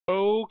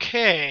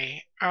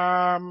Okay,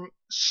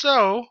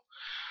 so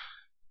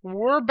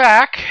we're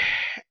back,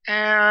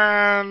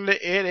 and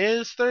it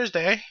is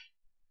Thursday,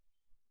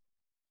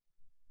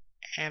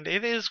 and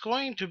it is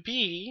going to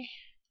be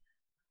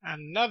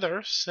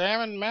another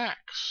Sam &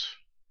 Max.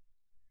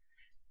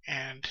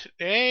 And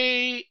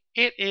today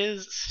it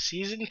is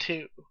Season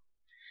 2,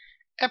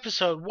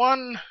 Episode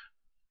 1,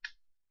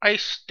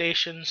 Ice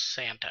Station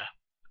Santa.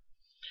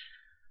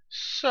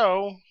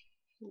 So,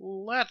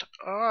 let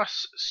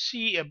us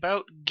see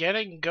about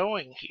getting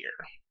going here.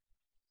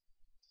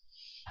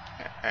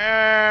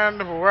 And,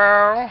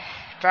 well,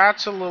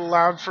 that's a little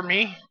loud for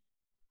me.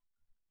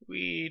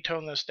 We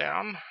tone this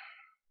down.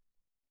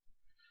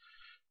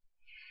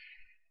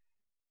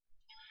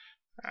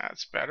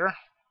 That's better.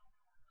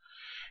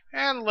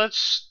 And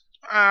let's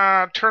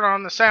turn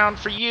on the sound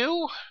for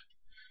you.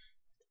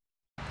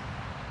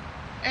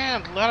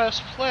 And let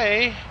us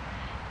play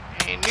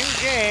a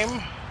new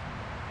game.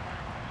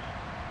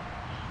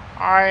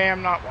 I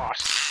am not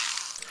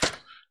lost.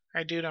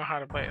 I do know how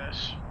to play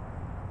this.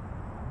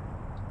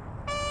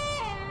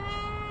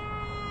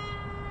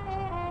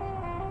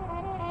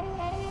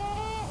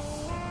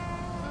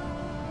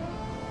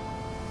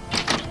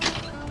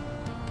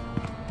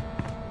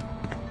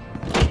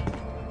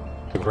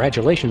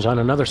 Congratulations on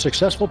another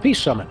successful peace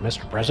summit,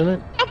 Mr.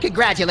 President. Don't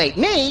congratulate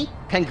me.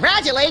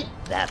 Congratulate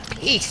the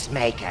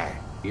Peacemaker.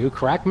 You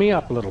crack me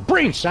up, little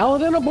brain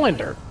salad in a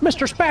blender,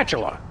 Mr.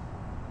 Spatula.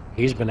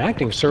 He's been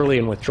acting surly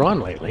and withdrawn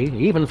lately,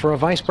 even for a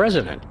vice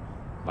president.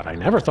 But I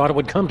never thought it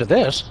would come to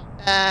this.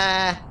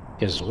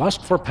 His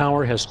lust for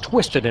power has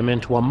twisted him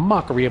into a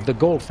mockery of the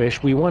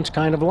goldfish we once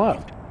kind of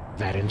loved.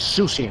 That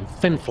insouciant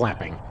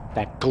fin-flapping,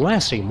 that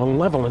glassy,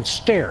 malevolent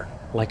stare,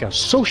 like a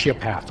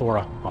sociopath or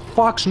a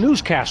Fox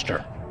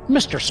newscaster.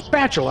 Mr.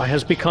 Spatula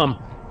has become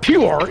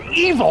pure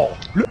evil!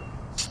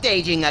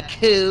 Staging a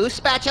coup,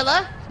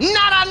 Spatula?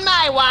 Not on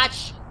my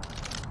watch!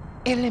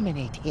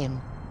 Eliminate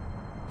him.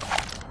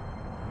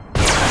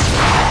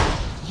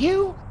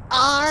 You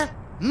are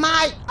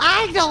my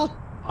idol!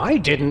 I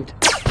didn't.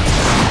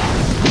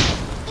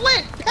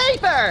 Flint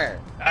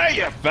paper!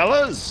 Hiya,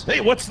 fellas! Hey,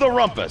 what's the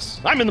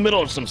rumpus? I'm in the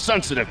middle of some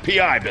sensitive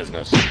PI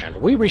business. And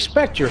we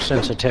respect your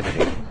sensitivity.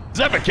 Is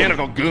that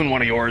mechanical goon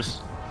one of yours?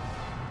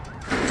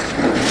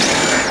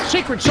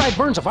 Secret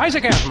sideburns of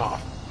Isaac Asimov!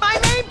 My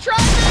name Tron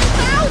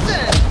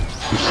 9000!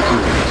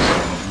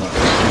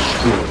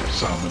 Destroy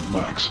Sam &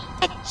 Max.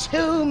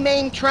 Two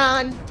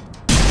Maintron.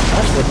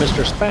 That's what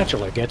Mr.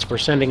 Spatula gets for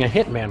sending a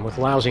hitman with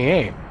lousy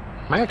aim.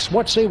 Max,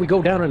 what say we go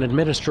down and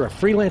administer a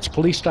freelance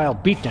police-style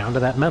beatdown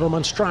to that metal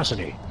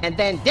monstrosity? And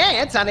then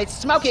dance on its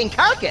smoking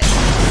carcass.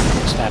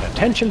 It's that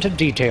attention to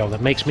detail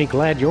that makes me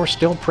glad you're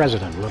still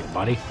president, little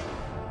buddy.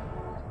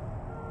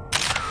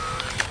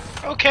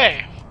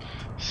 Okay,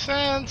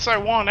 since I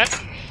want it,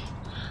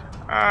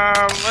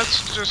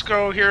 let's just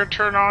go here and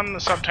turn on the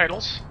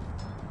subtitles,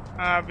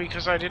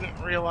 because I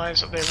didn't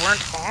realize that they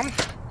weren't on.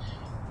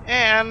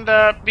 And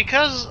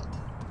because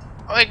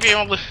I like being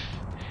able to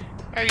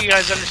have you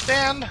guys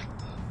understand,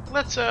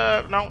 let's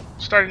no,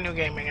 start a new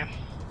game again.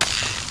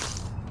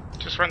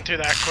 Just run through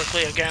that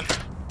quickly again.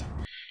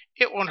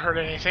 It won't hurt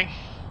anything.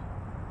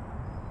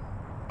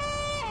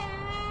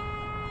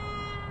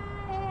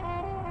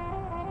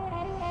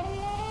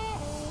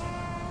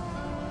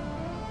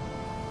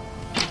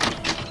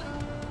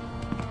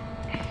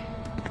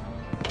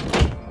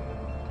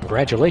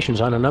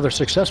 Congratulations on another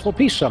successful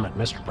peace summit,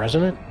 Mr.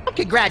 President. Don't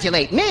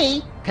congratulate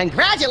me.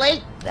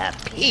 Congratulate the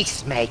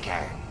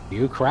Peacemaker.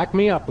 You crack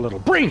me up, little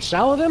brain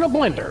salad in a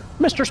blender,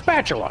 Mr.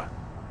 Spatula.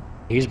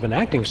 He's been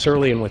acting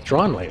surly and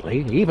withdrawn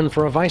lately, even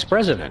for a vice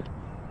president.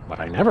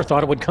 But I never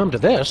thought it would come to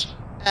this.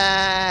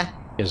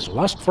 His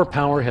lust for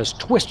power has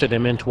twisted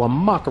him into a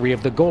mockery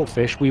of the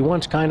goldfish we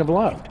once kind of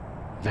loved.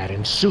 That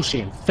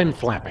insouciant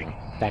fin-flapping,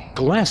 that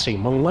glassy,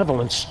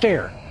 malevolent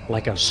stare,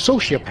 like a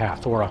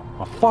sociopath or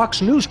a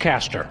Fox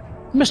newscaster.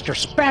 Mr.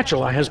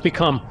 Spatula has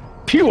become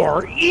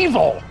pure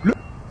evil!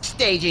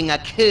 Staging a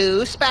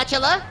coup,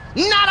 Spatula?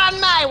 Not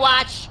on my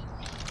watch!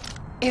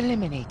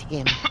 Eliminate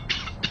him.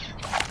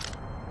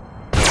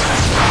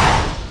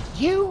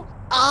 You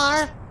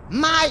are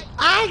my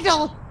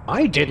idol!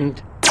 I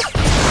didn't.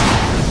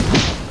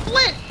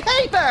 Flint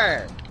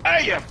paper!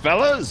 Hiya,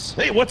 fellas!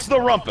 Hey, what's the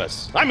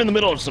rumpus? I'm in the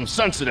middle of some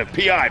sensitive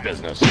PI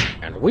business. Is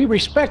And we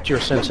respect your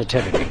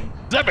sensitivity.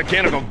 that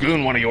mechanical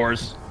goon one of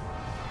yours?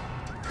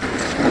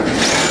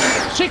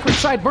 Secret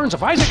sideburns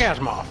of Isaac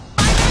Asimov!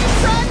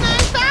 Tron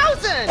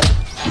 9000!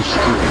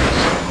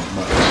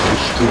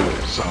 Destroy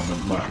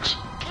Sam & Max.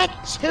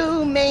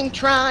 Two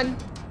Maintron.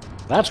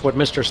 That's what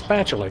Mr.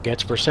 Spatula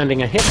gets for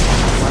sending a hitman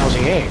with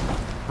lousy aim.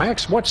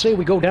 Max, what say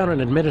we go down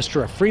and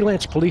administer a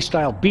freelance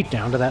police-style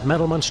beatdown to that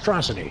metal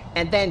monstrosity?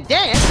 And then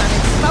dance on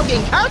its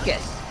smoking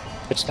carcass.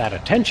 It's that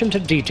attention to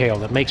detail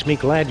that makes me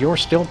glad you're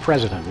still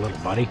president, little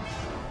buddy.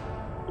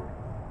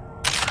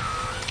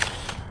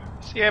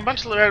 See, a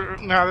bunch of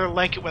rather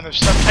like it when there's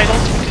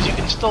subtitles because you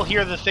can still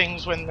hear the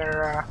things when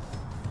they're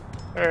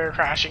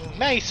crashing.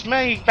 Nice,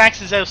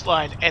 Max's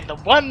outslide and the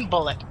one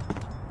bullet.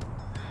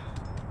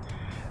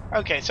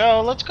 Okay,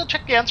 so let's go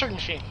check the answering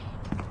machine.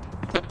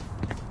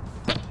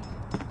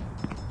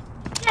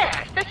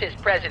 Yes, this is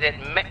this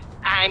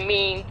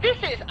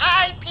is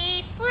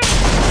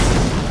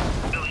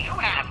IP3. Do you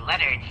have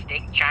Leonard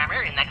Stick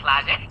Charmer in the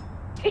closet?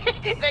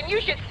 Then you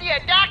should see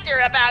a doctor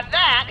about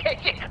that.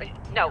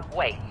 No,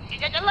 wait.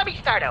 Let me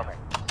start over.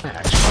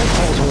 Max, my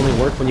calls only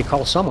work when you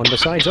call someone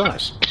besides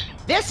us.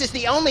 This is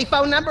the only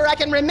phone number I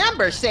can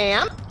remember,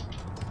 Sam.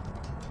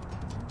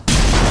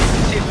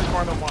 See if there's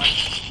more than one.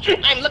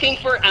 I'm looking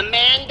for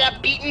Amanda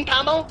Beaton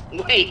Pummel.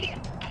 Wait.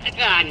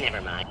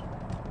 Never mind.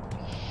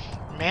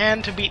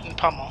 Man to beat and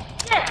pummel.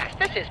 Yes,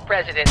 this is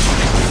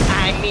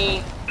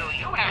do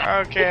you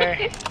have...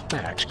 Okay.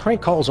 Max, crank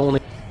calls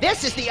only...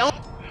 This is the only...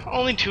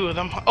 Only 2 of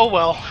them. Oh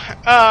well.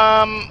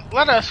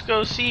 Let us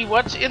go see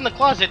what's in the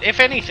closet,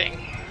 if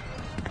anything.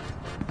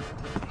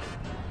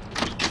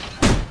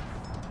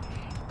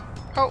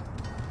 Oh.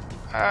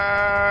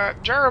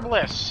 Jar of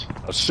Bliss.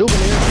 A souvenir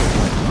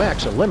from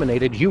Max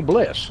eliminated Hugh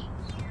Bliss.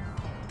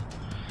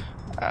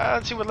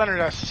 Let's see what Leonard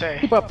has to say.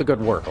 Keep up the good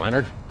work,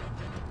 Leonard.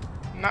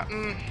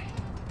 Nothing.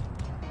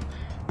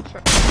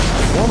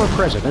 Former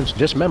president's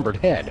dismembered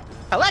head.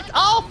 Collect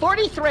all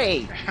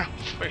 43.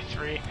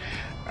 43.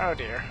 Oh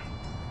dear.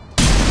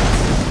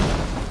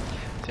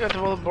 See what the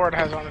bulletin board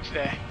has on it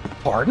today.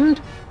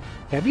 Pardoned?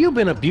 Have you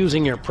been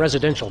abusing your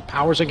presidential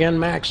powers again,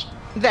 Max?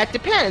 That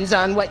depends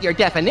on what your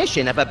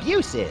definition of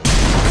abuse is.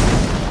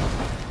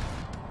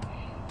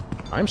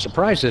 I'm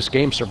surprised this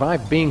game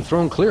survived being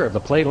thrown clear of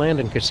the Playland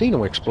and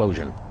Casino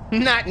explosion.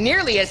 Not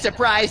nearly as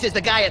surprised as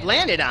the guy it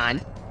landed on.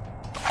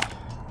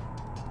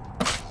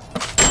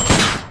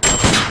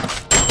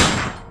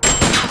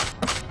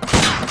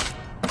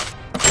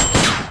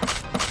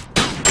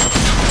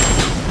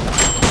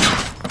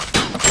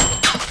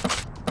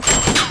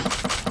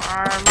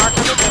 I'm not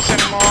gonna do this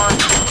anymore.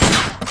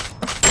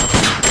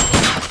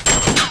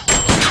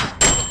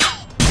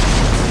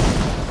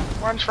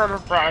 One short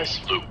of a prize.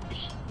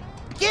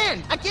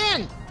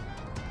 Again!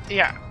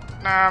 Yeah.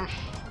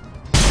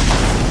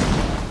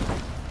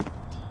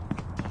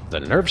 The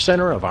nerve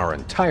center of our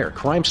entire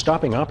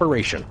crime-stopping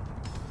operation.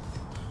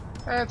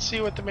 Let's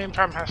see what the main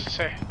problem has to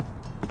say.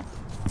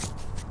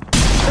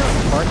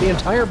 Tearing apart the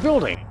entire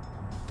building.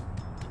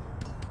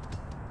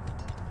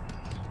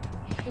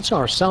 It's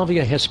our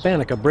Salvia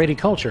Hispanica Brady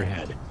Culture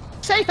head.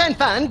 Safe and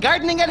fun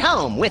gardening at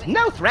home with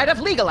no threat of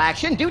legal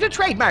action due to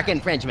trademark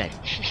infringement.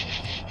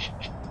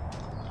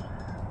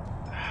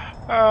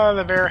 Oh,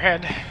 the bear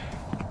head.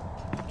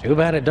 Too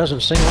bad it doesn't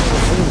sing all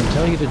the tune and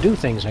tell you to do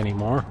things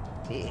anymore.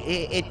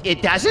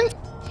 It doesn't?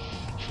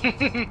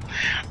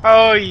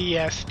 Oh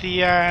yes,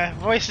 the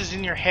voices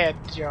in your head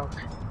joke.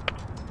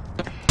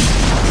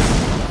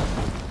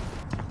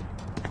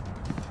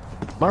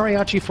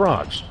 Mariachi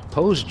frogs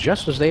pose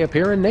just as they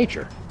appear in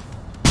nature.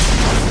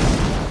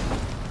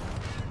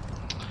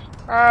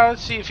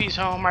 Let's see if he's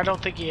home. I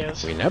don't think he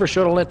is. We never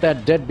should have let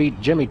that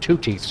deadbeat Jimmy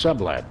Two-Teeth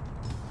sublet.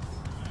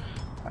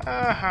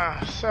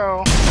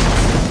 So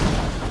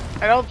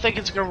I don't think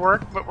it's gonna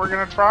work, but we're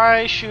gonna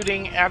try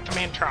shooting at the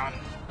main Tron.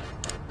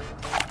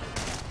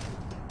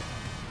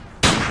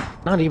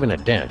 Not even a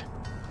dent.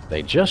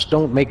 They just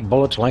don't make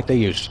bullets like they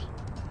used to.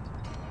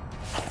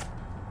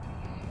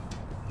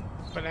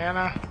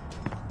 Banana.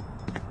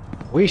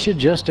 We should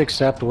just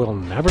accept we'll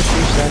never teach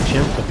that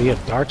chimp to be a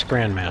darts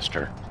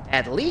grandmaster.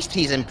 At least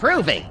he's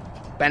improving.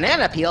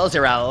 Banana peels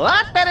are a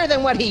lot better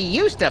than what he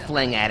used to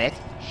fling at it.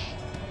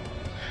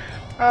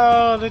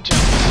 Oh, the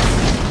jumps.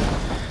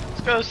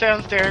 Let's go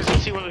downstairs and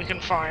see what we can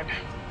find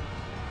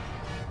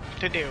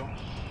to do.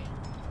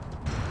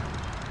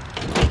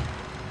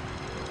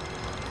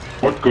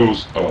 What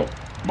goes up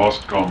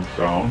must come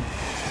down.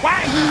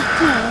 Why you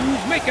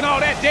fools making all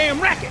that damn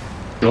racket?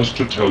 Just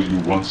to tell you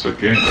once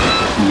again,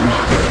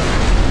 who's there?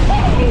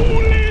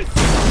 Holy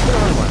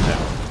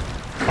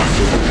I'm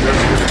just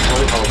careful to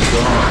tell how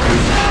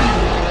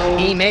God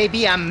He may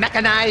be a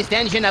mechanized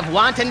engine of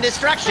wanton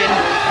destruction,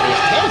 but his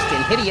taste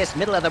in hideous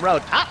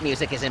middle-of-the-road pop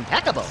music is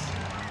impeccable.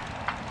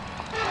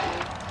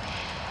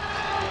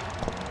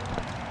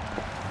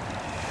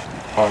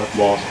 I've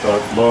lost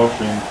that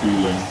loving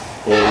feeling.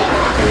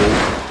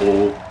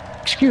 Oh.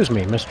 Excuse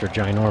me, Mr.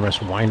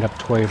 Ginormous Wind-Up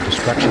Toy of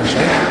Destruction,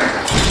 sir.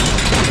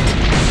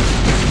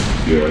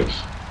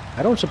 Yes.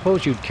 I don't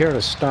suppose you'd care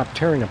to stop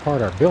tearing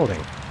apart our building.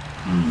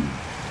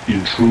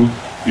 In truth,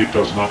 it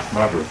does not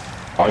matter.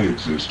 I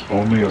exist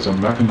only as a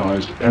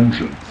mechanized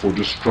engine for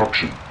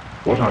destruction.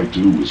 What I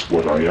do is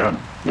what I am,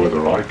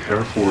 whether I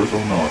care for it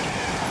or not.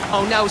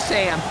 Oh no,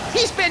 Sam.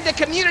 He's been to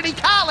community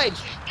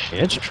college!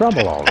 It's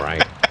trouble, all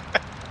right.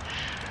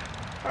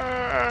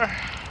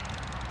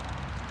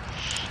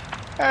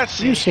 Let's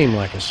see. You seem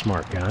like a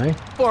smart guy.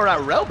 For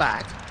a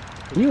robot.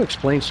 Can you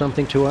explain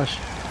something to us?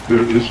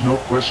 There is no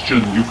question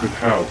you could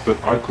have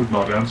that I could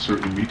not answer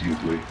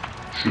immediately.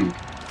 Shoot.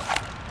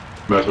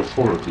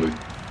 Metaphorically.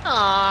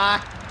 Aww.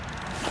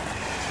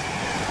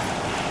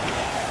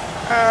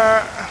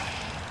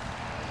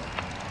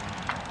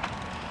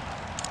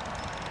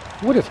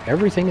 What if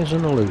everything is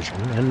an illusion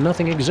and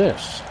nothing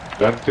exists?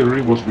 That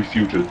theory was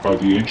refuted by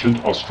the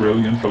ancient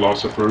Australian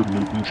philosopher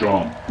Newton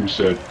John, who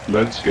said,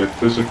 "Let's get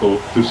physical,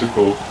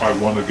 physical, I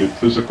want to get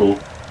physical."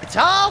 It's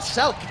all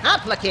so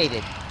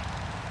complicated.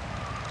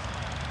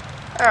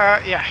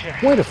 Yeah.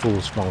 Why do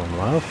fools fall in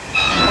love?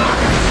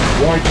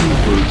 Why do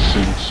birds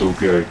sing so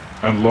gay,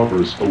 and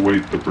lovers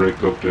await the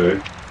break-up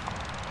day?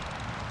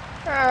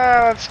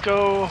 Let's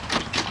go.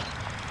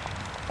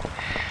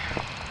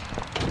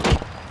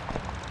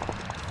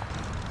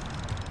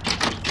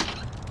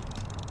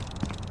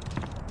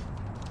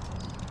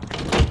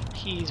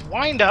 Keys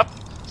wind up.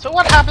 So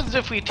what happens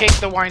if we take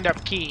the wind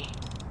up key?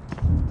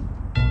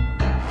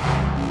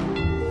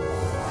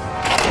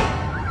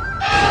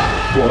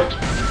 What?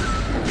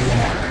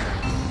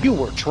 You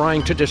were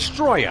trying to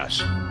destroy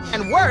us.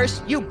 And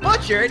worse, you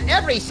butchered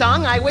every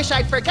song I wish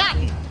I'd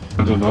forgotten.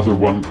 And another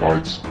one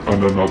bites,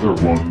 and another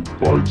one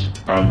bites,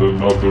 and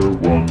another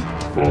one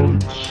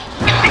bites.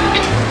 I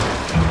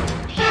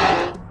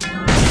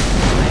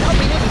hope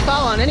we didn't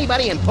fall on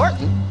anybody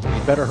important.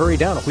 You better hurry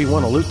down if we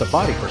want to loot the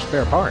body for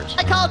spare parts.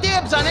 I call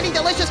dibs on any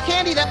delicious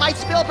candy that might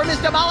spill from his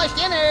demolished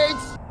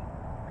innards.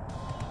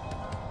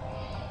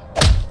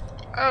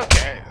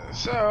 Okay,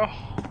 so...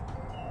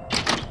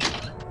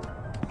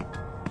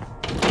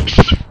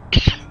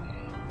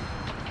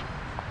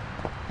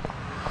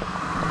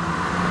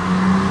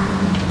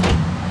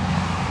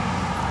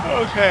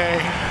 Okay.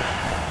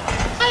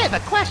 I have a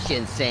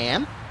question,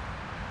 Sam.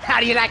 How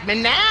do you like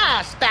me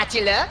now,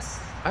 Spatula?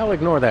 I'll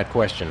ignore that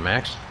question,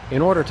 Max,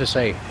 in order to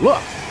say,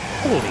 look,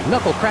 holy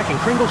knuckle-cracking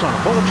Kringles on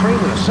a bullet train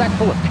with a sack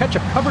full of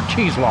ketchup-covered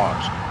cheese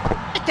logs.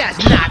 It does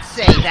not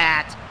say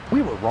that.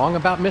 We were wrong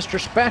about Mr.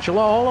 Spatula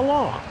all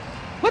along.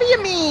 What do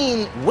you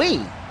mean,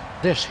 we?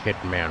 This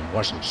hitman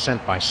wasn't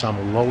sent by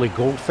some lowly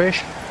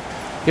goldfish.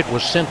 It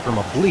was sent from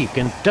a bleak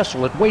and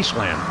desolate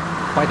wasteland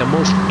by the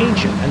most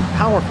ancient and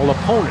powerful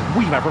opponent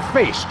we've ever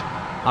faced.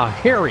 A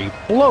hairy,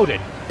 bloated,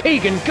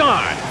 pagan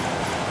god.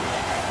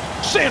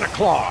 Santa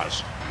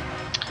Claus!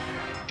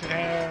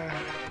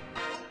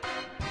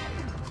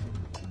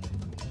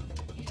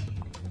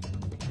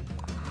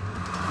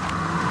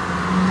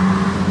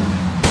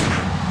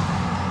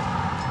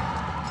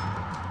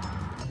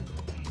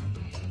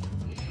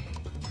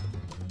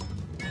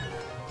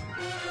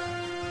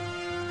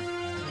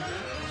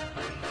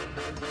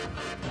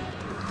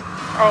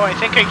 Oh, I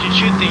think I can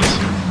shoot these.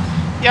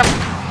 Yep.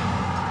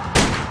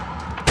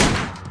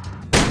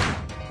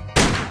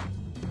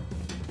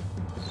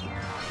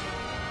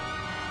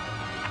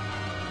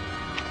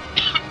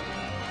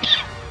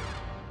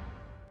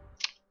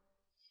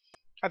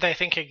 I don't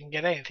think I can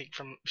get anything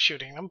from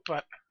shooting them,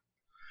 but...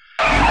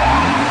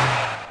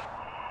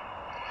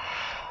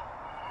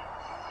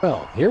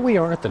 Well, here we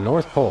are at the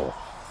North Pole.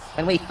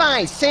 When we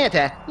find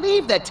Santa,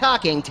 leave the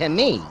talking to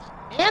me.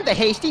 And the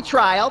hasty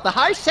trial, the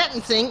harsh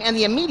sentencing, and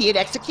the immediate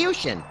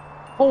execution.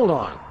 Hold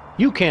on.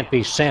 You can't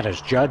be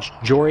Santa's judge,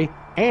 jury,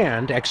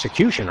 and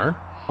executioner.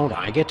 Don't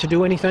I get to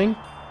do anything?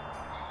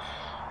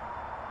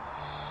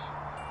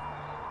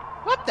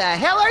 What the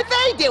hell are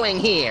they doing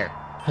here?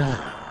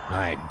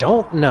 I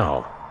don't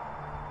know.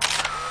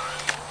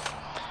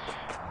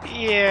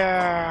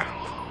 Yeah...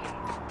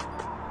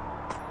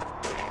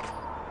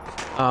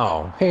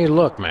 Oh, hey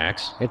look,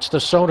 Max. It's the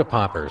soda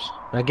poppers.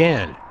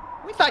 Again.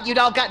 We thought you'd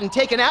all gotten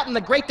taken out in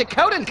the Great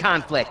Dakotan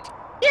conflict.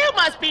 You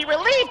must be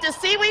relieved to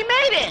see we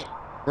made it.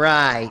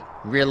 Right,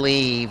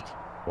 relieved.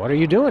 What are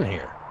you doing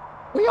here?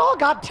 We all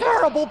got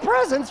terrible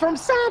presents from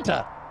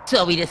Santa.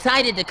 So we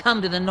decided to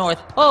come to the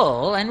North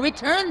Pole and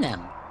return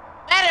them.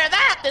 Better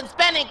that than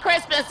spending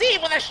Christmas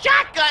Eve with a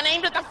shotgun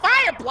aimed at the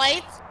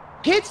fireplace.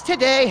 Kids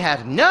today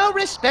have no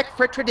respect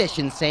for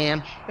tradition,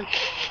 Sam.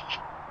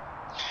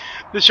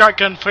 The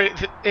shotgun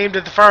aimed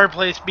at the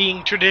fireplace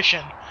being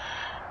tradition.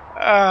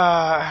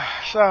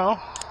 So...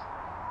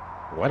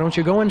 Why don't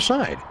you go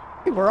inside?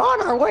 We were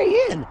on our way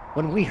in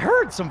when we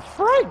heard some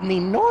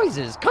frightening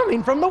noises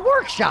coming from the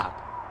workshop.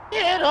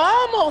 It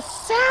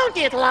almost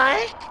sounded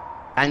like...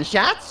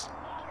 Gunshots?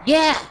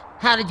 Yeah,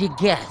 how did you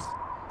guess?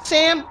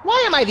 Sam,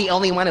 why am I the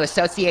only one who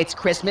associates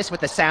Christmas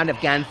with the sound of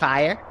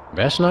gunfire?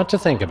 Best not to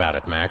think about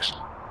it, Max.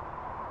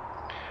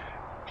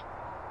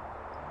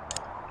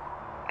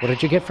 What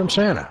did you get from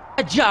Santa?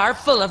 A jar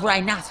full of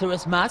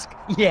rhinoceros musk.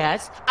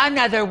 Yes,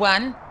 another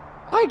one.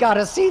 I got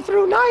a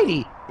see-through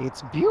 90.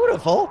 It's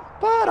beautiful,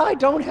 but I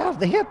don't have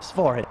the hips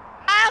for it.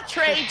 I'll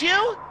trade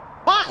you.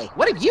 Why?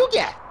 What did you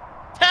get?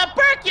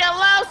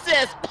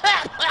 Tuberculosis.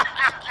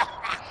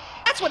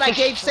 That's what I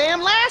gave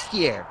Sam last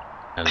year.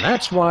 And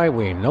that's why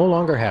we no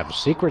longer have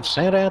Secret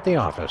Santa at the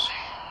office.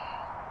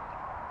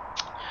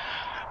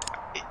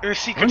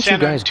 Aren't you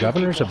guys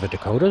governors of the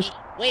Dakotas?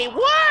 We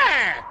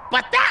were,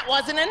 but that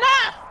wasn't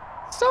enough.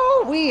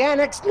 So we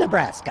annexed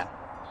Nebraska.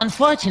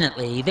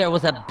 Unfortunately, there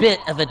was a bit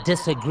of a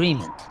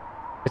disagreement.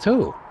 With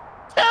who?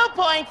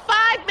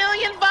 2.5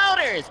 million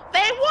voters!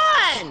 They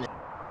won!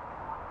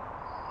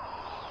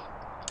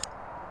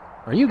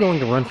 Are you going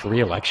to run for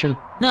re-election?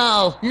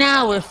 No,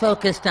 now we're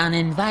focused on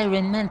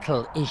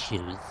environmental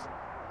issues.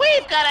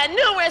 We've got a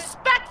new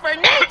respect for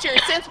nature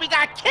since we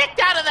got kicked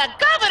out of the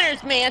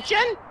governor's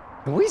mansion!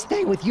 Can we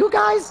stay with you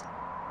guys?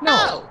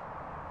 No.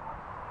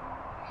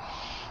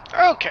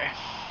 Okay.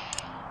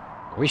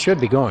 We should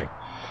be going.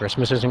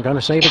 Christmas isn't going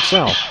to save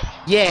itself.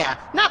 Yeah,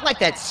 not like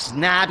that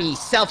snobby,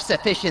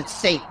 self-sufficient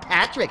St.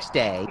 Patrick's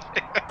Day.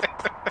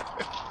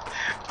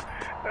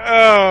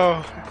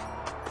 Oh.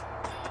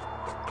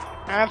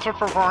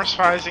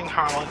 Anthropomorphizing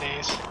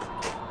holidays.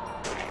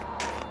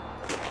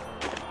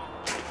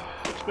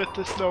 With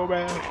the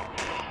snowman.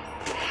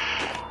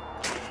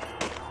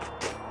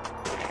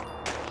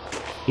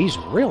 He's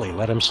really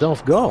let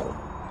himself go.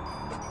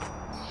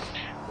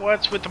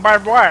 What's with the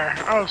barbed wire?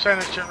 Oh,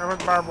 Santa's children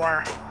with barbed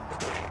wire.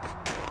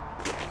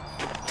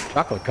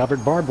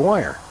 Chocolate-covered barbed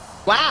wire.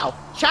 Wow,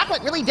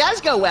 chocolate really does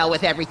go well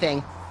with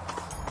everything.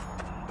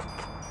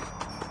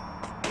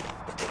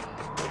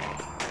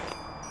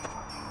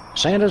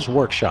 Santa's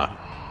workshop.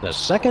 The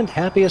second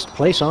happiest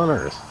place on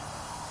Earth.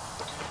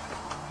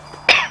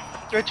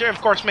 Which,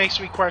 of course, makes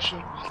me question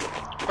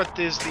what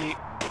is the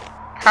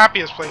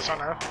happiest place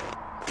on Earth.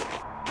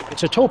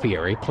 It's a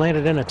topiary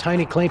planted in a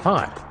tiny clay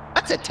pot.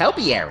 What's a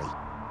topiary?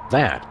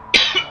 That.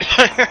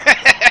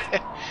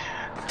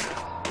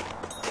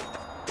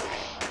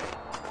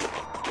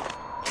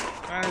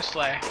 And a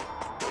sleigh.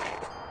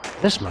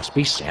 This must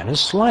be Santa's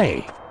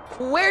sleigh.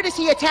 Where does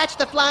he attach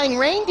the flying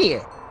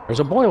reindeer? There's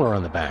a boiler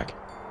on the back.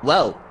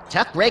 Whoa,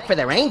 tough break for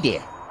the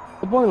reindeer.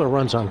 The boiler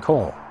runs on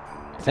coal.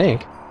 I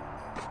think.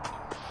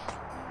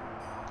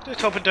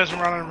 Just hope it doesn't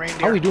run on How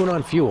reindeer. are we doing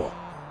on fuel?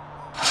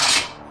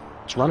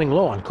 It's running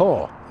low on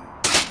coal.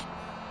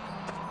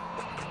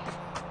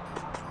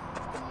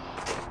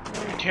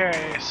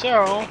 Okay,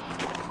 so...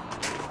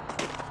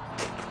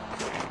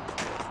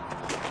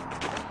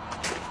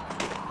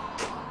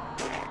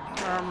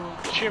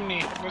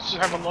 chimney. Let's just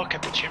have a look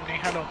at the chimney.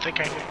 I don't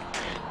think I can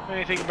do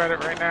anything about it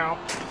right now.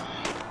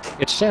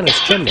 It's Santa's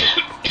chimney.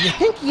 You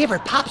think he ever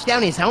pops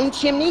down his own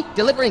chimney,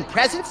 delivering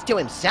presents to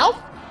himself?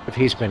 If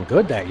he's been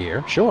good that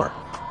year, sure.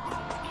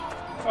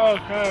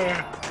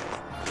 Okay.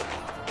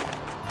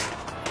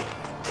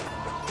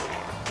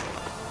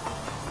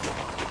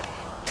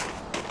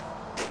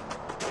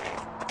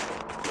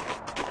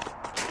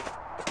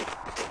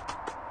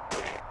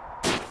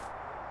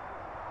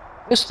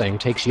 This thing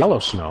takes yellow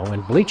snow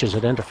and bleaches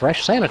it into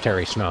fresh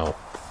sanitary snow.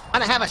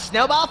 Wanna have a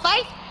snowball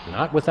fight?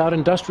 Not without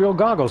industrial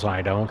goggles,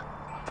 I don't.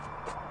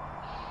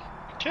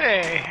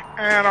 Okay,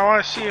 and I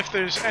want to see if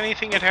there's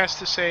anything it has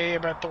to say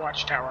about the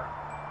watchtower.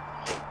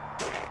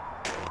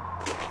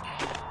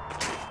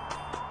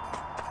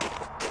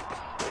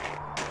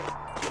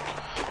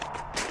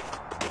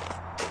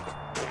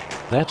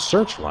 That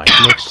searchlight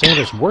makes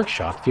Santa's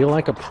workshop feel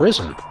like a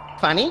prison.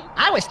 Funny,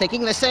 I was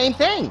thinking the same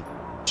thing.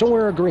 So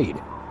we're agreed.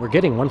 We're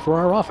getting one for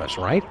our office,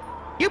 right?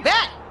 You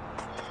bet!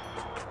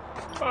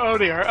 Oh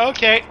dear.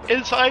 Okay,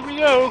 inside we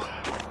go.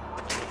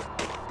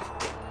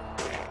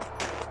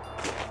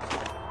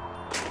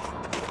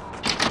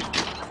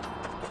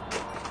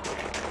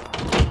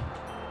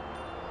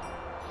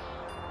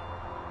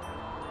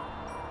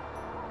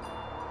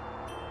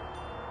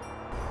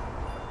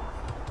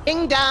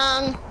 Ding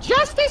dong!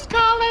 Justice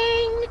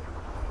calling!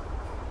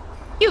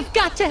 You've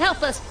got to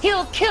help us.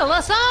 He'll kill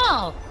us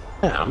all.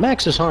 Yeah,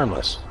 Max is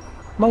harmless.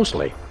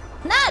 Mostly.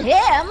 Not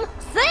him.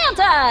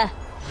 Santa.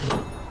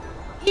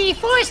 He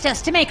forced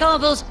us to make all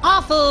those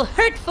awful,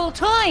 hurtful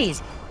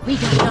toys. We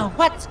don't know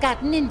what's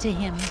gotten into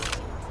him.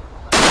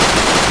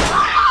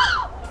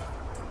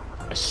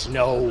 The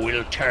snow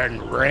will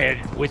turn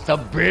red with the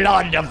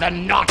blood of the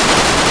knot.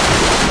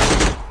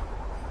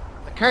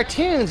 The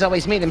cartoons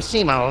always made him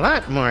seem a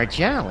lot more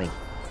jolly.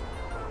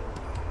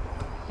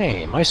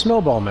 Hey, my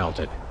snowball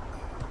melted.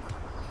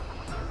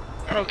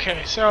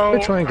 Okay, so...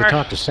 We're trying to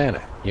talk to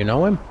Santa. You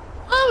know him?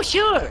 Oh,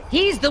 sure.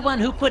 He's the one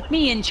who put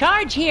me in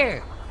charge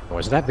here.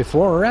 Was that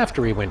before or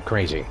after he went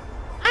crazy?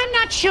 I'm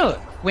not sure.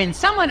 When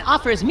someone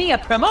offers me a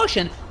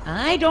promotion,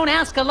 I don't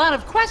ask a lot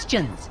of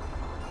questions.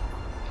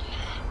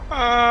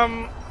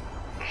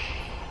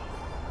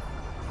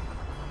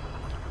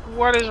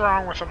 What is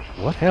wrong with him?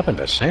 What happened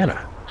to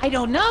Santa? I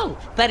don't know,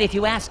 but if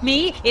you ask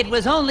me, it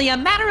was only a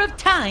matter of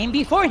time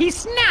before he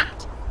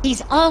snapped.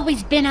 He's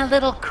always been a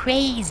little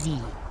crazy.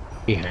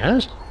 He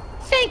has?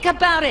 Think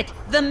about it.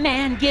 The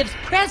man gives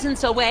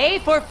presents away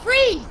for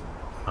free.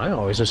 I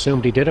always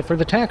assumed he did it for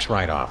the tax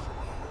write-off.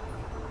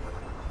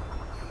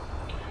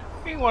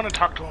 We want to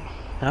talk to him.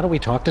 How do we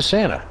talk to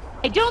Santa?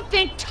 I don't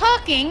think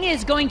talking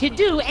is going to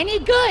do any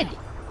good.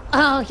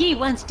 All he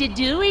wants to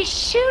do is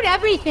shoot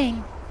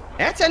everything.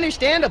 That's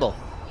understandable.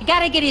 You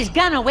gotta get his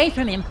gun away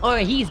from him, or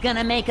he's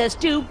gonna make us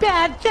do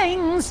bad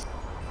things.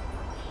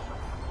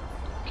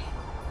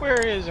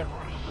 Where is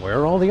everyone? Where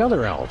are all the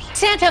other elves?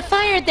 Santa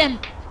fired them.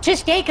 To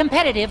stay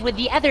competitive with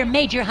the other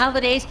major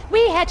holidays,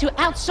 we had to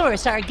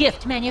outsource our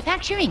gift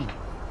manufacturing.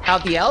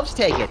 How'd the elves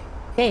take it?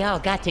 They all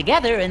got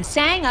together and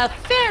sang a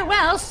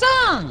farewell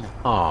song.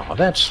 Aw,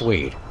 that's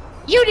sweet.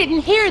 You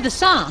didn't hear the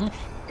song.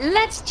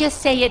 Let's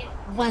just say it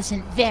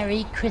wasn't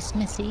very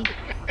Christmassy.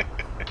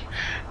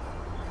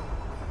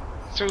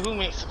 So who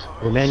makes the toys?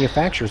 Who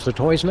manufactures the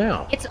toys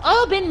now? It's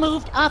all been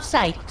moved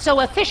off-site,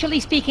 so officially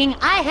speaking,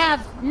 I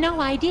have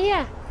no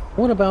idea.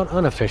 What about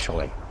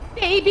unofficially?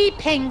 Baby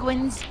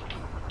penguins.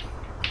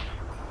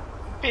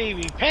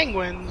 Baby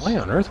penguins. Why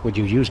on earth would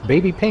you use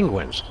baby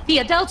penguins? The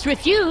adults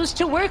refuse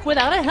to work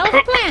without a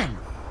health plan.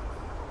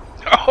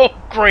 Oh,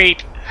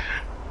 great.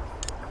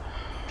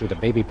 Do the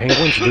baby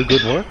penguins do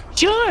good work?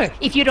 Sure,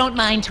 if you don't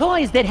mind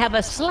toys that have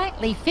a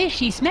slightly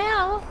fishy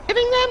smell.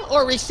 Giving them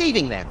or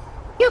receiving them?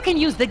 You can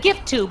use the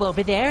gift tube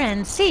over there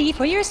and see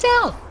for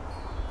yourself.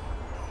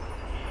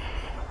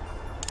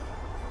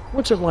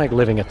 What's it like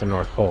living at the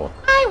North Pole?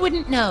 I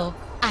wouldn't know.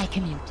 I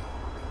commute.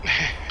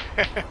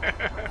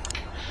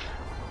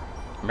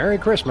 Merry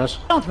Christmas.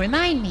 Don't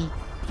remind me.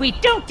 If we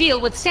don't deal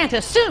with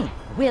Santa soon,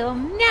 we'll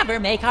never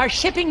make our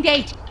shipping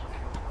date.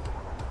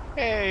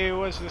 Hey,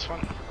 what's this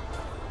one?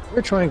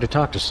 We're trying to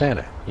talk to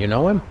Santa. You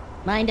know him?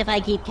 Mind if I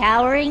keep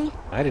cowering?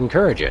 I'd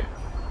encourage it.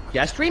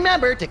 Just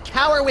remember to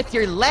cower with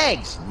your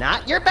legs,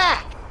 not your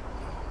back.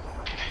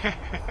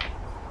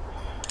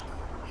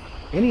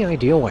 Any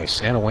idea why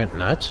Santa went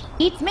nuts?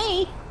 Beats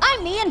me.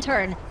 I'm the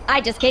intern. I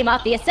just came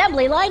off the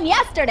assembly line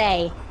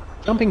yesterday.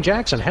 Jumping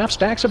jacks and half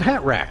stacks of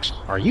hat racks.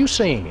 Are you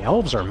saying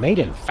elves are made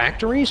in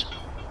factories?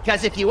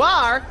 Because if you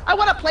are, I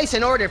want to place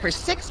an order for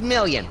 6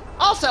 million.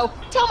 Also,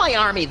 tell my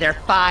army they're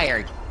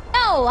fired.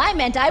 No, I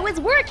meant I was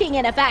working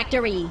in a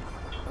factory.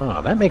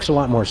 Oh, that makes a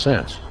lot more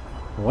sense.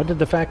 What did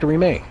the factory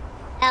make?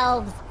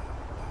 Elves.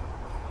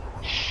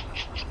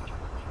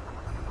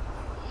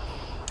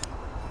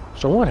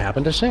 So what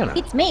happened to Santa?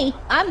 It's me.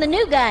 I'm the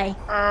new guy.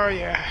 Oh,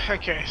 yeah.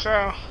 Okay,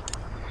 so...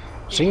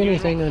 See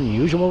anything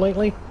unusual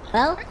lately?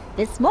 Well,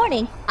 this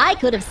morning, I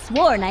could have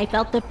sworn I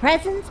felt the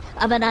presence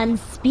of an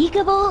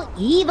unspeakable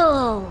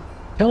evil.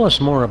 Tell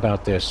us more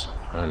about this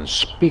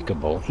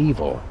unspeakable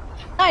evil.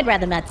 I'd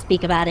rather not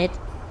speak about it.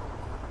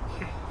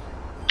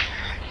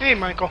 Hey,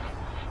 Michael.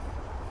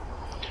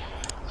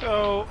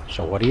 So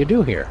what do you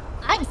do here?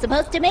 I'm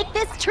supposed to make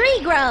this tree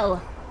grow.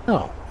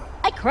 Oh,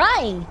 I'm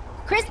crying.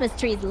 Christmas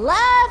trees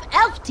love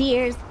elf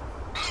tears.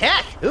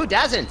 Heck, who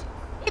doesn't?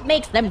 It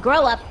makes them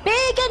grow up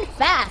big and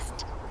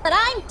fast. But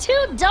I'm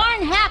too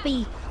darn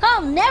happy.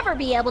 I'll never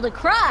be able to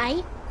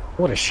cry.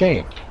 what a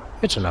shame.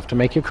 It's enough to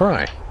make you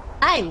cry.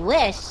 I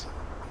wish.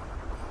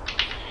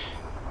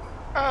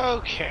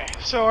 okay,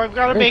 so I've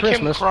got to Merry make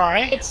Christmas. him cry.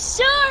 It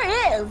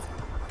sure is.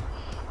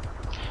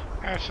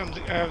 I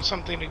have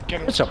something to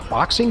get him. It's a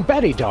boxing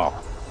Betty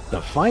doll.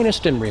 The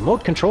finest in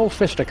remote control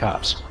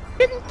fisticuffs.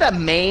 Didn't the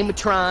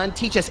Mametron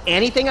teach us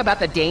anything about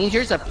the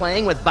dangers of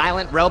playing with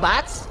violent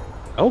robots?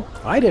 Oh,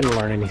 I didn't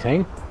learn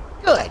anything.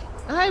 Good.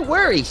 I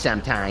worry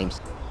sometimes.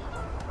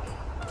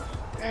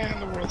 And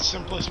the world's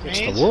simplest maze.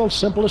 It's the world's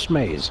simplest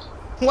maze.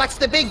 What's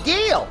the big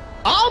deal?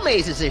 All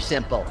mazes are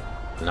simple.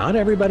 Not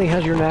everybody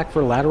has your knack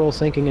for lateral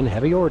thinking and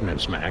heavy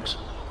ordnance, Max.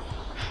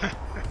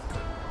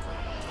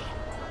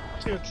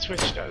 See what the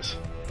switch does.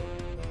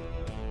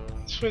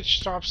 Switch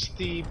stops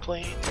the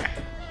plane.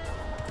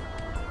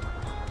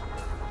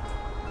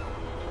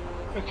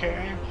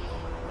 Okay.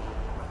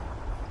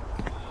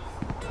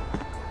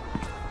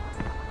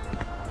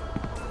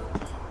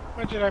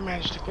 What did I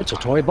manage to click It's a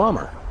on? toy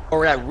bomber.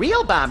 Or a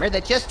real bomber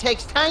that just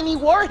takes tiny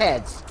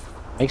warheads.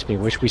 Makes me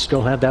wish we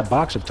still had that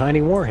box of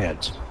tiny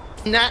warheads.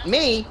 Not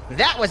me.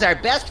 That was our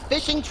best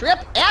fishing trip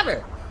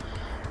ever.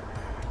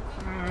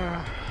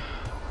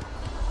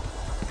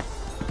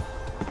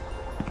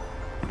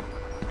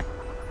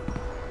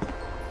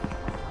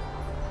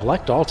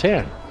 Collect all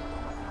 10.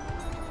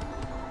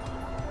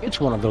 It's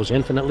one of those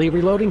infinitely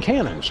reloading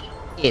cannons.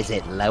 Is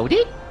it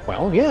loaded?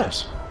 Well,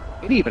 yes.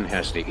 It even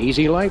has the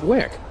easy light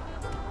wick.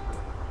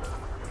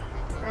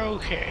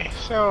 Okay,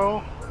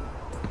 so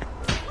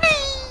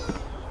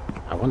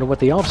I wonder what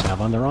the elves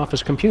have on their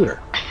office computer.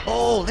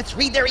 Oh, let's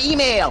read their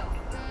email.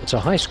 It's a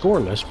high score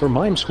list for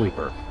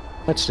Minesweeper.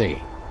 Let's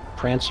see.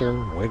 Prancer,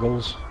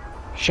 Wiggles...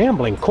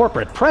 Shambling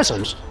corporate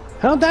presence?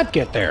 How'd that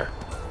get there?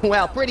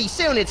 Well, pretty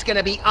soon it's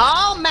gonna be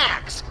all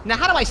Max. Now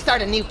how do I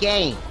start a new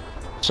game?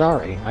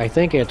 Sorry, I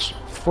think it's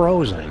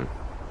frozen.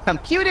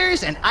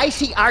 Computers and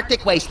icy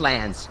Arctic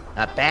wastelands.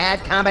 A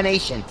bad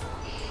combination.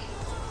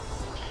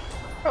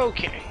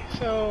 okay,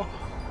 so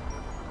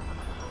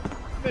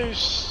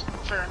there's a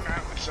fair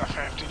amount of stuff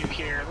I have to do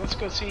here. Let's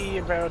go see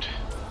about.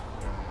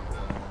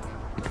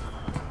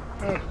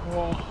 Oh,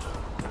 well,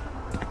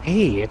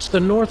 Hey, it's the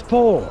North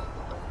Pole.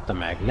 The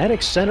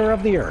magnetic center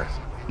of the Earth.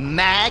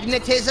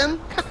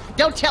 Magnetism?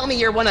 Don't tell me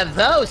you're one of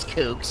those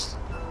kooks.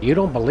 You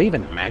don't believe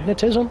in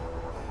magnetism?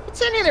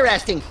 It's an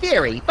interesting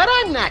theory, but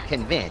I'm not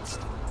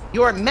convinced.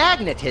 Your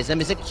magnetism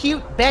is a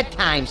cute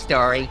bedtime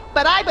story,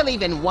 but I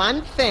believe in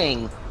one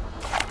thing.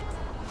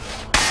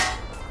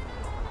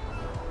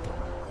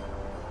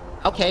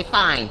 Okay,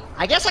 fine.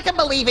 I guess I can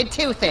believe in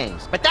two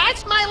things, but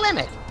that's my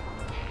limit.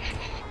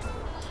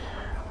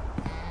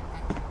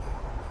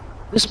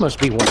 This must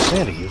be what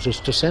Santa uses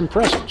to send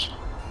presents.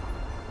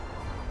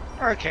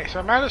 okay, so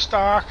I'm out of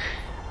stock.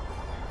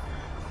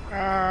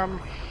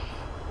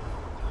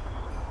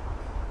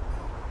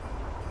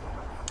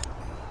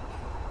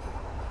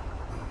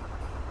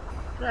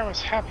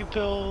 Grandma's Happy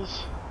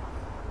Pills.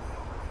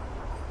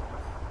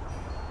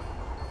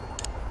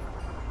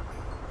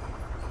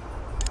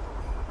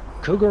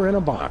 Cougar in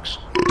a box.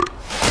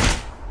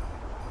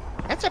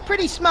 That's a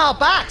pretty small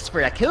box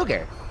for a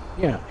cougar.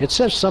 Yeah, it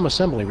says some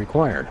assembly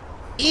required.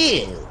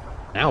 Ew.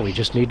 Now we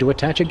just need to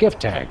attach a gift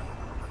tag.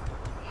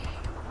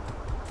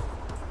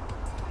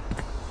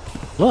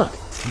 Look,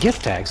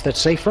 gift tags that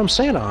say From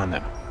Santa on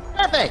them.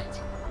 Perfect.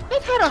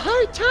 I've had a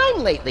hard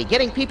time lately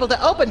getting people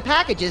to open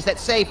packages that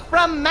say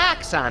From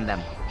Max on them.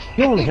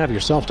 You only have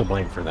yourself to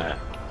blame for that.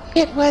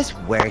 It was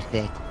worth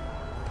it.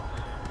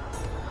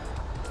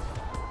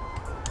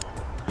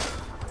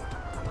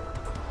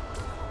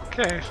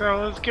 Okay,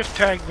 so let's gift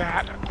tag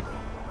that.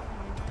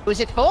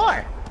 Who's it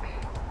for?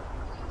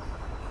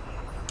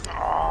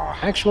 Aw.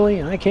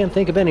 Actually, I can't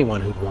think of anyone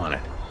who'd want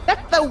it.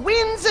 Let the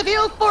winds of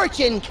ill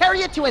fortune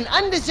carry it to an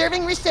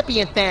undeserving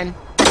recipient, then.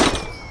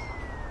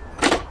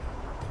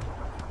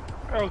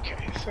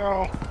 Okay,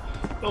 so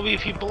there'll be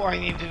people I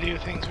need to do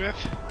things with.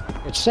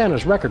 It's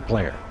Santa's record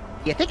player.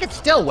 You think it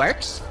still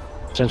works?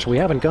 Since we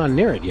haven't gone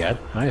near it yet,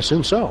 I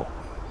assume so.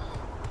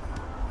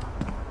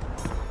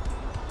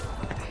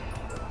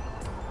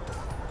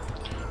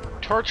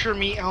 Torture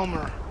Me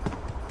Elmer.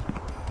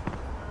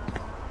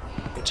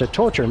 It's a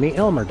Torture Me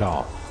Elmer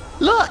doll.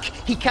 Look,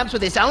 he comes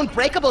with his own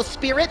breakable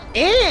spirit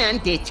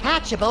and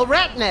detachable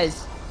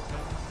retinas.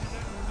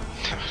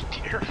 Oh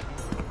dear.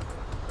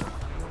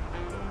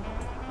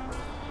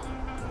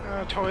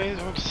 Toys,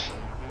 whoops.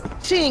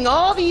 Seeing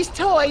all these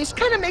toys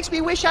kind of makes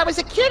me wish I was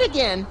a kid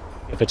again.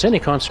 If it's any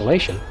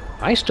consolation,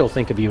 I still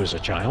think of you as a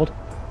child.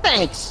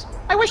 Thanks.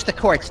 I wish the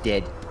courts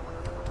did.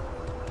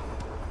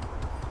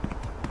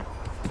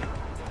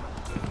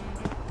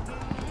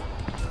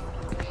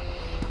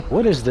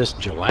 What is this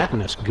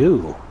gelatinous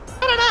goo?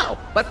 I don't know,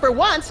 but for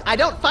once, I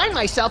don't find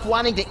myself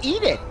wanting to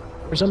eat it.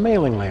 There's a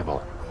mailing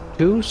label.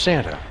 To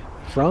Santa.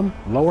 From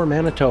Lower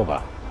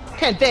Manitoba.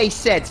 And they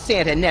said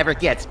Santa never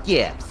gets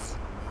gifts.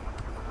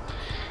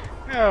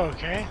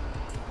 Okay.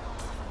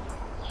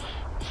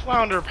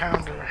 Flounder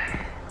Pounder.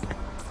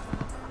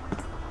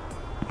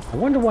 I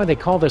wonder why they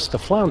call this the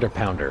Flounder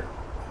Pounder.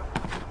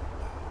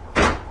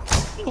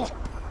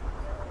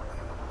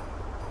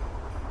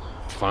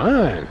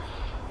 Fine.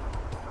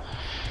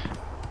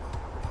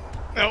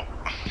 Nope.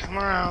 Come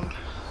around.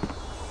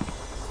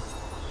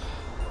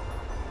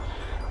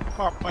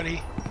 Pop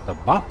Buddy. The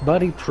Bop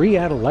Buddy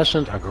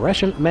Pre-Adolescent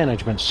Aggression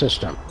Management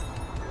System.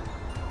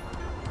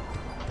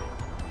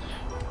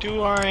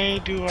 Do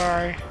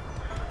I?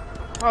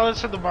 Oh,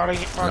 let's hit the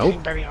boxing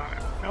Nope. Betty on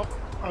it. Nope.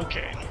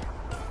 Okay.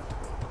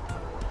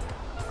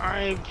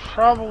 I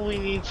probably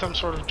need some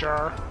sort of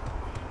jar.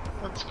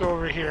 Let's go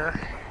over here.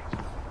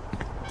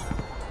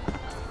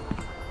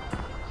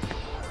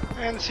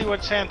 And see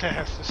what Santa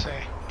has to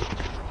say.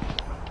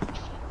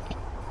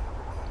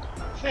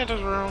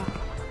 Santa's room.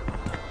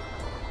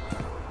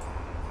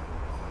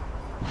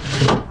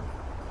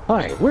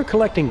 Hi, we're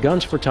collecting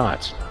guns for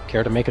tots.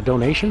 Care to make a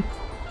donation?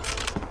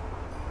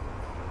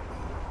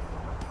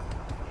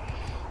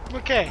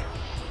 Okay.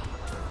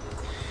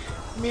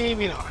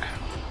 Maybe not.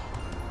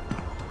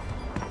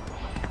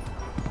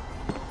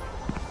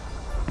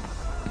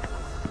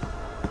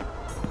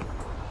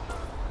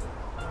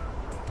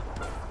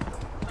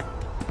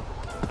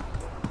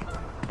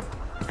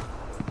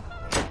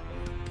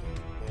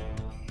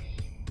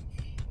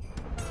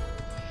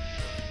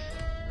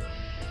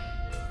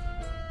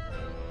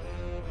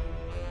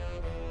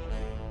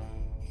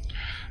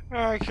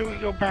 Can we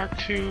go back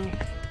to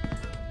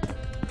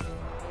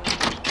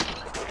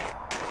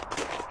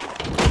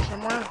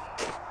somewhere?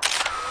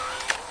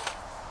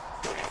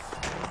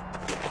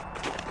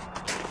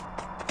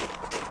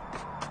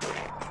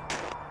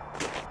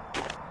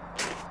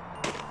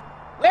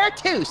 Where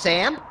to,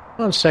 Sam?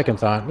 On second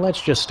thought,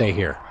 let's just stay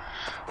here.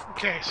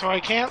 Okay, so I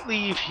can't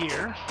leave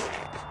here.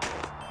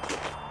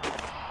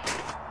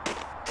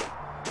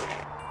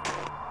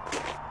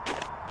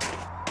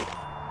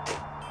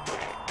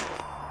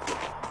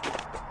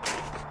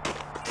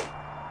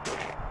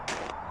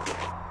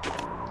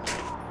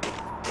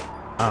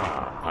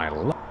 I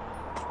love...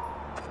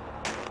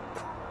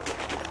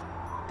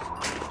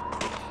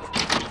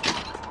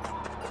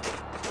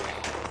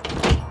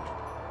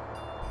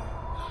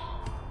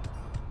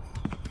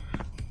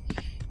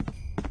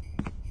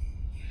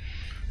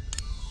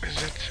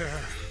 Is it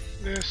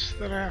this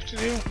that I have to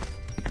do?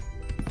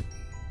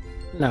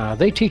 Nah,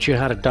 they teach you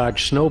how to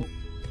dodge snow...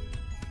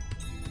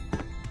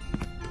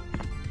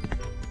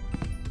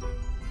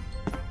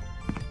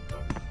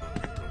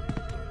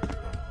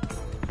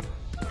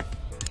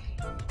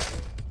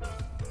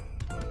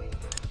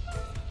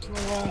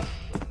 Well,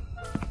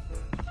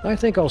 I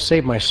think I'll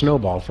save my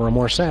snowball for a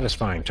more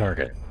satisfying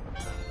target.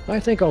 I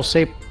think I'll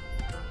save...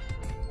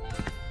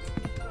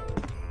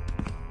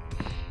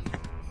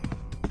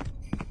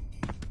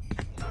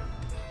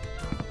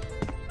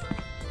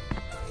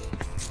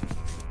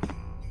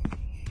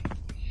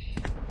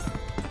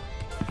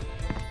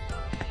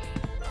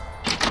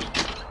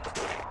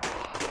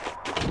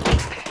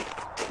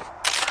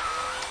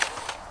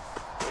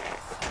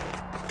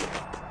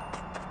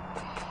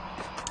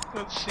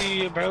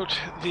 see about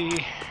the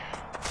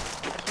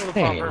soda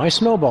Hey, popper. my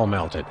snowball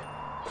melted.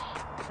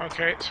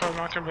 Okay, so I'm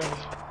not gonna build.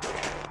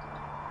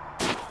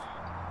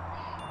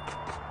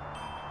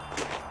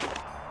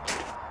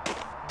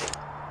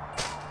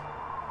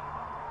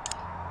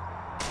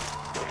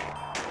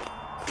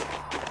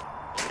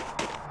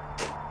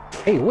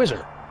 Hey,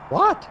 Wizard.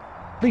 What?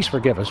 Please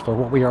forgive us for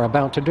what we are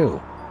about to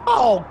do.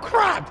 Oh,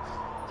 crap!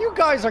 You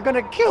guys are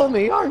gonna kill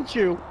me, aren't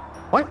you?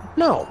 What?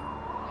 No.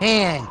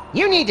 Man,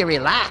 you need to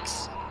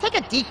relax. Take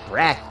a deep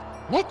breath.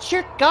 Let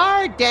your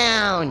guard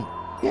down.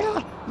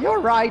 Yeah, you're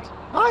right.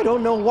 I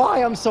don't know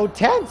why I'm so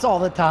tense all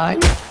the time.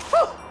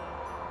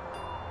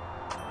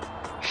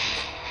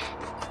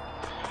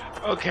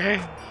 Okay.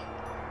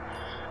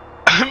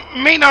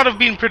 May not have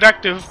been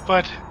productive,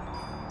 but...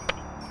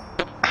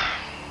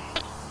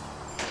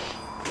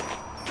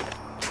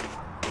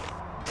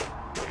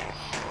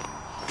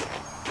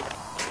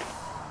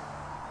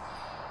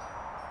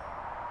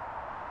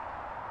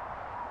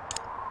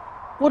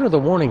 What are the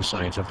warning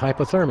signs of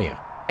hypothermia?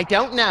 I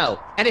don't know.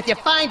 And if you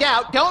find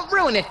out, don't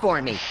ruin it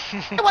for me.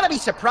 I want to be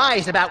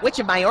surprised about which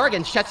of my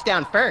organs shuts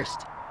down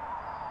first.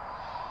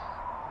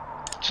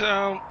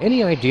 So...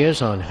 Any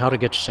ideas on how to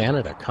get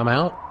Santa to come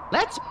out?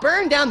 Let's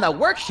burn down the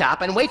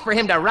workshop and wait for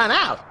him to run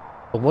out.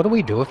 But what do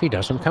we do if he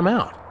doesn't come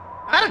out?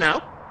 I don't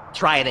know.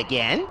 Try it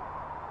again.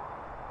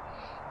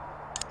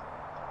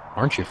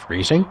 Aren't you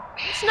freezing?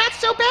 It's not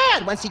so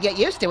bad once you get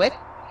used to it.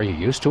 Are you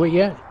used to it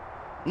yet?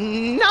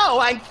 No,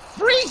 I'm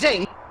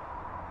freezing.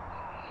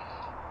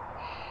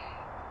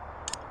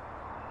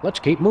 Let's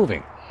keep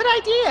moving.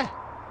 Good idea.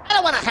 I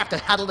don't want to have to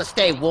huddle to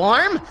stay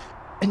warm.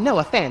 No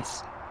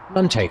offense.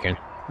 None taken.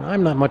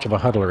 I'm not much of a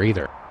huddler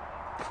either.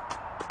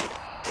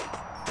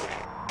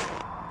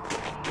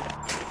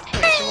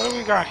 Okay, so what do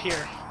we got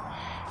here?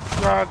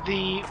 We got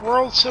the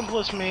world's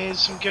simplest maze,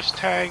 some gift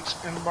tags,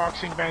 and the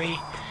boxing Betty,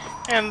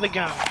 and the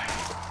gun.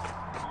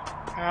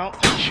 I don't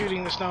think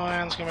shooting the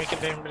snowman's gonna make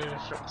a damn bit of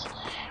difference.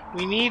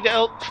 We need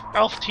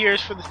elf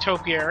tears for the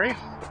topiary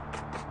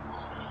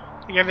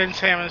to get in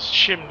Santa's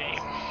chimney.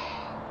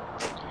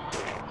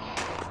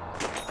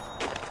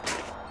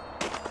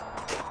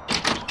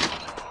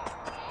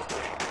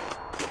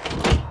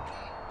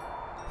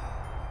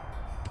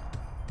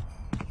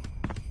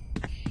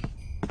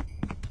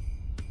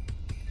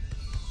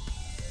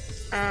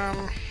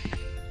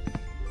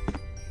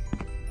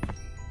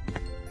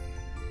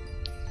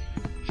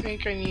 I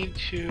think I need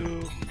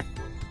to...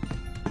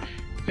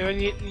 Do I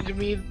need to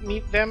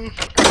meet them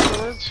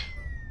afterwards?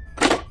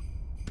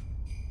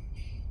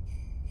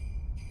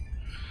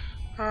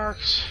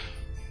 Arcs.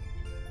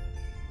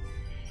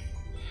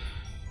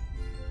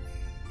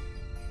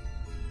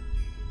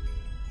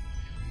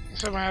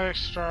 Obsessomatic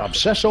stop.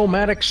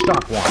 Obsessomatic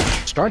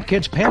stopwatch. Start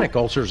kids' panic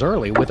ulcers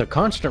early with a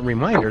constant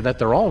reminder that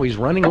they're always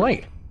running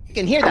late. You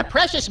can hear the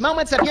precious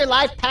moments of your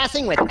life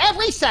passing with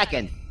every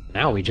second.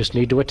 Now we just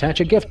need to attach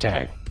a gift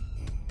tag.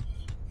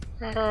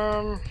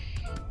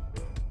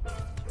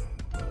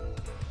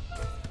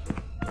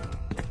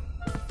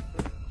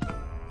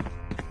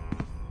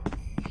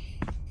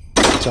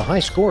 It's a high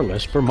score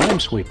list for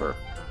Minesweeper.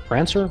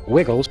 Prancer,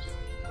 Wiggles.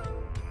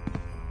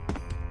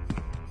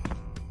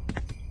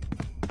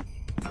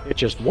 It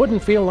just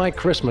wouldn't feel like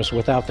Christmas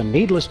without the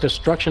needless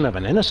destruction of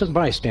an innocent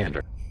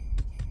bystander.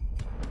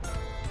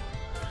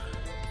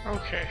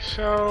 Okay,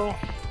 so...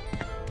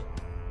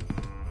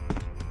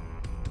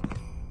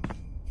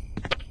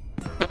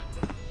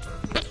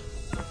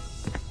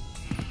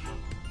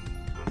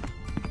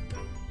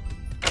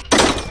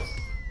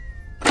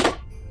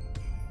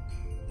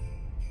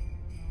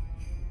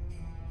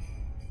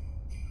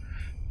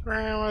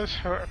 Grandma's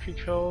happy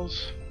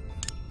pills.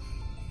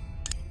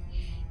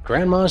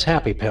 Grandma's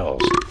happy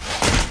pills.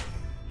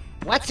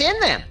 What's in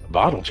them? The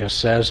bottle just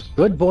says,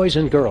 "Good boys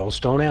and girls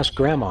don't ask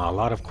Grandma a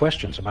lot of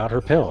questions about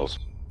her pills."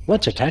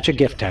 Let's attach a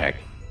gift tag.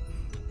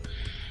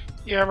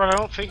 Yeah, but I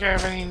don't think I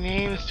have any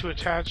names to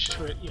attach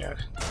to it yet.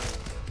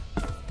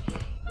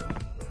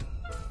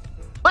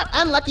 What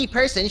unlucky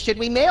person should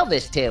we mail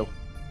this to?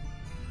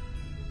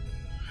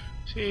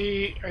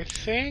 See, I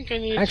think I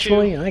need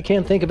Actually, to... I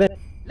can't think of it.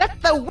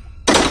 Let the...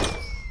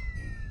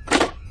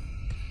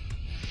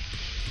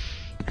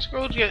 Let's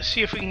go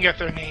see if we can get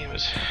their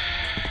names.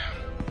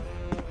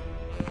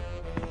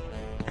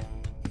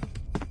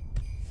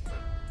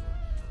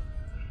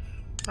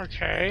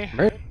 Okay.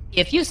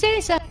 If you say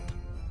so.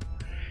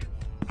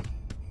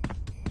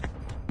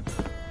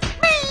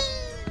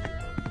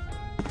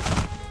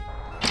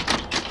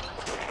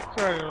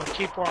 Good, it'll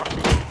keep walking.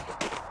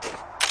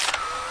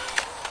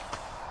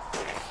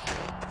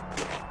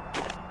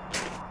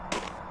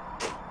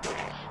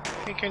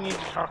 I think I need to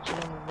talk to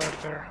them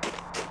about their...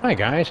 Hi,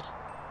 guys.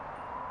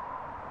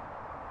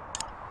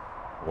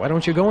 Why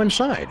don't you go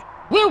inside?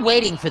 We're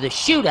waiting for the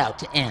shootout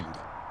to end.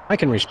 I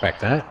can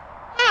respect that.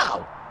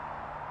 How?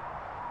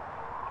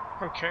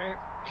 Okay.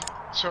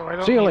 So I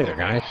don't See you need later,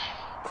 their guys.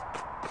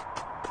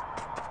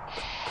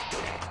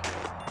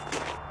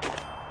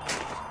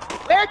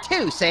 Where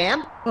to,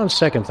 Sam? On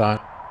second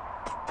thought.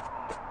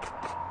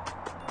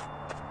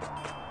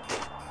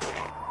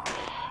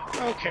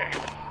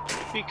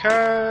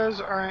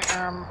 because I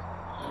am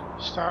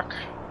stuck,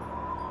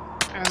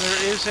 and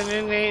there is an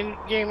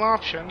in-game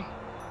option,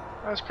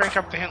 let's crank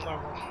up the hint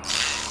level.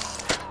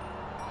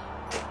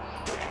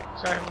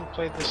 Because I haven't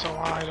played this in a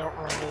while, I don't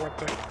remember what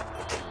the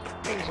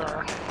things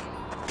are.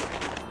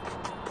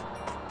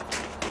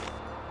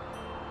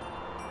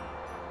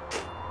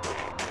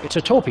 It's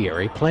a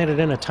topiary planted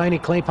in a tiny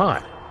clay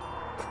pot.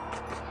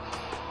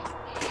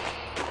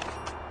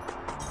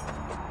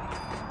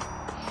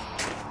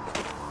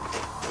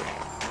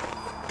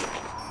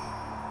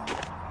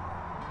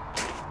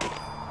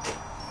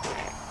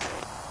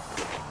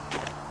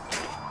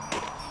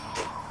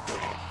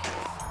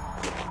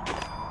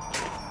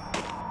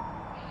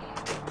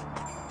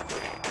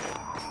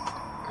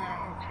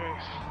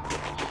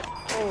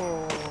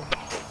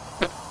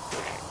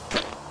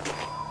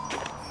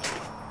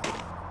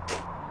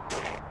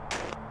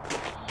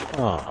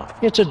 Oh,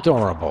 it's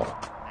adorable.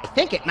 I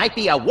think it might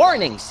be a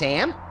warning,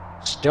 Sam.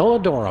 Still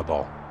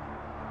adorable.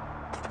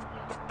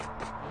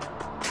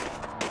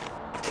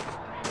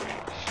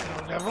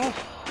 Snow Devil.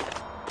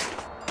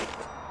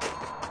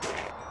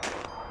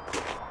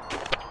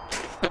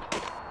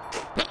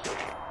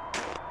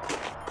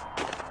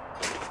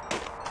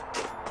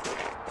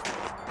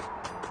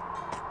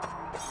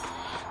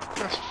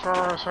 As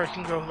far as I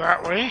can go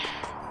that way.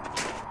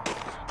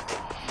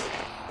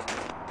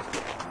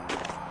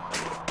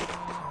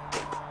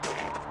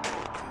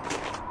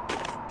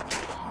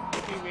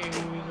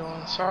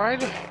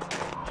 Inside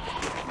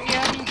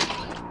again.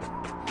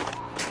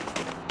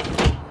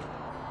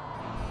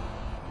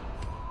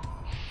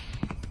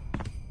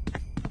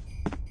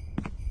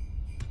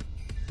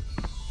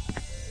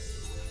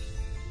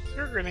 Is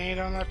there a grenade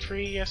on that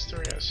tree? Yes,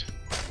 there is.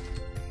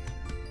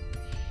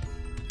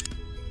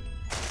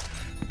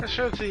 Let's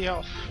show it to the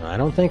elf. I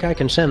don't think I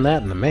can send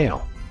that in the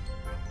mail.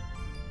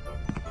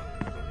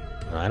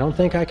 I don't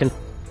think I can...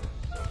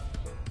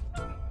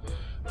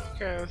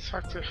 Okay, let's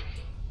talk to...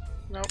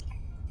 Nope.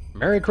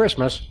 Merry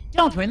Christmas.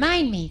 Don't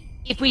remind me.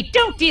 If we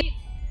don't deal...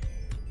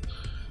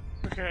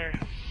 Okay.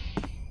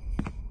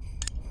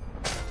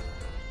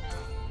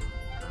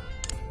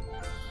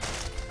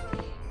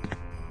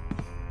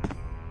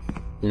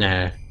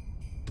 Nah.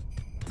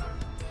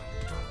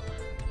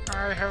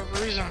 I have a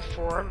reason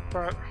for it,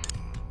 but...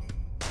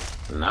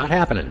 Not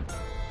happening.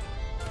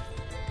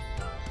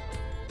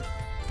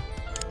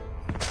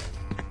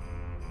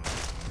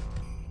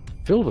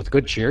 Filled with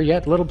good cheer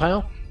yet, little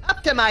pal?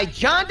 Up to my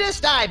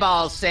jaundiced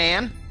eyeballs,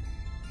 Sam.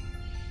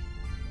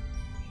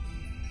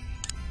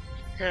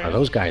 Okay. Are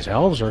those guys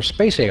elves or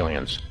space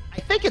aliens? I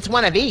think it's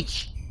one of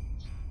each.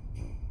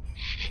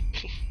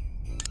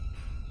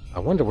 I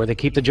wonder where they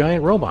keep the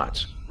giant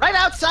robots. Right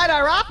outside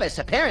our office,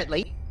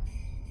 apparently.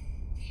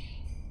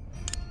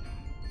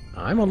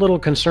 I'm a little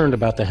concerned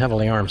about the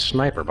heavily armed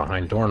sniper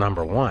behind door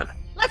number 1.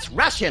 Let's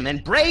rush him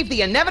and brave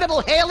the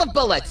inevitable hail of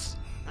bullets.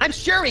 I'm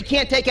sure he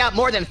can't take out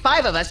more than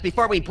 5 of us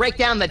before we break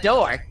down the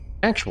door.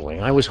 Actually,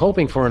 I was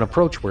hoping for an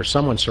approach where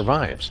someone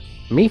survives.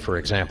 Me, for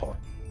example.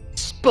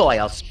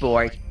 Spoil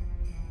sport.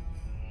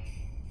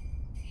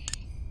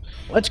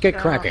 Let's get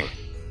cracking.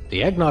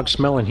 The eggnog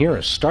smell in here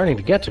is starting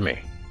to get to me.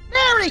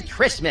 Merry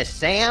Christmas,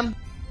 Sam.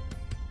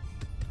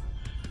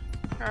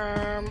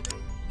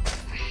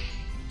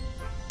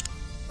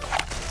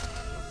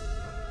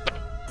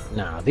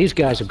 Now, these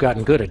guys have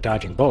gotten good at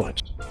dodging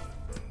bullets.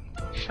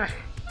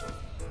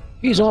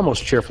 He's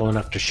almost cheerful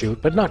enough to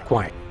shoot, but not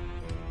quite.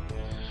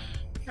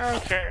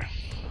 Okay.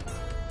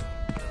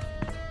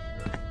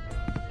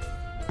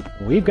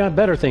 We've got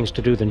better things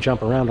to do than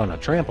jump around on a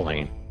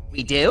trampoline.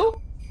 We do?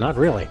 Not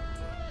really.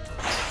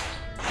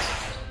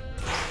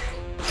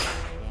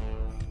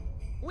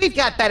 We've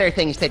got better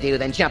things to do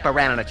than jump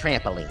around on a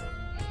trampoline.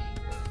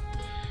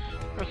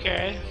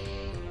 Okay.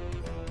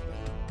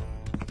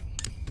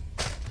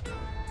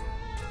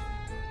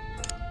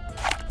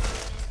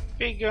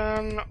 Big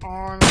gun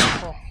on...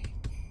 Oh.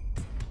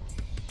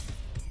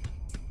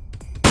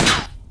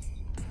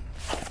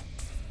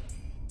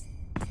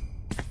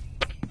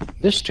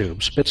 This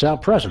tube spits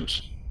out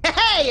presents.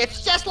 Hey,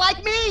 it's just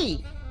like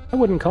me! I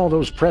wouldn't call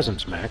those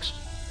presents, Max.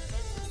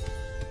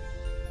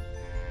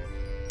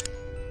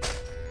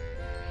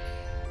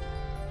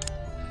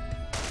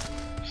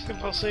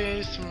 Simple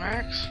cities to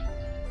Max.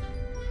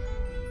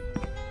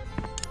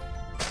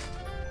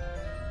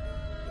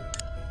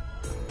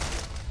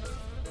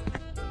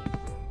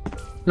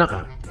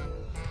 Nuh-uh.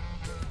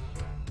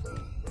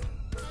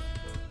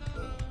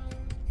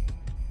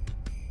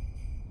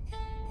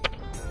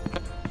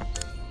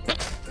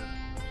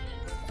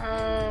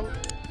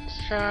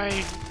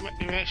 Try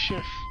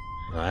mischief.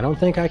 I don't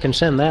think I can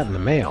send that in the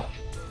mail.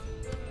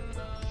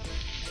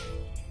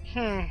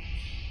 I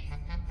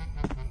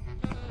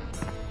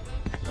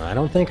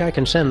don't think I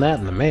can send that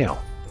in the mail.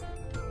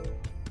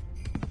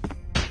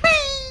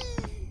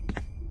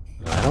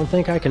 I don't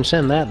think I can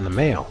send that in the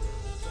mail.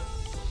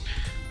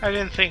 I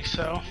didn't think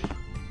so.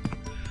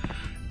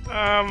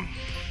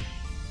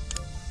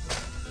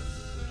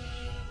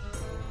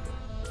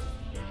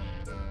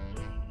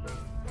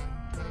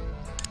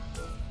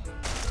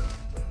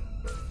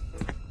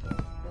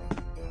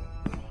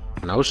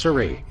 No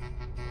siree.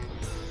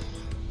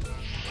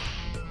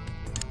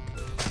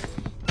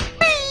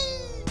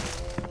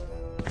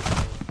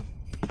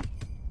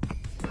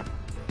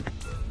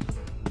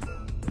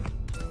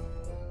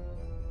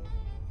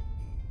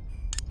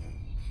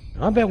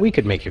 I bet we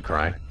could make you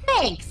cry.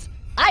 Thanks.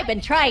 I've been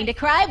trying to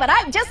cry, but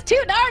I'm just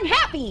too darn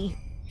happy.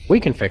 We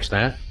can fix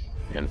that.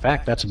 In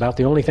fact, that's about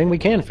the only thing we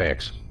can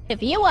fix.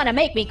 If you want to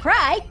make me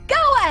cry,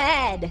 go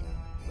ahead.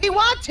 We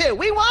want to!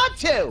 We want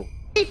to!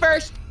 Me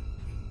first!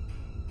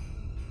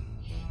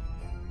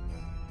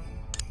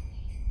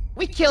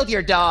 We killed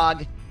your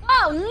dog.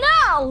 Oh,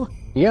 no!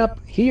 Yep,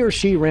 he or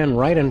she ran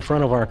right in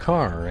front of our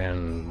car,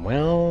 and,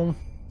 well...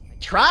 I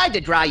tried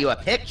to draw you a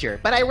picture,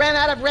 but I ran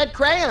out of red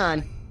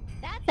crayon.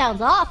 That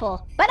sounds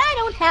awful, but I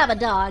don't have a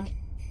dog.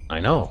 I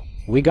know.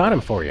 We got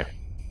him for you.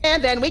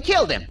 And then we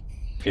killed him.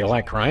 Feel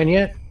like crying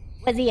yet?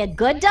 Was he a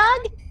good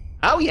dog?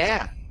 Oh,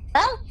 yeah.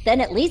 Well,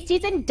 then at least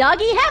he's in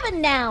doggy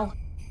heaven now.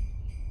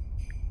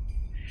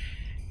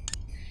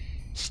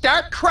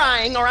 Start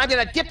crying or I'm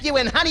gonna dip you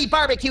in honey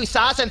barbecue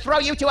sauce and throw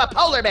you to a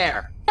polar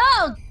bear.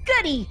 Oh,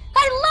 goody!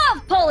 I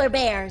love polar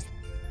bears!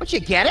 Don't you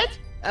get it?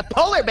 A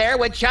polar bear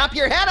would chop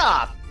your head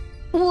off.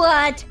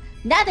 What?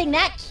 Nothing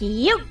that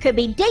cute could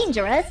be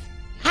dangerous.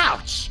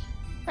 Ouch!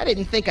 I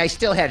didn't think I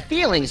still had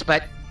feelings,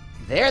 but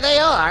there they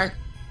are.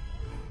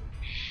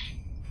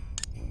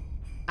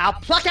 I'll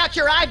pluck out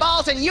your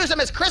eyeballs and use them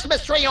as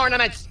Christmas tree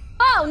ornaments.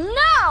 Oh,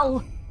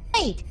 no!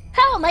 Wait,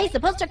 how am I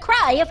supposed to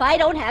cry if I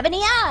don't have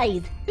any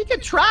eyes? We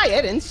could try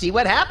it and see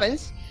what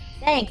happens.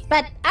 Thanks,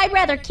 but I'd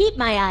rather keep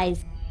my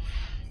eyes.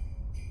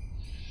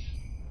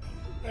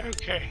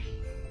 Okay.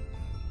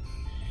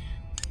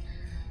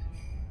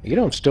 You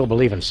don't still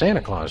believe in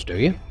Santa Claus, do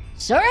you?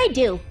 Sure I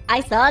do.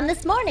 I saw him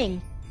this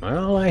morning.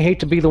 Well, I hate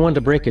to be the one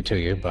to break it to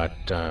you, but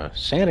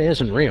Santa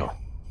isn't real.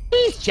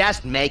 He's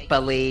just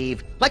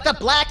make-believe, like the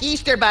Black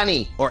Easter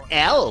Bunny, or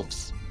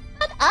elves.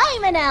 But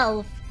I'm an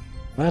elf.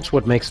 That's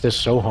what makes this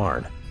so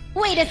hard.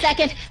 Wait a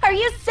second, are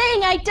you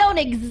saying I don't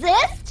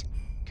exist?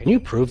 Can you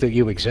prove that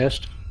you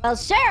exist? Well,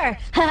 sure.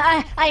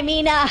 I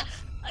mean,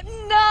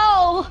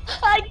 no,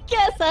 I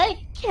guess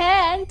I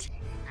can't.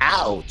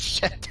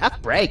 Ouch,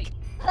 tough break.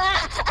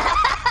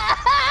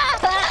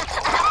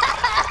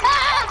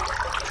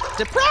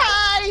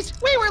 Surprise!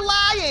 We were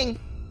lying!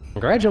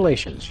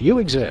 Congratulations, you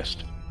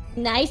exist.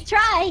 Nice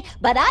try,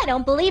 but I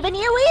don't believe in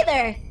you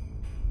either.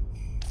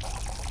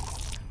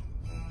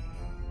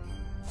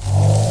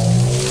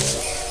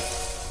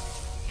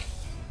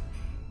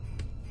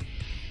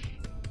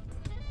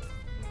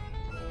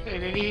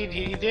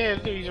 He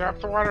did. He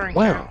dropped the watering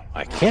Wow, can.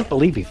 I can't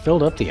believe he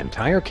filled up the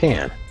entire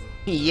can.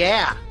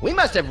 Yeah, we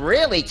must have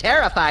really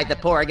terrified the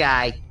poor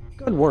guy.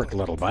 Good work,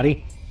 little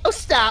buddy. Oh,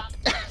 stop!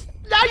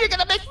 Now you're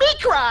gonna make me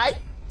cry!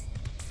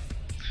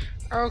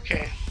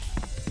 Okay.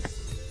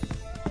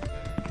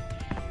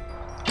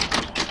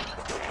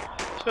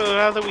 So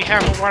now that we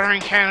have a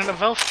watering can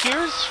of elf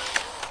tears,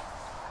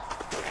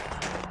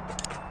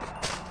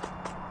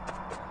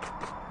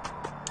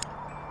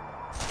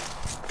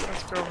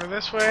 let's go over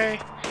this way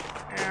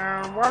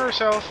and water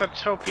self at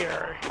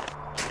topiary.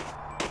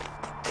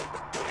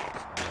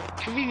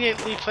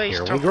 Conveniently placed.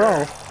 Here we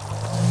topiary. go.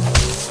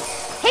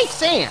 Hey,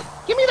 Sam,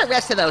 give me the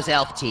rest of those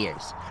elf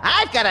tears.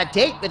 I've got a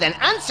date with an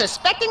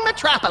unsuspecting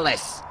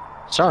metropolis.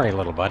 Sorry,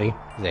 little buddy.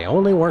 They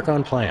only work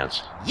on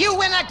plants. You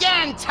win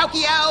again,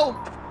 Tokyo!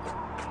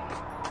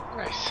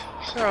 Nice.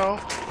 So.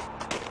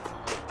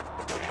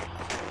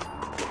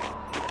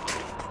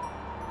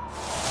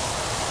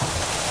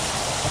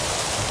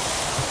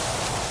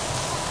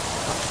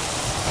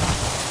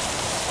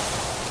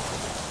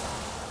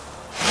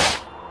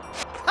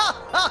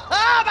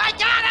 Oh my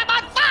God, I'm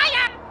on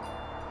fire!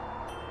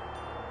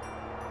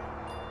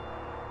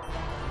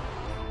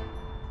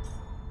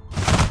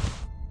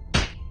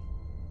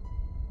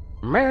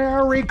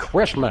 Merry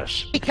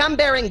Christmas! We come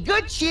bearing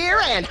good cheer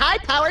and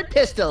high-powered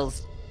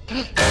pistols.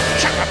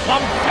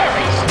 Chaka-plum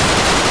fairies!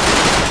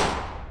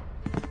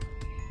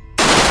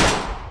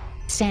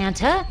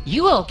 Santa,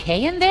 you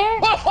okay in there?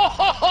 Ho ho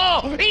ho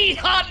ho! Eat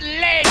hot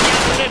leg,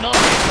 you little...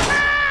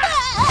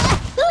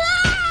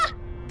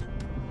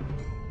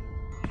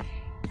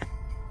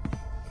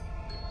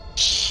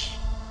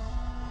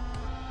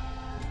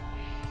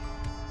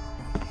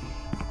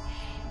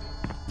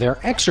 They're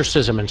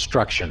exorcism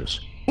instructions.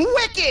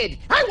 Wicked!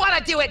 I want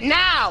to do it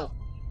now!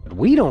 But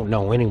we don't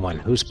know anyone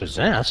who's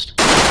possessed.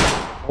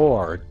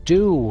 Or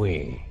do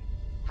we?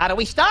 How do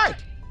we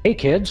start? Hey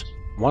kids,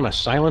 want to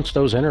silence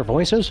those inner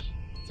voices?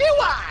 Do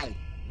I?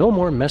 No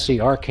more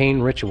messy arcane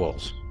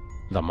rituals.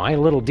 The My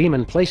Little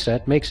Demon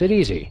playset makes it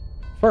easy.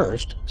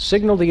 First,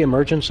 signal the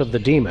emergence of the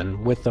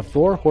demon with the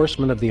 4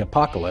 Horsemen of the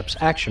Apocalypse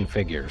action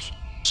figures,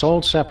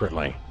 sold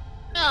separately.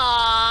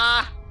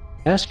 Aww.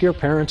 Ask your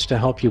parents to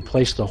help you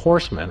place the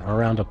horsemen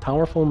around a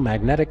powerful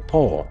magnetic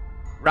pole.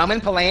 Roman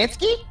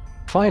Polanski?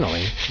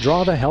 Finally,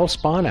 draw the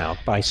Hellspawn out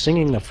by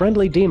singing the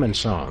friendly demon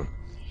song,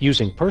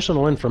 using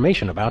personal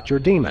information about your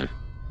demon.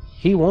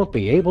 He won't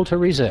be able to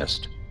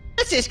resist.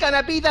 This is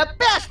gonna be the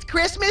best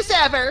Christmas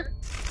ever!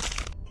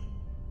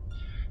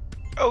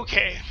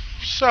 Okay,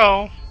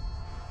 so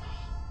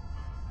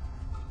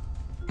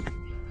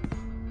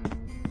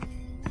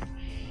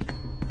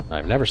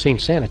I've never seen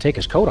Santa take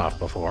his coat off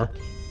before.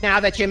 Now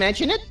that you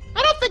mention it,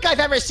 I don't think I've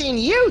ever seen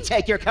you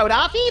take your coat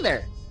off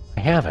either. I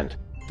haven't.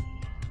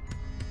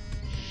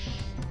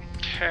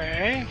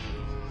 okay.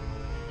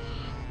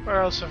 What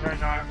else have I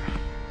got?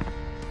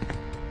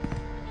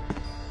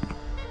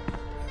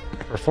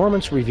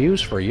 Performance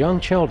reviews for young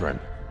children.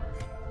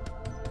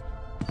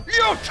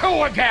 You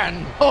two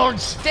again! Hold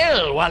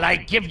still while I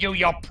give you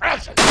your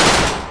present!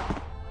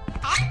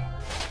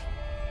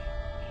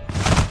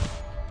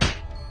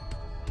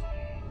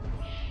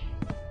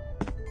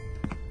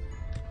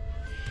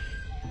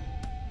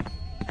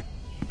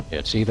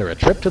 It's either a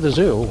trip to the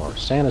zoo or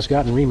Santa's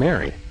gotten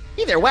remarried.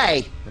 Either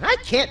way, I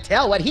can't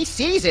tell what he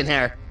sees in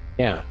her.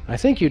 Yeah, I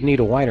think you'd need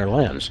a wider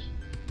lens.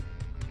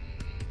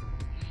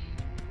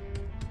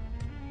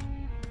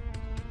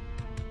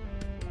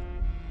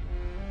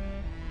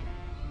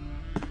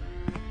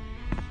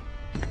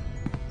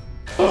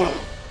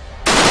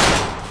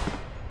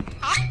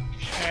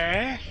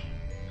 Okay.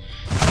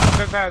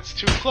 Either that's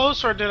too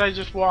close, or did I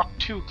just walk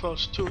too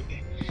close to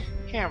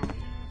him?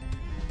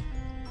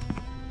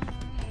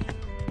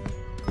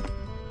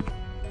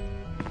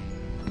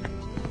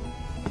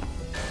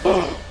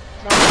 No,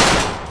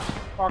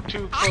 walk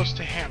too close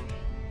to him.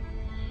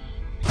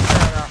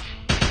 Fair enough.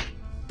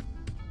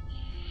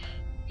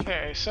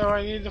 Okay, so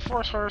I need the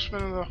fourth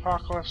horseman of the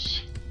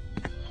apocalypse.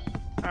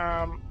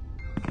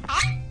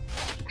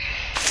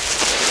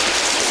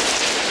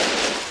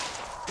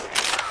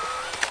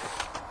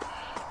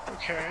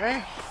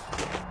 Okay.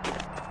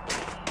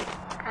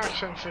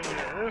 Action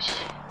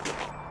figures.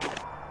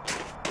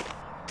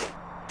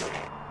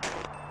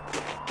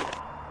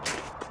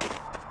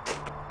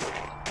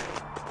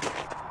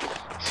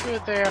 See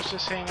what they have to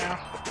say now.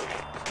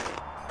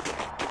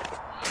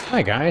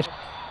 Hi, guys.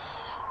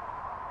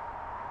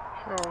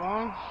 Go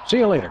along. See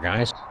you later,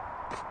 guys.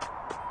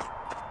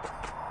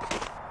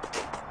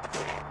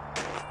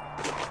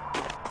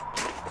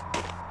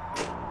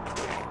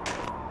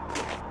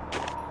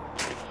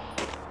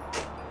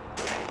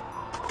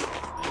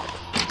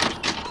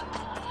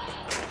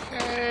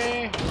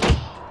 Okay.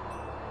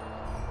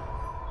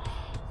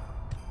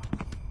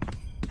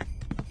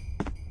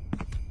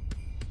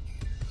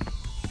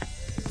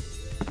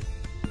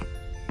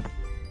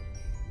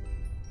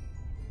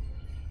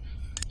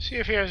 See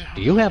if he has.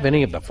 Do you have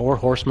any of the Four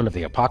Horsemen of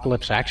the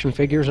Apocalypse action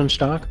figures in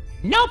stock?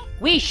 Nope,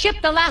 we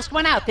shipped the last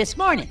one out this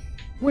morning.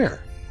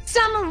 Where?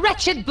 Some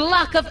wretched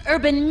block of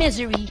urban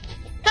misery.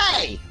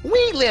 Hey,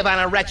 we live on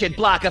a wretched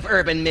block of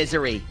urban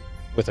misery.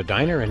 With a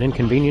diner, an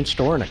inconvenience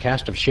store, and a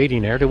cast of shady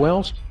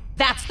ne'er-do-wells?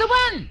 That's the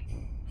one.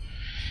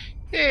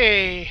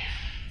 Hey.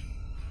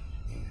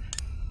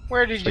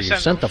 Where did So you you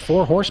send sent them? the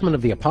Four Horsemen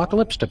of the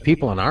Apocalypse to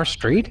people on our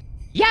street?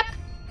 Yep.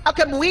 How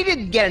come we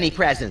didn't get any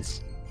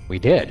presents? We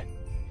did.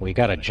 We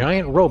got a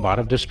giant robot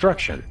of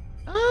destruction.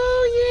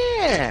 Oh,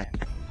 yeah.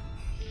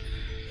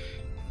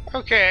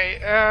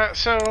 Okay,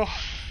 so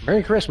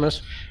Merry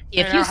Christmas.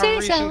 If I you now have say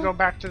reason so. to go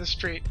back to the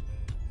street.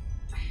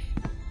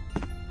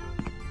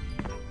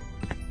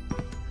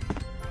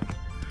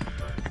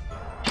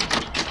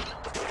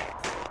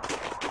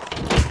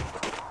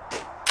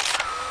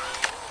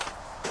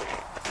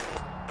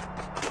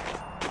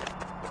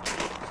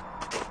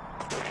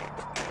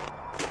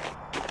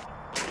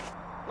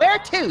 Where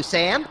to,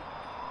 Sam?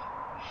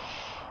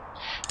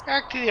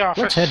 Back to the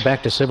office. Let's head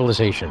back to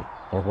civilization,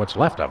 or what's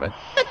left of it.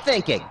 Good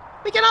thinking.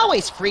 We can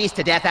always freeze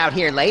to death out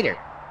here later.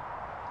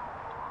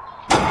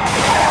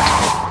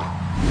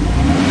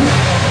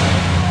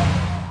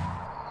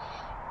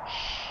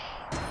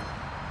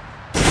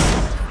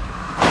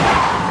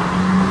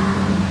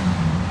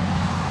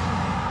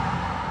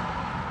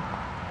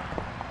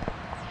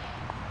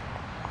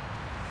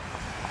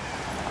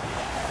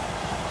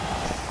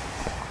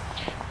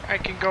 I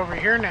can go over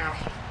here now.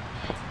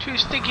 To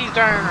Stinky's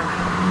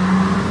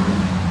Diner.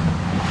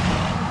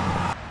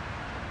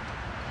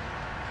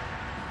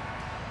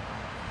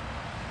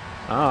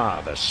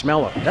 Ah, the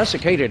smell of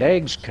desiccated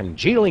eggs,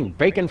 congealing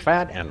bacon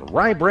fat, and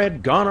rye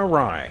bread gone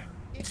awry.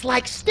 It's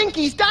like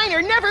Stinky's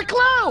Diner never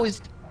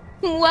closed.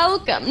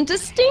 Welcome to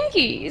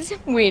Stinky's.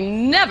 We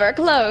never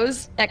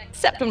close,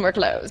 except when we're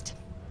closed.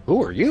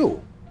 Who are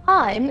you?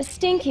 I'm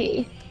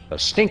Stinky. The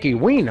Stinky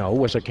we know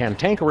was a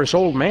cantankerous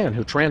old man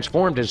who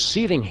transformed his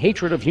seething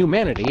hatred of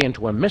humanity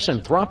into a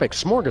misanthropic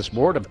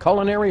smorgasbord of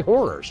culinary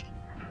horrors.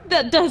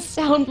 That does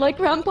sound like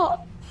Grandpa.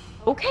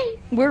 Okay,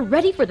 we're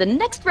ready for the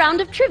next round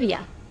of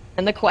trivia.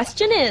 And the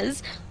question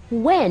is,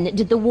 when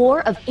did the War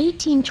of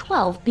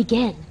 1812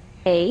 begin?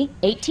 A.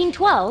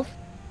 1812.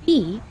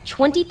 B.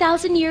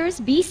 20,000 years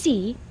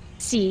BC.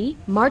 C.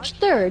 March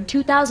 3rd,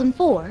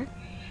 2004.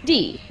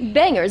 D.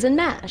 Bangers and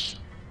mash.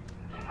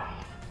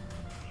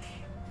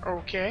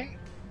 Okay.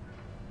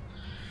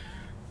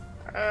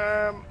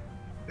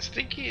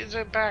 Stinky is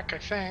back, I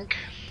think.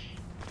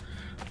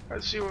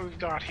 Let's see what we've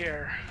got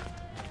here.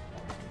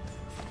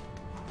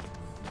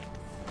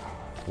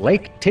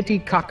 Lake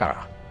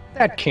Titicaca.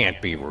 That can't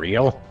be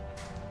real.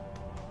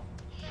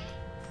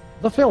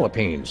 The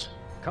Philippines.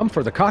 Come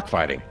for the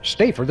cockfighting,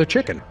 stay for the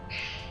chicken.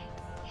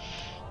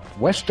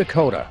 West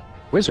Dakota.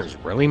 Wizards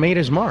really made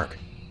his mark.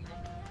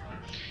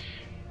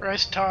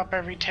 Rice top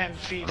every 10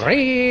 feet.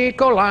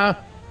 Ricola!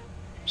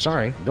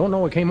 Sorry, don't know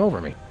what came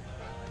over me.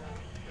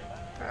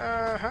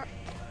 Uh-huh.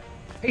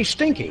 Hey,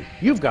 Stinky,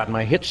 you've got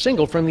my hit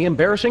single from the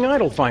Embarrassing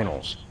Idol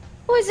finals.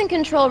 Poison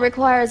control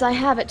requires I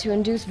have it to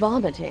induce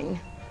vomiting.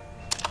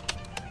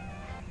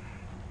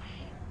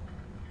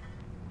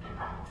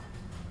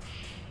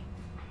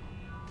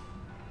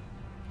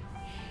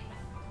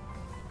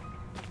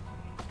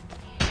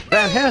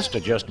 That has to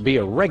just be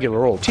a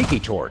regular old tiki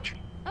torch.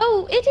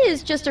 Oh, it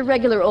is just a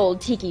regular old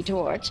tiki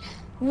torch.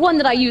 One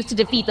that I used to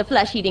defeat the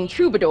flesh-eating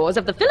troubadours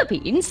of the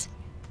Philippines.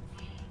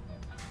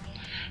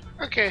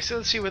 Okay, so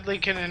let's see what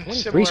Lincoln and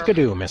Sybil Grease are... could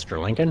do,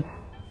 Mr. Lincoln.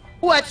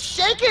 What's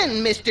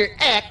shaking, Mr.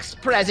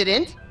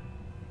 Ex-President?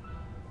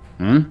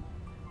 Huh?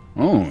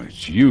 Oh,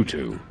 it's you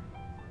two.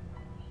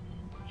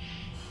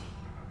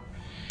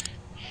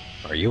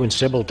 Are you and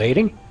Sybil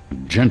dating? A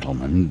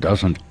gentleman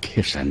doesn't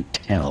kiss and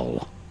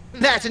tell.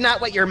 That's not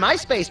what your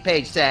MySpace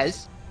page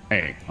says.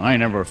 Hey, I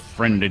never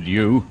friended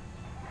you.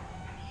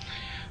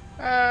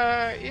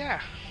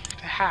 Yeah.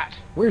 The hat.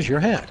 Where's your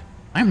hat?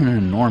 I'm an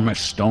enormous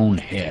stone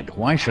head.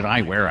 Why should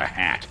I wear a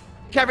hat?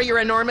 Cover your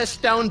enormous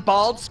stone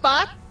bald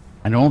spot?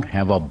 I don't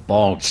have a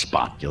bald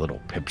spot, you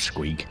little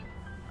pipsqueak.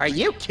 Are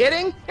you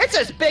kidding? It's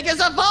as big as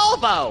a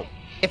Volvo!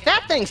 If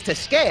that thing's to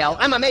scale,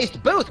 I'm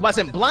amazed Booth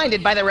wasn't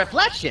blinded by the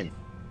reflection.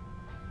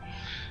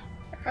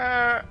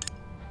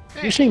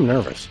 You seem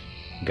nervous.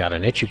 Got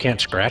an itch you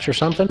can't scratch or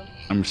something?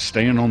 I'm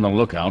staying on the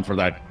lookout for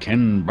that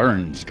Ken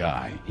Burns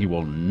guy. He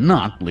will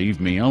not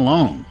leave me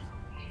alone.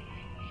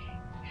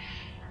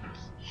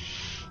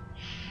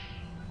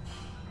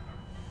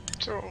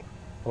 So...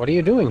 What are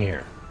you doing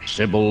here?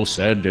 Sybil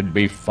said it'd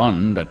be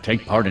fun to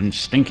take part in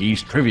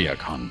Stinky's trivia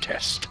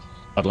contest.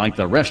 But like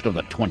the rest of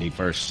the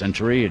 21st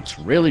century, it's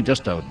really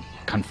just a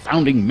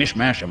confounding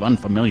mishmash of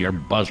unfamiliar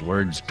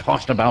buzzwords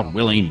tossed about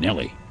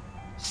willy-nilly.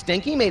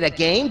 Stinky made a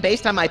game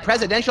based on my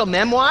presidential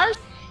memoirs?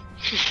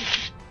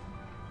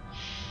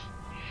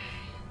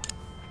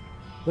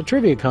 The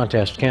trivia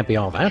contest can't be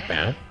all that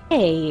bad.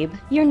 Abe,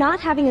 you're not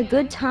having a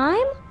good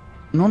time?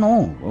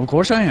 No, of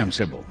course I am,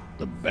 Sybil.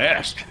 The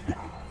best.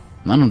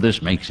 None of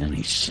this makes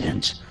any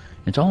sense.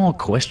 It's all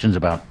questions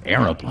about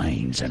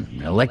aeroplanes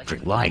and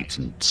electric lights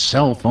and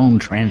cell phone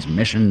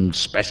transmission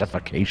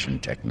specification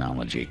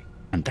technology.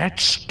 And that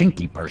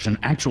Stinky person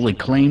actually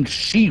claimed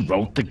she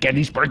wrote the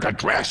Gettysburg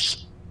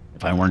Address.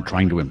 If I weren't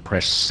trying to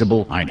impress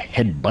Sybil, I'd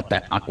headbutt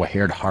that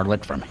aqua-haired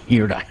harlot from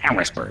here to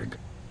Harrisburg.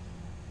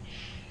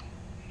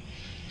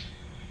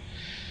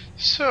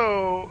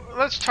 So,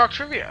 let's talk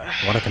trivia.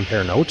 Want to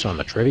compare notes on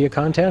the trivia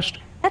contest?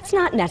 That's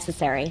not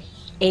necessary.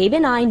 Abe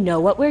and I know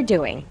what we're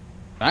doing.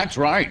 That's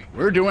right.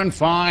 We're doing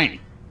fine.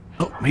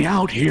 Help me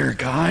out here,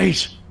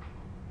 guys.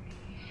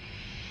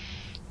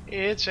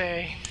 It's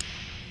A.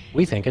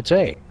 We think it's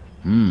A.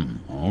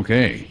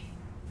 Okay.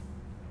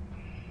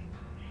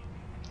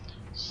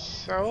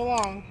 So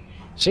long.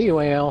 See you,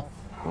 AL.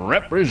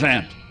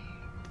 Represent.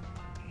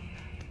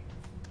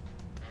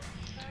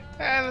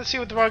 And let's see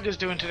what the bug is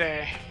doing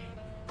today.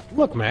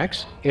 Look,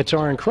 Max, it's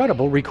our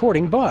incredible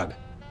recording bug.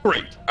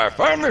 Great. I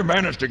finally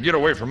managed to get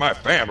away from my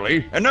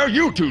family, and now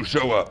you two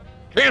show up.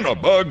 Can a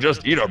bug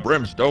just eat a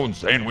brimstone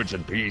sandwich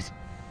in peace?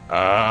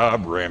 Ah,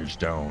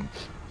 brimstone.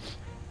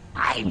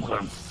 I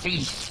will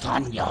feast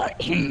on your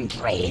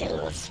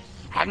entrails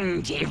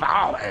and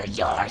devour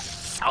your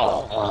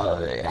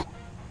soul.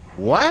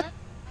 What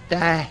the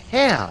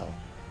hell?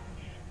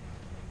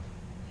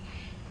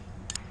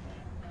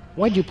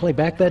 Why'd you play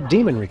back that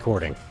demon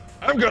recording?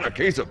 I've got a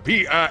case of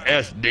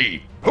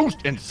PISD,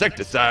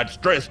 post-insecticide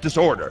stress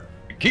disorder.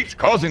 It keeps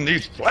causing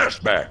these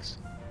flashbacks.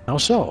 How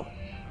so?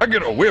 I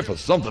get a whiff of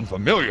something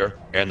familiar,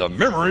 and the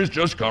memories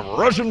just come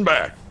rushing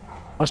back.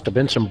 Must have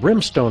been some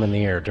brimstone in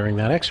the air during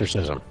that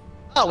exorcism.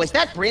 Oh, is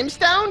that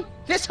brimstone?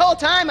 This whole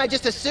time I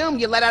just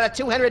assumed you let out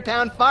a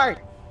 200-pound fart.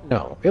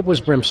 No, it was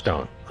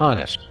brimstone.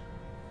 Honest.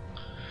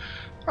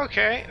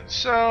 Okay,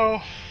 so...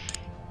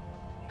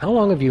 How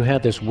long have you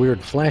had this weird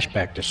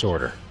flashback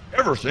disorder?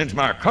 Ever since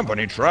my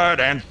company tried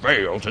and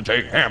failed to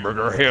take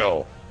Hamburger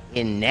Hill.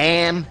 In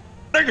Nam?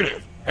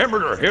 Negative.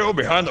 Hamburger Hill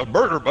behind the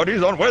Burger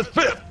Buddies on West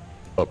 5th.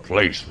 The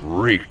place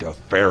reeked of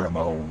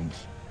pheromones.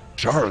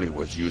 Charlie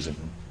was using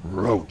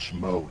Roach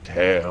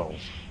Motels.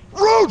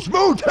 Roach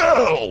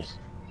Motels!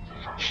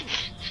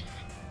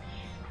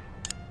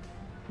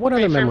 What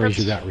other memories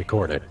you got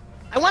recorded?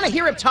 I want to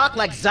hear him talk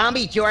like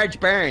zombie George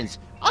Burns.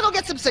 I'll go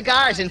get some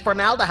cigars and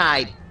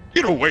formaldehyde.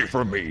 Get away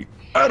from me.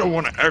 I don't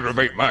want to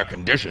aggravate my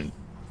condition.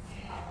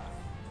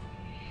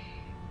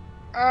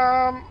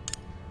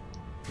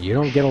 You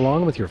don't get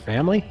along with your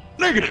family?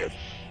 Negative.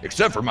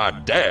 Except for my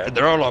dad,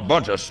 they're all a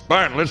bunch of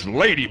spineless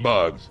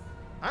ladybugs.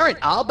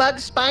 Aren't all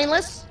bugs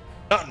spineless?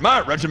 Not in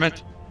my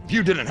regiment. If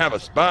you didn't have a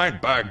spine,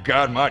 by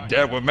God, my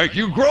dad would make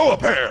you grow a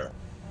pair.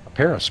 A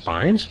pair of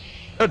spines?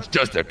 That's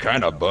just the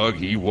kind of bug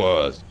he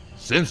was.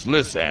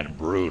 Senseless and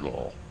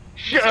brutal.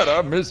 God,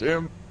 I miss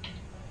him.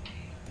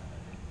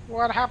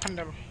 What happened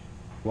to him?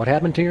 What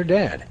happened to your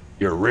dad?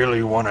 You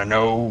really want to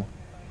know?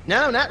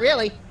 No, not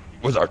really.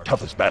 It was our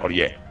toughest battle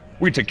yet.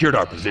 We'd secured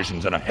our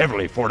positions in a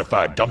heavily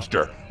fortified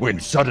dumpster when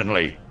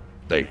suddenly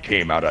they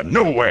came out of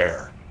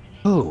nowhere.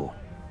 Who?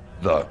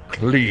 The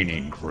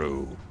cleaning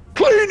crew.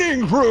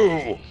 Cleaning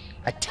crew!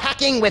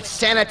 Attacking with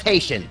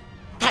sanitation.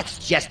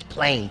 That's just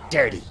plain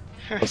dirty.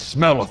 The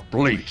smell of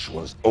bleach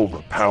was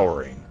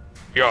overpowering.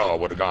 Y'all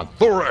would have gone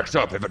thorax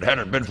up if it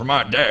hadn't been for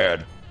my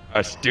dad.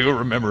 I still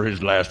remember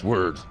his last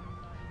words.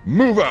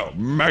 Move out,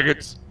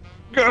 maggots.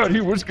 God,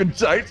 he was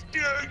concise.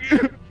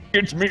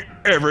 Gets me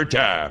every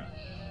time.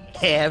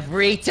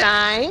 Every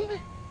time?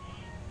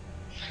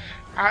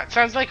 It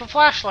sounds like a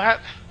flashlight.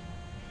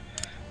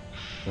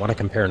 Want to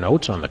compare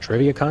notes on the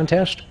trivia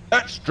contest?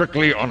 That's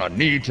strictly on a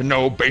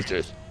need-to-know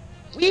basis.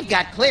 We've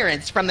got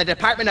clearance from the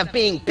Department of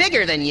being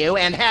bigger than you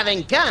and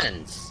having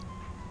guns.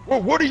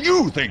 Well, what do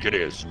you think it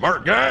is,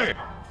 smart guy?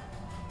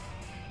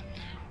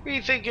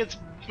 We think it's,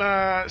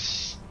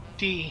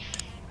 D.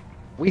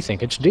 We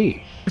think it's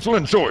D.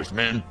 Excellent choice,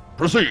 men.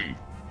 Proceed.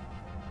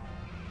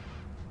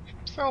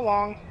 So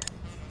long.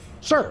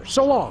 Sir,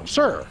 so long,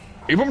 sir.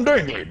 Keep 'em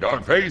dangly,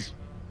 dogface.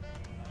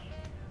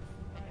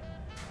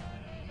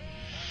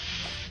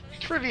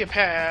 Trivia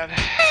pad.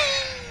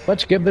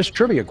 Let's give this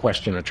trivia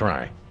question a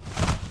try.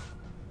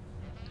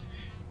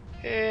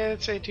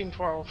 It's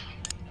 1812.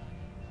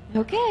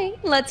 Okay,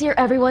 let's hear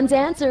everyone's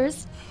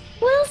answers.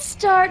 We'll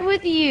start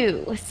with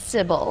you,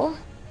 Sybil.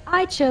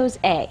 I chose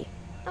A.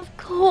 Of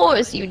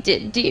course you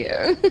did,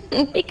 dear.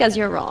 Because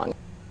you're wrong.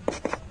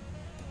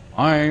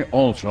 I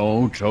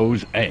also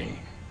chose A.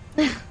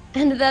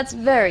 And that's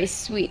very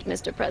sweet,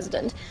 Mr.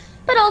 President.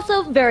 But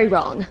also very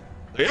wrong.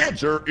 The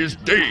answer is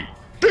D.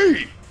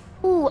 D!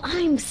 Ooh,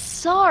 I'm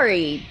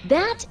sorry.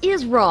 That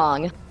is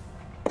wrong.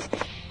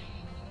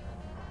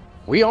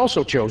 We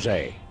also chose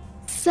A.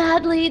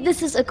 Sadly,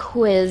 this is a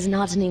quiz,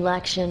 not an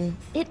election.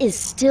 It is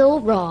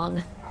still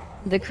wrong.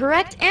 The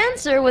correct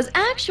answer was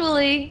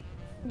actually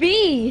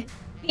B.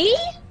 B?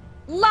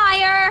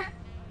 Liar!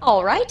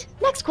 All right,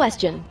 next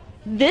question.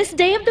 This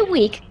day of the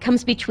week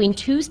comes between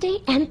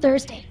Tuesday and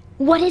Thursday.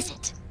 What is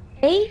it?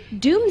 A.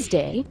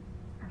 Doomsday.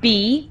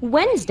 B.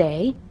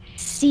 Wednesday.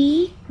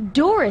 C.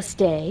 Doris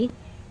Day.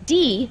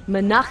 D.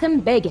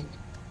 Menachem Begin.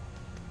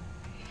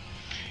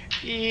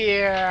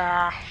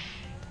 Yeah.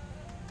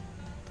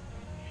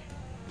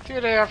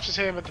 What do I have to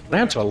say about the Buddha?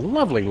 That's a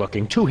lovely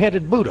looking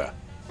two-headed Buddha.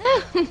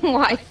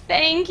 Why,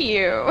 thank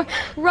you.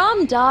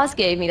 Ram Dass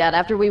gave me that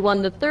after we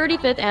won the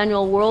 35th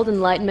annual World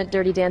Enlightenment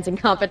Dirty Dancing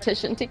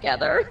competition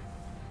together.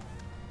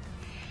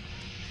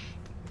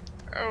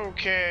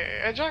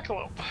 Okay, a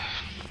jackalope.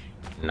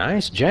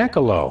 Nice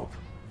jackalope.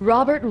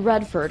 Robert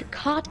Redford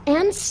caught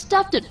and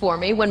stuffed it for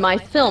me when my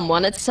film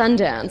won at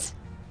Sundance.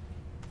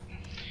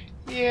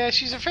 Yeah,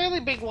 she's a fairly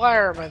big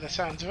liar by the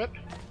sounds of it.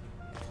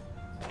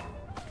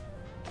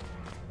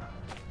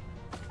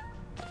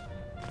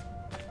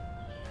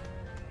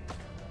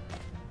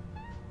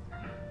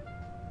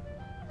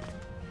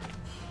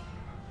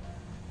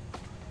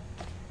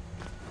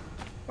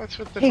 What's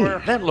with the Hey,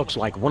 door? that looks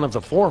like one of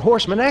the Four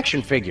Horsemen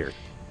action figures.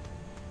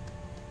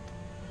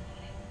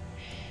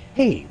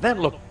 Hey, that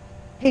look...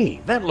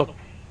 Let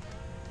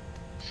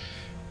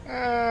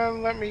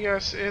me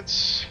guess,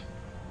 it's...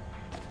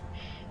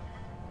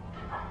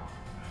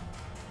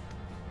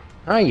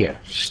 Hiya,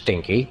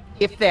 Stinky.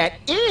 If that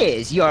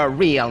is your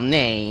real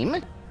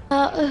name.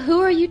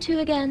 Who are you two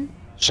again?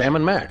 Sam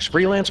and Max,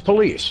 freelance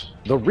police.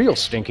 The real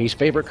Stinky's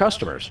favorite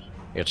customers.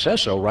 It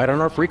says so right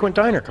on our frequent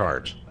diner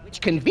cards. Which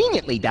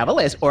conveniently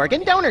double as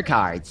organ donor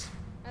cards.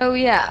 Oh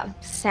yeah,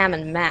 Sam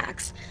and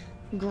Max.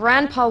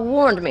 Grandpa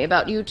warned me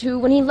about you two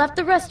when he left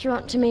the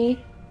restaurant to me.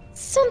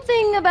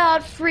 Something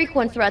about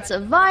frequent threats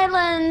of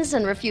violence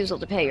and refusal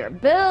to pay your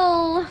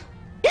bill.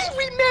 He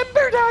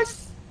remembered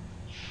us!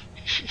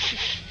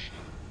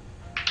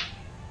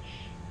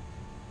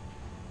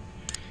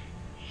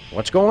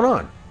 What's going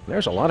on?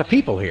 There's a lot of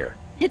people here.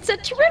 It's a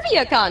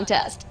trivia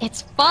contest.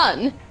 It's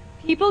fun.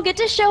 People get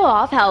to show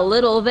off how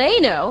little they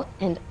know,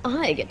 and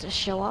I get to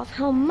show off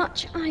how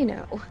much I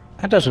know.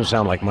 That doesn't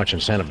sound like much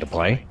incentive to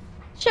play.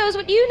 Shows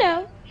what you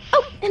know.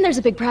 Oh, and there's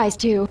a big prize,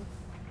 too.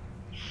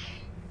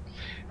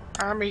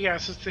 Let me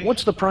guess, it's the...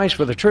 What's the prize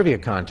for the trivia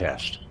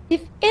contest?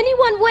 If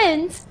anyone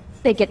wins,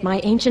 they get my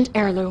ancient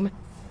heirloom.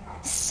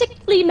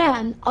 Sickly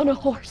man on a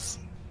horse.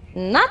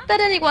 Not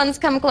that anyone's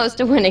come close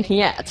to winning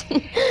yet.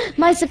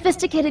 My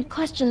sophisticated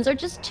questions are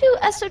just too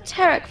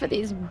esoteric for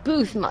these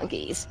booth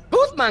monkeys.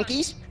 Booth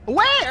monkeys?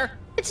 Where?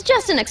 It's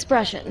just an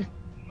expression.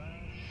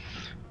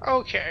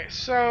 Okay,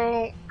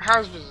 so,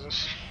 how's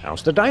business?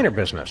 How's the diner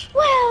business?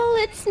 Well,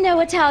 it's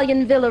no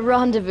Italian villa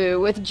rendezvous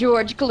with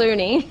George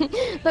Clooney,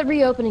 but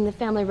reopening the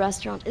family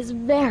restaurant is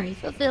very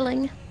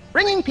fulfilling.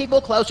 Bringing people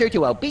closer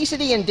to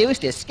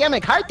obesity-induced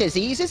ischemic heart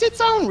disease is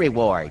its own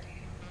reward.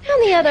 On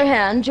the other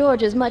hand,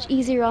 George is much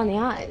easier on the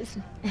eyes.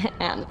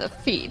 And the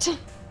feet.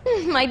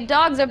 My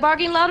dogs are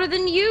barking louder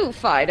than you,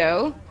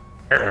 Fido.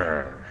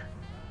 Your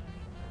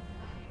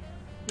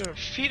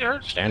feet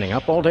hurt? Standing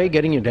up all day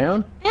getting you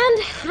down?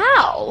 And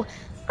how?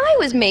 I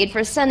was made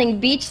for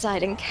sunning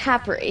beachside in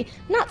Capri,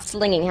 not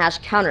slinging hash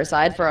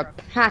counterside for a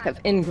pack of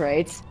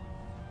ingrates.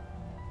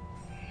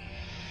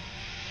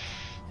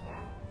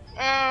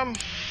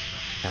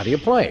 How do you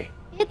play?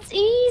 It's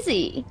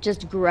easy.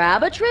 Just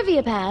grab a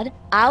trivia pad,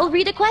 I'll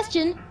read a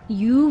question,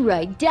 you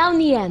write down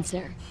the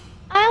answer.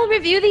 I'll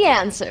review the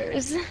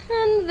answers,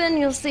 and then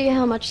you'll see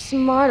how much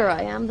smarter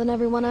I am than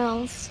everyone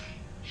else.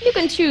 You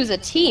can choose a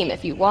team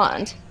if you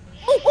want.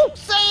 Ooh,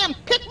 Sam,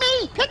 pick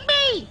me, pick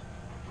me!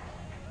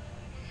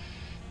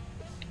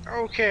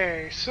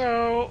 Okay,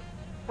 so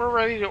we're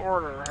ready to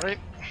order, right?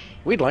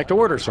 We'd like to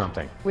order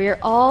something. We're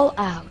all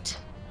out.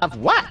 Of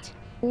what?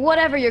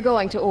 Whatever you're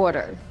going to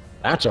order.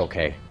 That's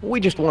okay. We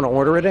just want to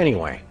order it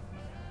anyway.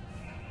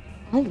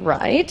 All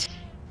right.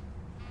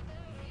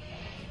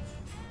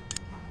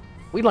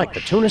 We'd like the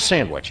tuna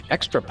sandwich,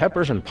 extra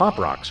peppers and pop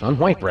rocks on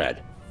white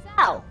bread.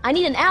 Sal, I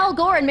need an Al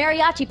Gore and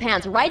mariachi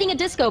pants riding a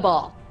disco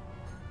ball.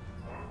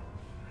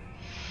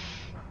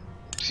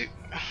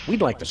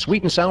 We'd like the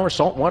sweet and sour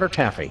saltwater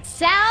taffy.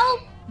 Sal,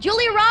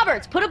 Julia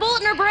Roberts, put a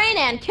bullet in her brain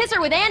and kiss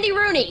her with Andy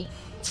Rooney.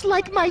 It's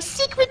like my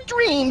secret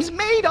dreams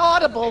made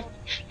audible.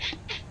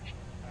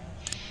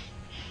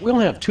 We'll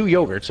have 2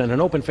 yogurts and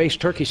an open-faced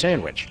turkey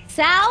sandwich.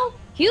 Sal,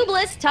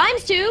 Hublis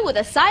 ×2 with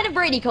a side of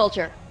Brady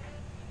culture.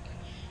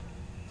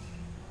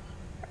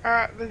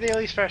 The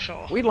daily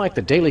special. We'd like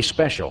the daily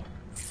special.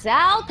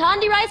 Sal,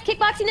 Condi Rice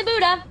kickboxing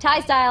Nabuda, Thai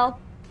style.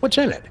 What's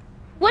in it?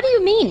 What do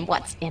you mean,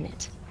 what's in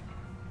it?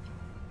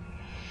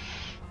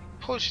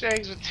 Poached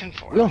eggs with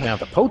tinfoil. We'll have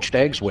the poached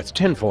eggs with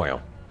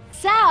tinfoil.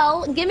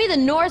 Sal, give me the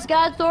Norse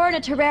god Thor in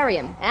a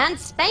terrarium, and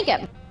spank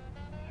him.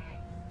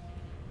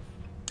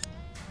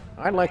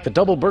 I'd like the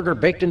double burger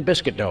baked in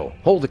biscuit dough.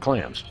 Hold the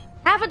clams.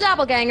 Half a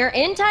doppelganger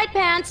in tight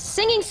pants,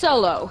 singing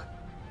solo.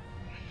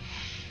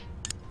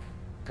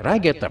 Could I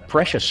get the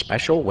precious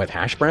special with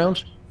hash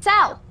browns?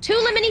 Sal, 2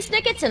 lemony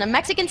snickets and a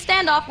Mexican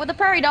standoff with a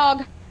prairie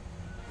dog.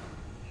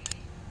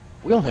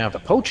 We'll have the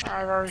poached.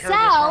 I've already heard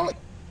Sal. this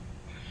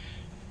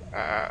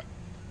one.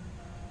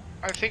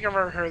 I think I've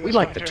already heard this We'd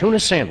like one, the too. tuna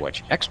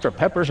sandwich, extra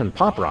peppers and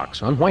pop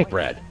rocks on white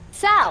bread.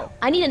 Sal,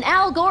 I need an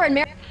Al Gore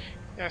and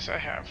Yes, I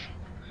have.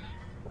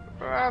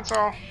 That's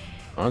all.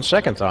 On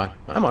second thought,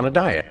 I'm on a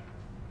diet.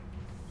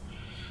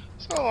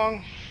 So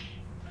long.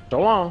 So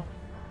long.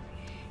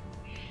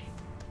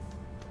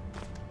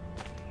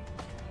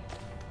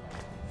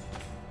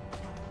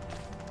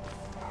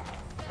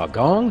 A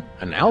gong,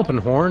 an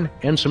alpenhorn,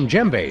 and some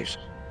djembes.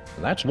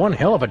 That's one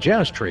hell of a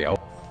jazz trio.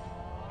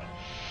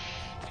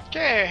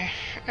 Okay,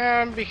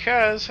 and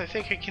because I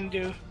think I can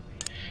do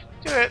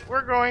it,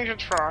 we're going to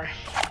try.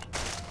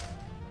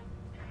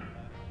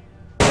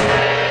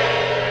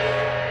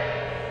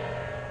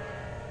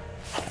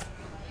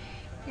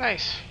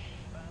 Nice.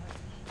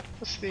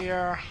 What's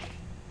the,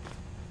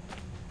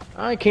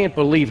 I can't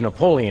believe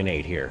Napoleon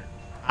ate here.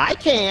 I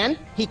can.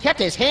 He kept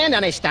his hand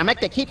on his stomach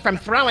to keep from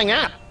throwing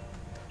up.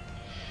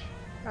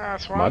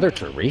 That's one. Mother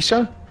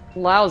Teresa?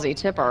 Lousy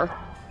tipper.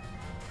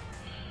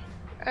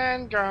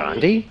 And Gandhi.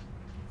 Gandhi?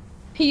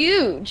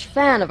 Huge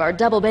fan of our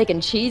double bacon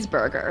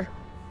cheeseburger.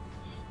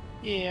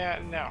 Yeah,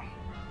 no.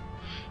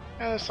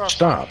 And the sauce.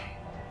 Stop.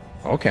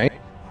 Okay.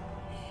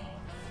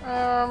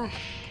 Can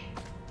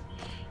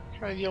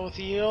I deal with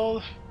the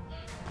yield?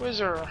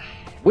 Whizzer.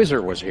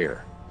 Whizzer was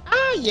here.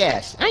 Ah,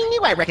 yes. I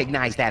knew I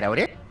recognized that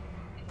odor.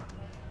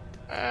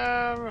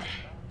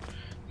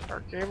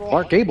 Clark Gable.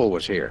 Clark Gable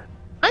was here.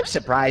 I'm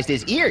surprised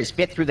his ears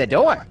fit through the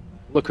door.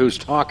 Look who's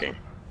talking.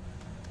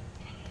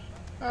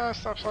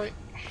 Stop light.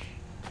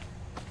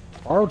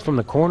 Borrowed from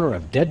the corner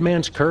of Dead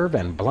Man's Curve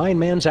and Blind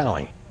Man's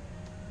Alley.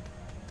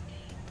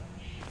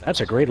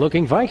 That's a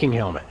great-looking Viking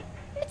helmet.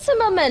 It's a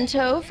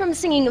memento from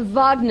singing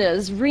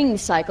Wagner's Ring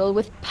Cycle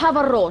with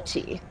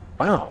Pavarotti.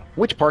 Wow,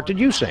 which part did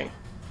you sing?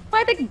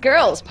 Why, the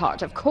girls'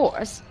 part, of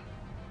course.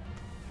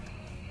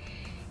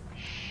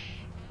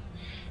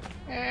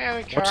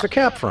 And the What's the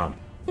cap from?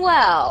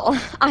 Well,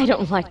 I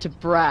don't like to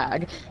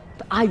brag,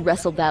 but I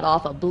wrestled that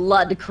off a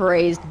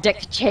blood-crazed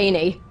Dick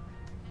Cheney.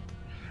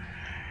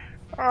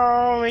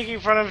 Oh, making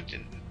fun of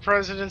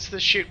presidents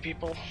that shoot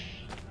people.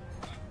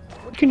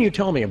 What can you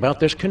tell me about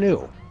this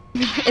canoe?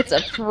 It's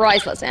a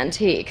priceless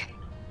antique.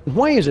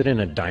 Why is it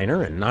in a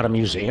diner and not a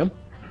museum?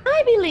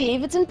 I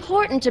believe it's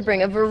important to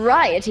bring a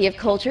variety of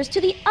cultures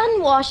to the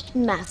unwashed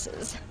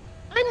masses.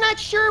 I'm not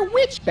sure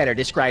which better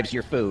describes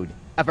your food.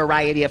 A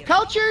variety of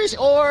cultures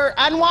or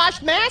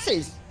unwashed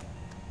masses.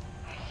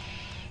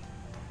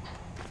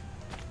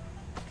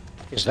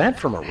 Is that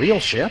from a real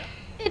ship?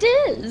 It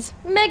is.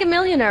 Mega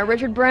millionaire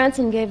Richard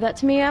Branson gave that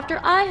to me after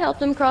I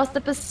helped him cross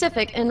the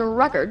Pacific in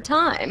record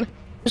time.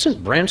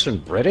 Isn't Branson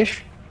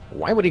British?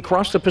 Why would he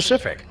cross the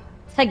Pacific?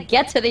 To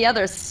get to the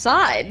other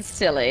side,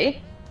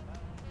 silly.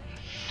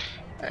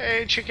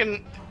 Hey,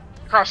 chicken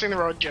crossing the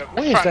road joke.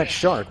 Why is that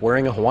shark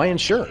wearing a Hawaiian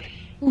shirt?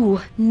 Ooh,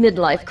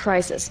 midlife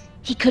crisis.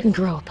 He couldn't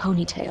grow a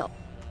ponytail.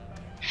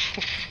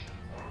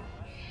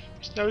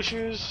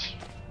 Snowshoes.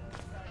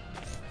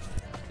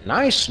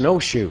 Nice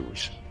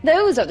snowshoes.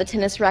 Those are the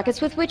tennis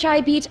rackets with which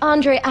I beat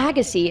Andre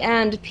Agassi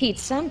and Pete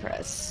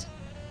Sampras.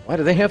 Why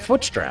do they have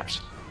foot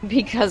straps?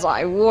 Because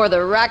I wore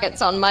the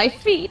rackets on my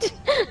feet.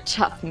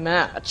 Tough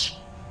match.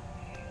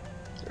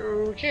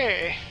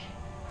 Okay.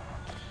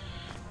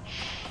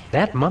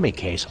 That mummy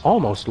case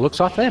almost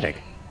looks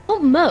authentic.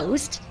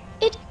 Almost.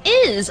 It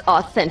is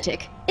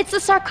authentic. It's the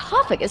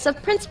sarcophagus of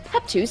Prince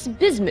Peptus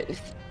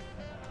Bismuth.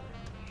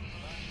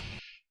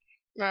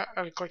 I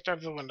clicked out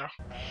of the window.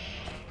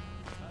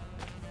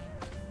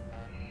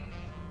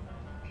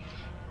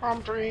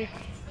 Palm tree.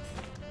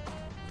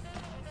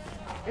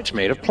 It's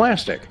made of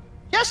plastic.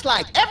 Just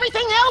like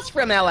everything else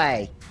from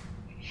LA.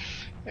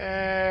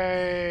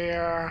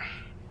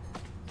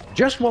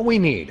 Just what we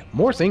need.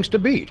 More things to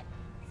beat.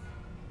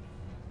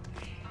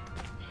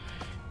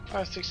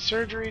 Plastic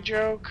surgery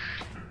joke.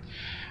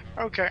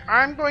 Okay,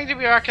 I'm going to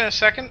be back in a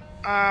second.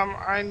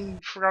 I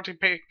forgot to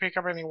pick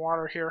up any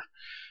water here.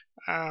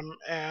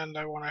 And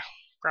I want to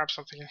grab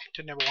something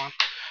to nibble on.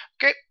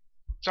 Okay,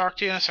 talk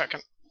to you in a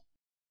second.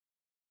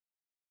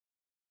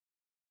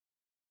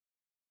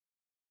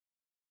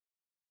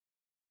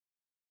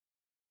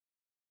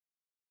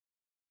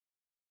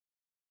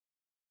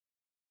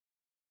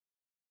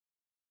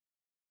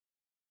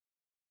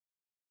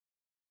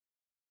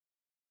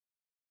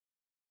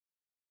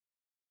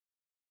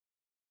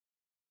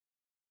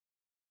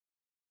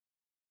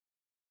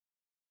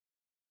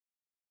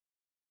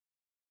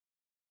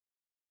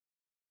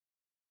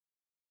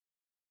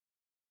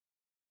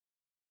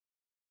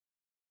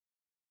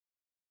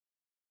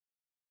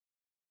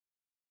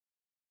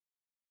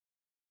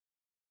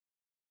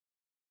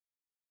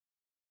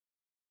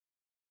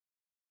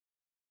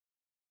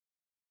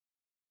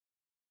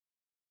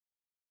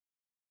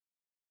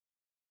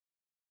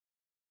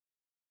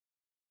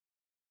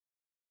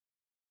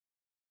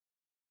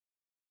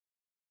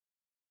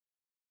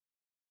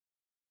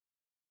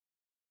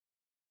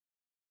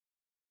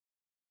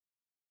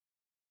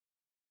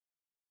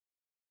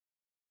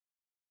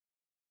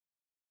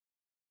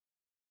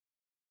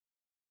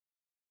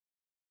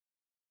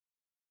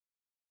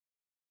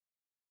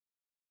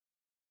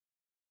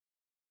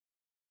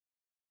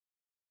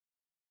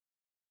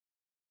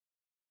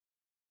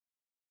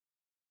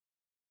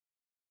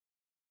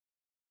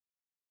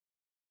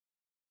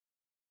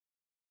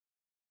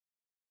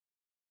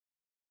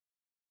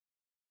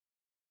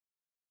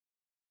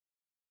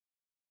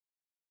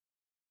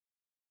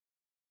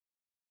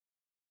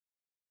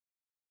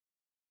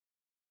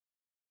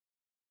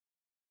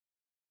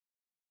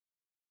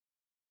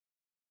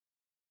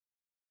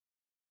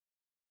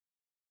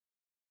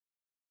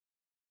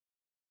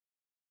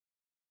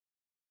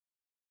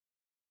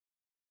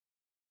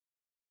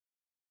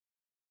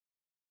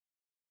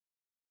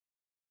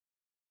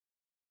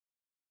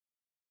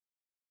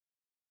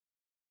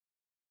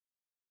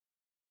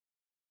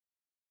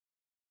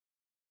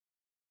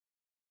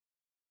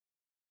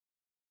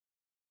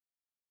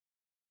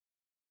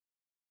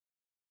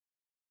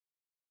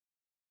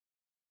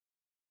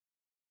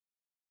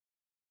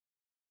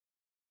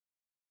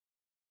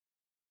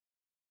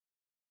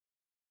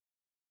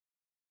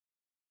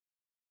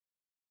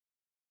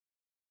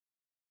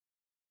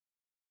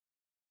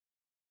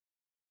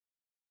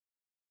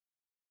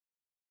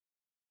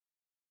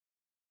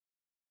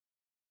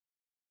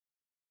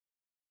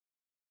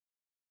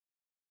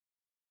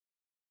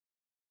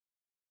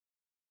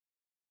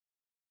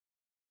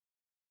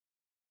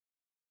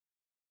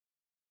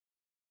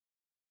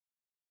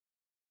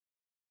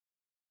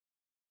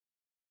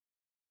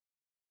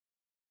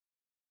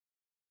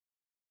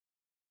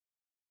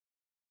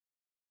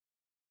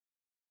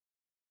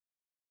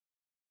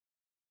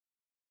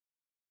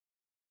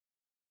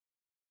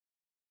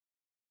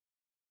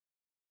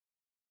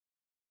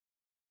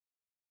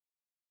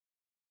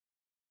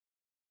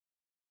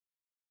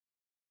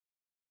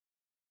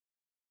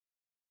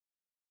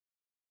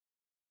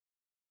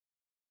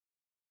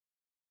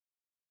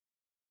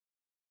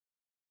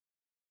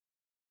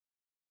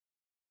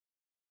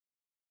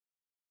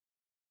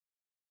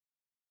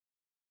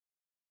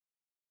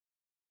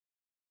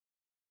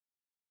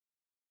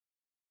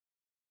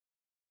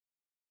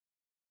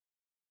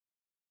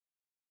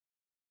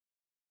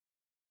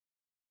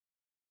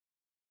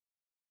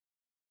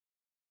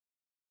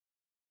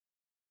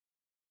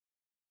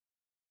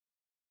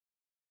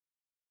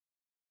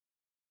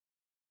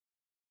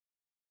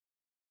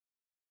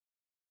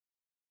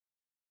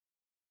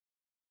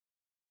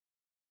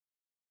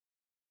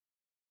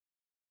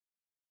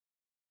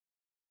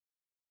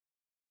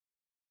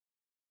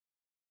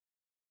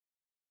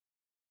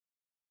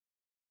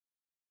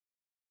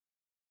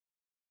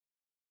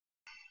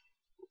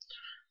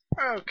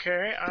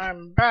 Okay,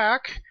 I'm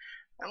back,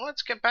 and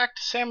let's get back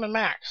to Sam and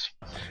Max.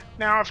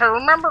 Now, if I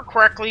remember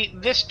correctly,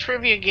 this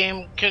trivia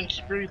game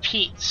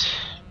repeats.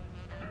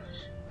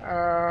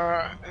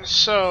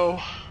 So,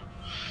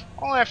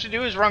 all I have to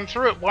do is run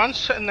through it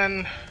once, and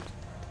then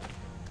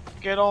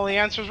get all the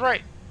answers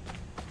right.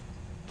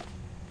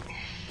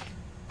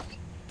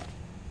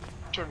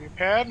 Trivia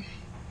pad.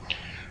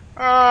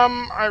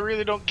 I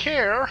really don't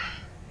care.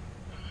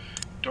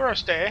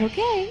 Doris Day.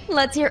 Okay,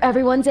 let's hear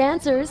everyone's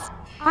answers.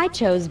 I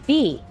chose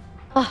B.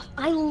 Oh,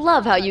 I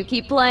love how you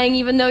keep playing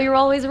even though you're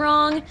always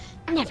wrong.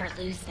 Never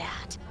lose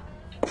that.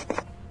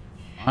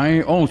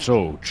 I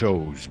also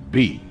chose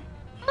B.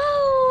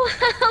 Oh,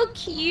 how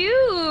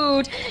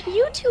cute!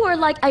 You two are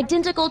like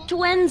identical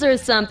twins or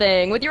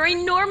something, with your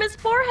enormous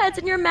foreheads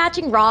and your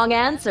matching wrong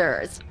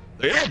answers.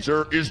 The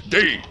answer is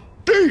D.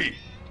 D!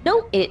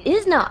 No, it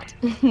is not.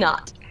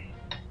 Not.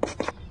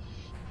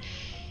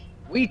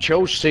 We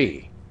chose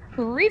C.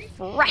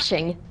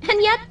 Refreshing,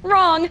 and yet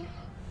wrong.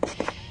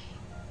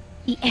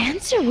 The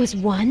answer was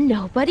one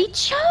nobody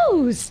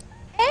chose.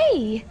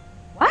 A.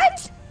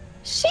 What?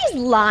 She's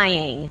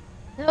lying.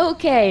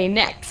 Okay,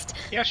 next.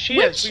 Yes, she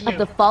Which is. of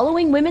the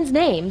following women's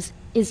names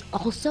is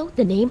also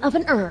the name of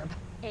an herb?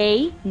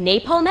 A.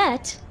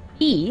 Napalmette.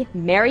 B.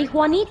 Mary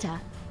Juanita.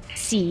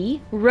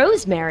 C.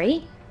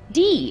 Rosemary.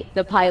 D.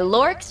 The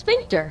pyloric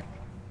sphincter.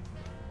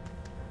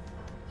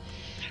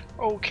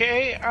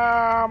 Okay,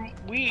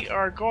 we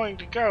are going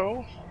to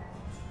go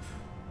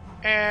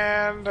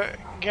and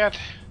get,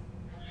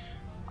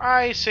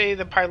 I say,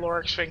 the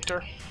pyloric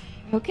sphincter.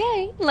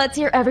 Okay, let's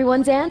hear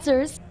everyone's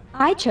answers.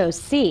 I chose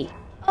C.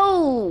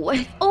 Oh,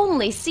 if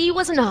only C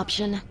was an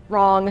option.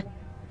 Wrong.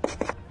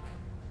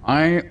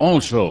 I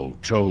also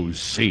chose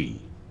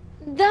C.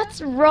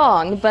 That's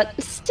wrong, but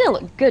still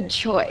a good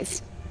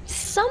choice.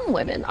 Some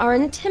women are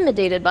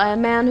intimidated by a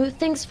man who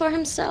thinks for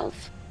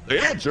himself.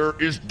 The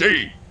answer is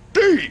D.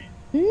 D!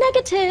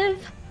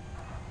 Negative.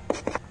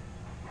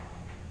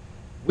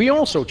 We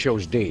also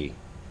chose D.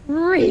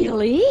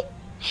 Really?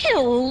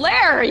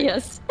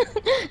 Hilarious!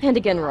 And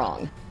again,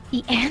 wrong.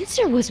 The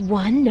answer was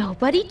one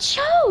nobody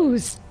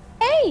chose.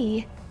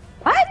 A.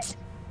 What?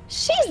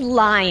 She's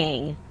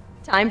lying.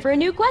 Time for a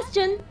new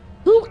question.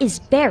 Who is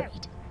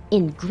buried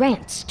in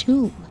Grant's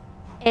tomb?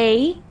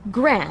 A.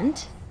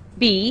 Grant.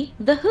 B.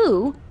 The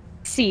Who.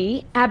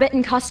 C. Abbott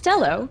and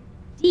Costello.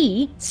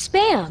 D.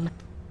 Spam.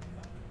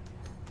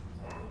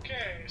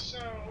 Okay, so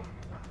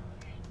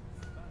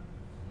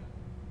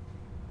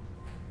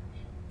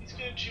he's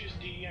gonna choose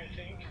D, I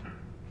think.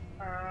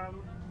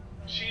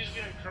 She's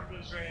gonna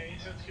choose A,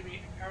 so it's gonna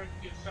be Abbott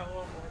and Costello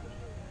or the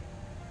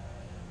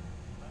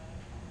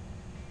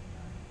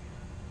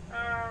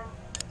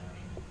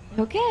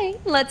Who. Okay,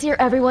 let's hear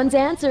everyone's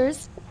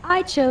answers.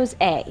 I chose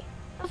A.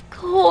 Of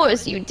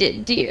course you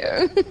did,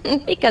 dear.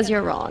 Because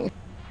you're wrong.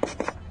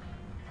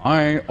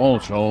 I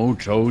also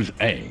chose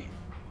A.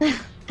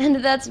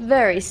 And that's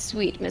very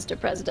sweet, Mr.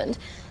 President.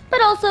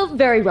 But also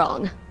very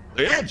wrong.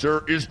 The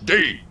answer is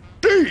D.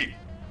 D!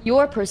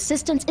 Your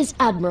persistence is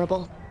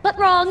admirable, but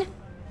wrong.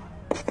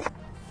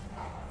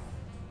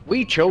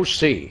 We chose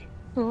C.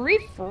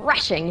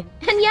 Refreshing,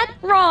 and yet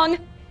wrong.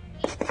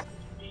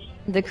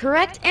 The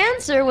correct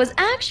answer was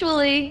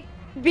actually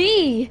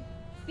B.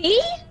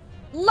 B?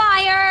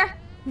 Liar!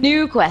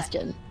 New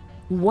question.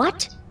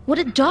 What would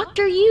a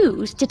doctor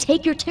use to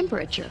take your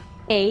temperature?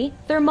 A.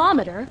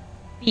 Thermometer.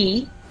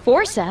 B.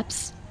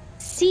 Forceps.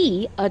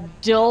 C. A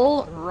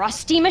dull,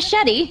 rusty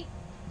machete.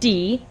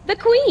 D. The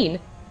Queen.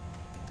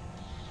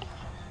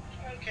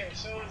 Okay,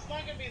 so it's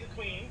not gonna be the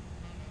Queen.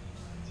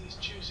 He's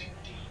choosing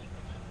D.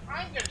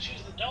 I'm gonna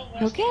choose the dull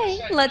West. Okay,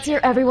 let's hear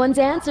everyone's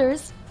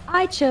answers.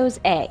 I chose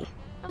A.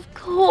 Of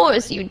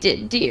course you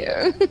did,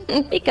 dear.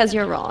 Because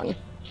you're wrong.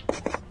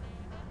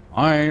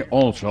 I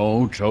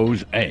also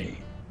chose A.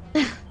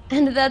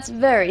 And that's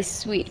very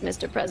sweet,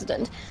 Mr.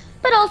 President.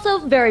 But also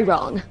very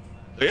wrong.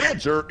 The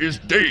answer is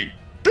D.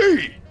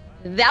 D!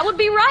 That would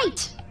be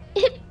right.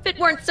 If it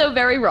weren't so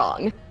very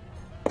wrong.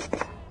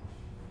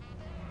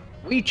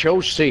 We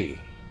chose C.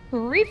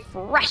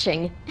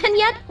 Refreshing, and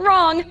yet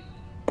wrong.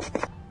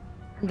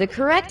 The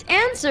correct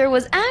answer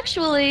was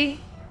actually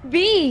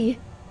B.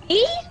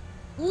 B?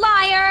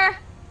 Liar!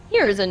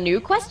 Here's a new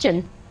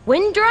question.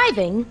 When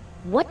driving,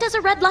 what does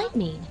a red light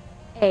mean?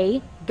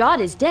 A.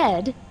 God is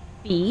dead.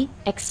 B.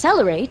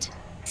 Accelerate.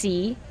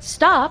 C.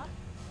 Stop.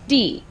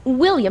 D.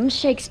 William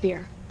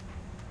Shakespeare.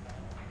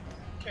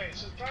 Okay,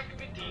 so it's not gonna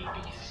be D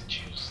because he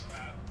chose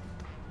that.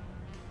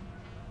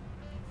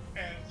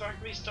 And it's not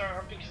gonna be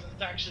Stop because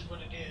it's actually what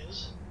it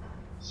is.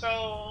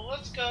 So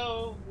let's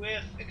go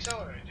with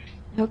Accelerate.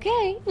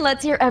 Okay,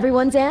 let's hear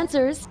everyone's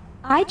answers.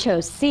 I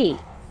chose C.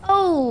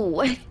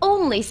 Oh, if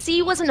only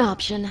C was an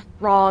option.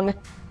 Wrong.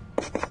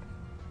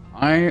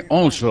 I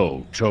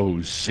also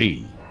chose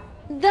C.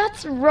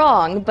 That's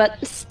wrong,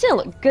 but still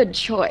a good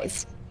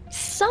choice.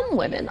 Some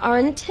women are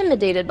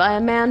intimidated by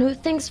a man who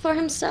thinks for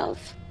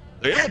himself.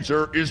 The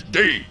answer is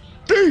D.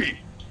 D!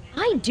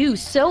 I do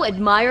so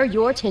admire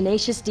your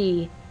tenacious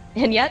D.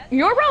 And yet,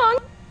 you're wrong.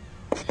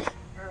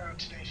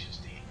 Tenacious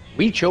D.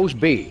 We chose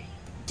B.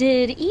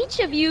 Did each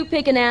of you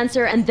pick an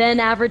answer and then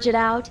average it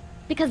out?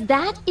 Because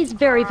that is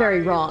very,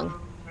 very wrong.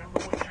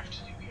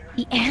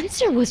 The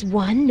answer was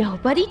one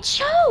nobody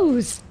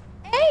chose.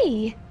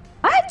 A.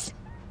 What?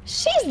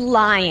 She's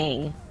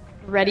lying.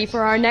 Ready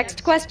for our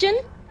next question?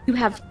 You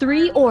have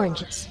 3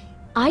 oranges.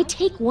 I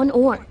take 1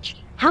 orange.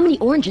 How many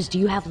oranges do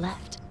you have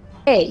left?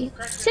 A.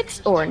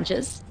 6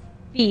 oranges.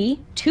 B.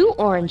 2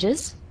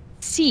 oranges.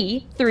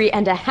 C.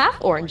 3.5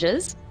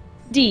 oranges.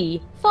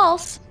 D.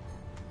 False.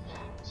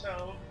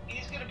 So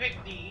he's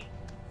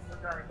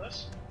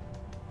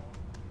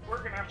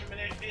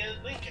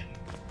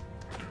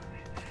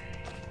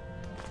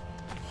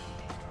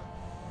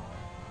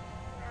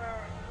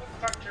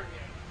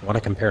Want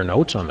to compare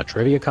notes on the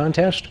trivia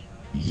contest?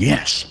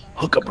 Yes,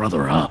 hook a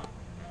brother up.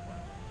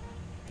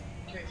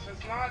 Okay, so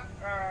it's not,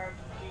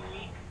 D.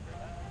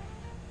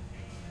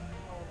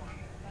 Hold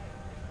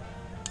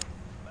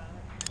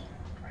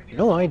on.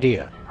 No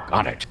idea.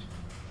 Got it.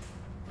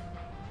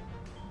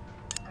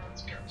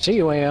 Let's go. See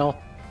you, AL.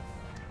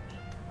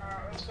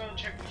 Let's go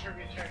check the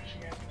trivia text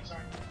again, because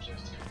I'm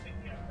just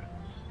completely out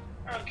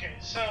of it. Okay,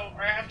 so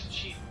I have to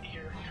cheat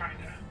here,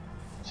 kinda.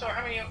 So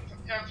how many,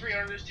 have 3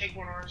 oranges, take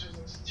 1 orange,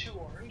 that's 2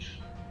 oranges,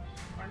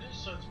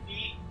 so it's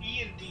B,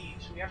 and D,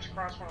 so we have to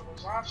cross one of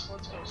those off, so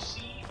let's go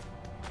C.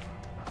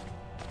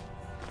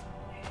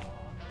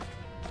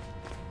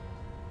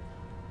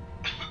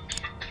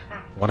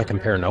 Want to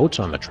compare notes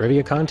on the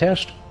trivia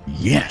contest?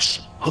 Yes,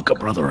 hook a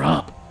brother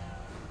up.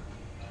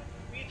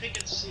 We think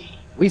it's C.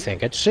 We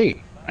think it's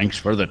C. Thanks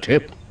for the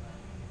tip.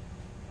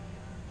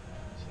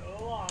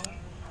 So long.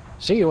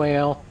 See you,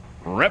 AL.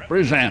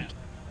 Represent.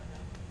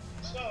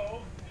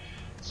 So,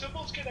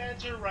 Symbol's gonna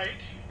answer right,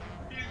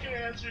 he's gonna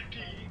answer D.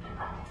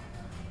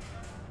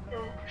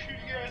 Oh, she's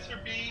gonna answer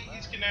B,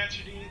 he's gonna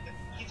answer D,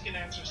 he's gonna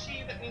answer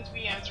C, that means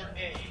we answer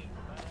A.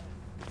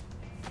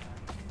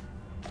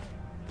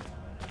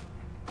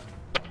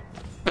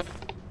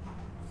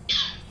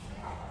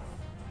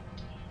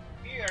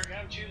 We are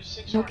gonna choose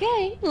 6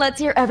 Okay, let's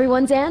hear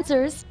everyone's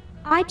answers.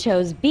 I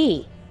chose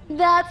B.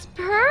 That's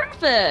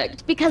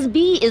perfect, because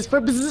B is for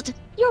bzzzt.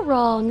 You're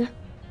wrong.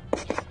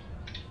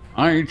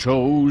 I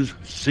chose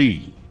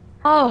C.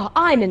 Oh,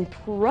 I'm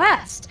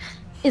impressed,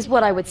 is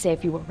what I would say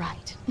if you were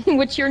right,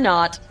 which you're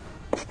not.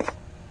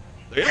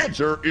 The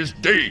answer is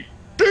D.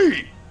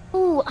 D!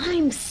 Ooh,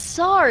 I'm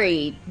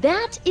sorry.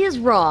 That is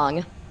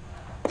wrong.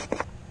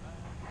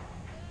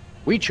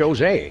 We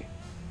chose A.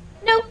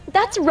 No,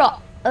 that's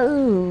wrong.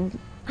 Oh,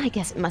 I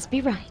guess it must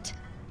be right.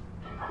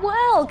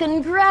 Well,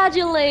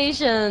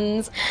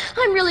 congratulations.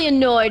 I'm really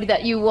annoyed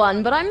that you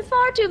won, but I'm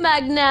far too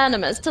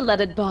magnanimous to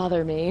let it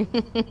bother me.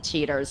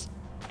 Cheaters.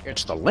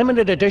 It's the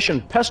limited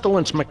edition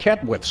Pestilence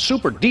maquette with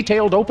super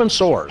detailed open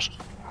sores.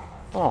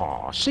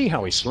 Aw, see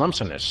how he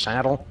slumps in his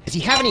saddle? Does he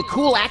have any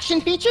cool action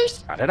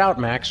features? Cut it out,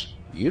 Max.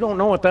 You don't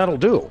know what that'll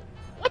do.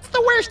 What's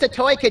the worst a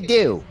toy could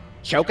do?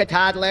 Choke a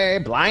toddler?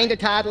 Blind a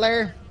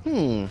toddler?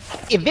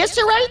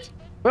 Eviscerate?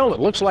 Well, it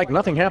looks like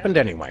nothing happened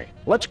anyway.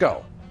 Let's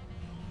go.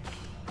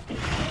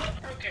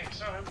 Okay,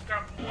 so I've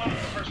got one of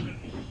the first one.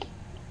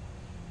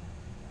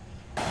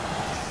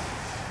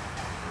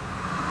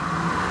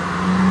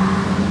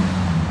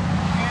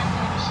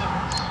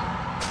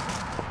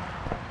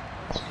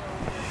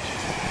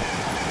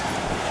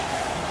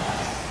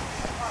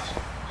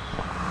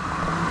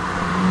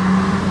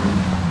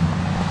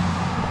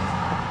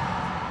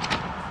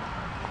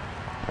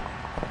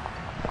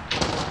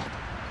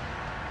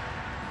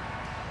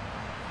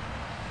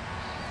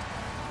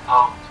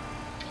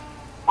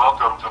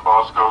 Welcome to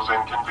Bosco's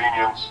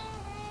Inconvenience.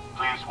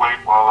 Please wait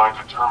while I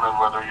determine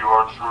whether you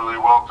are truly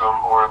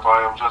welcome or if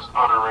I am just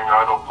uttering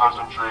idle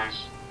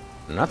pleasantries.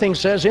 Nothing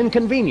says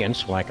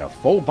inconvenience like a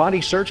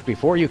full-body search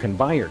before you can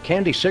buy your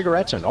candy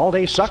cigarettes and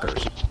all-day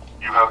suckers.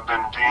 You have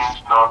been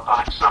deemed not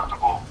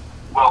unacceptable.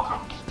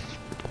 Welcome.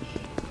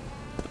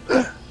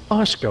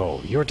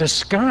 Bosco, your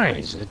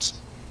disguise,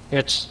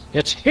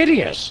 it's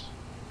hideous.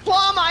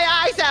 Claw my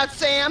eyes out,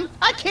 Sam!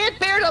 I can't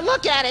bear to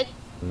look at it!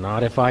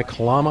 Not if I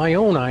claw my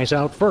own eyes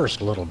out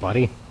first, little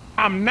buddy.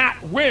 I'm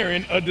not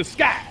wearing a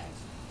disguise.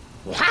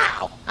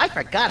 Wow! I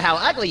forgot how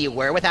ugly you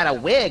were without a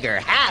wig or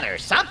hat or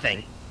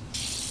something.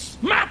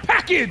 My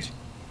package!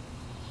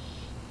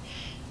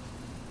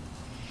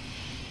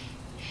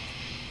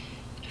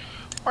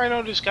 Why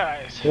no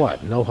disguise?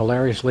 What, no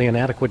hilariously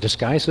inadequate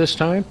disguise this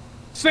time?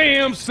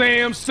 Sam,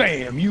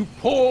 you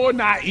poor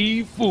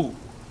naive fool.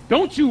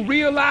 Don't you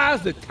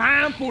realize the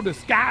time for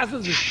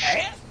disguises is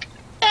past?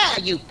 Yeah,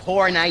 you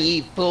poor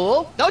naive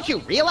fool. Don't you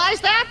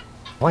realize that?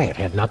 Quiet,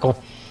 Head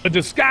Knuckle. A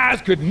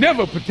disguise could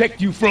never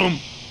protect you from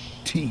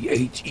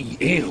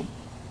THEM.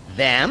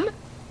 Them?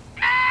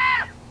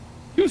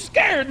 You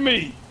scared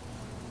me.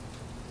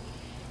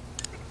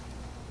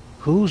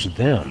 Who's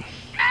them?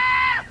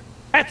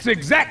 That's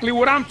exactly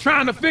what I'm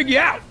trying to figure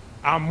out.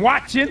 I'm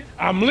watching,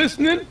 I'm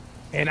listening,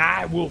 and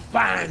I will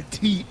find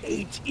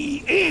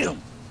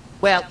THEM.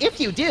 Well, if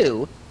you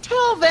do,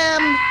 tell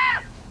them...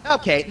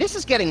 Okay, this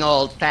is getting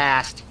old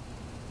fast.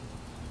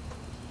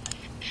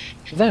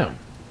 Them.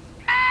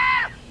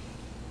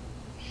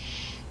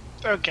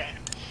 Okay.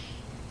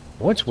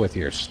 What's with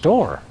your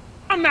store?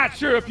 I'm not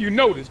sure if you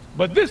noticed,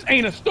 but this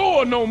ain't a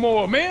store no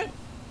more, man.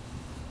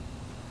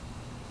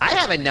 I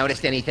haven't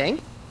noticed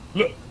anything.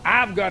 Look,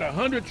 I've got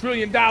 $100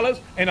 trillion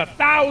and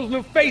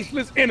 1,000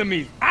 faceless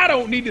enemies. I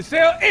don't need to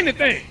sell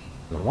anything.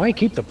 Then why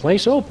keep the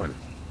place open?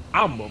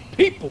 I'm a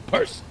people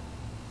person.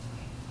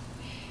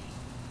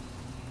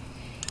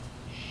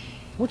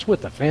 What's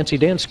with the fancy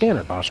dance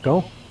scanner,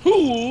 Bosco?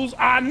 Tools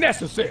are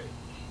necessary.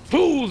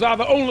 Tools are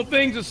the only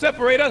things that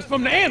separate us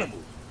from the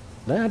animals.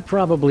 That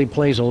probably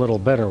plays a little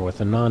better with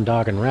the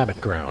non-dog and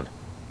rabbit ground.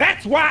 That's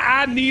That's why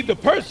I need the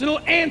personal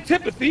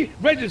antipathy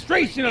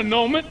registration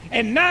annulment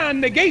and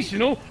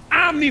non-negational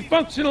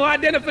omnifunctional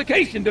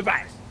identification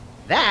device.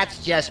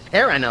 That's just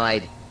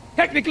paranoid.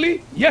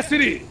 Technically, yes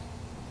it is.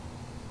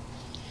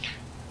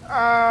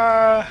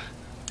 The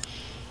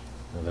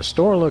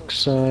store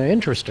looks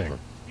interesting.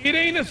 It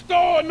ain't a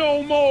store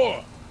no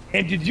more.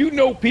 And did you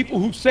know people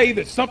who say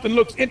that something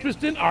looks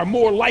interesting are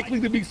more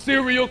likely to be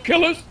serial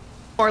killers?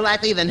 More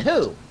likely than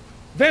who?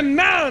 Than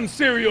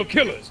non-serial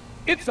killers.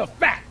 It's a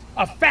fact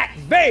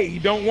they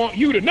don't want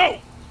you to know.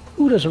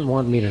 Who doesn't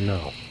want me to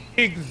know?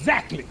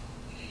 Exactly.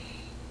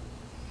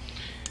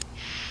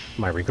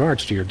 My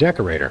regards to your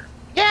decorator.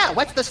 Yeah,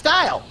 what's the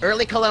style?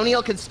 Early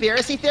colonial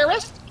conspiracy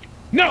theorist?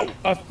 No,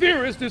 a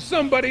theorist is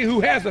somebody who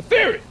has a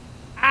theory.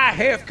 I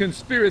have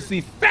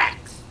conspiracy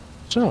facts.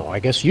 So, I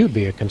guess you'd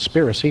be a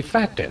conspiracy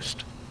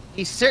factist.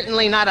 He's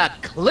certainly not a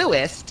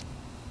clueist.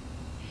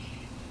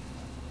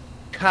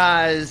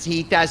 'Cause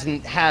he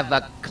doesn't have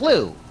a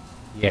clue.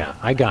 Yeah,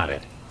 I got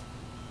it.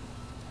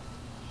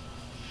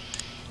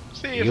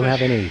 See Do you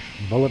have any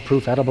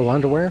bulletproof edible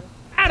underwear?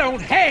 I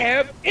don't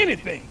have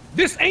anything.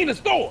 This ain't a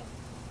store.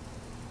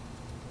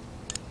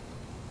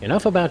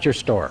 Enough about your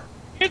store.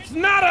 It's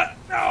not a...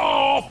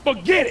 Oh,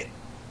 forget it.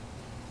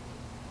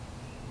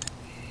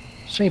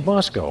 Say,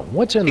 Bosco,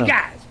 what's in Hey, the...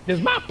 guys,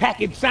 does my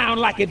package sound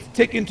like it's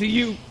ticking to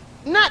you?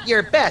 Not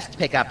your best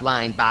pickup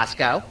line,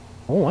 Bosco.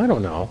 Oh, I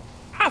don't know.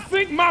 I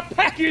think my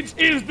package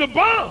is the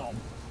bomb.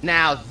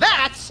 Now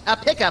that's a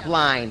pickup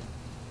line.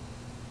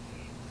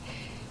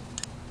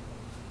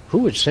 Who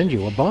would send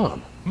you a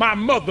bomb? My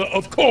mother,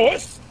 of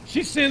course.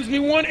 She sends me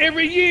one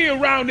every year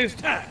around this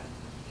time.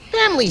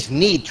 Families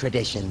need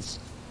traditions.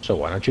 So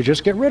why don't you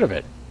just get rid of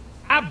it?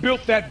 I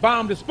built that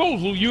bomb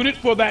disposal unit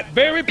for that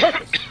very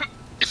purpose.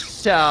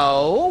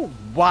 So,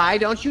 why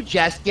don't you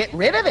just get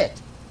rid of it?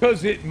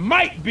 Because it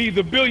might be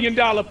the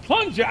billion-dollar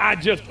plunger I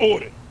just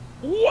ordered.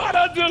 What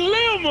a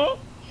dilemma!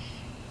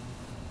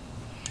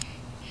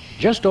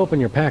 Just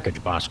open your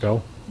package,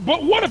 Bosco.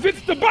 But what if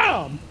it's the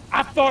bomb?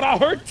 I thought I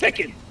heard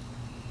ticking.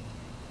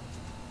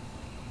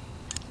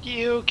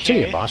 You okay?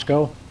 See you,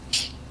 Bosco.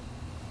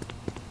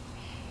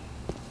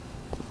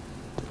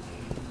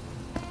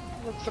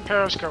 What's the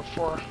periscope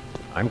for?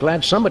 I'm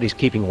glad somebody's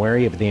keeping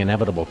wary of the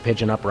inevitable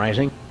pigeon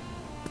uprising.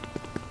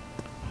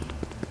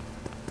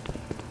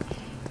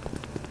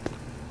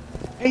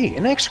 Hey,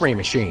 an X-ray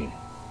machine.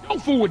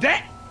 Don't fool with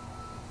that.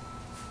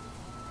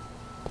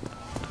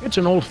 It's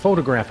an old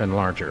photograph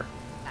enlarger.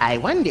 I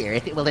wonder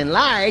if it will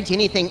enlarge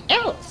anything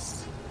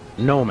else.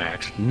 No,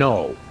 Max,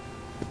 no.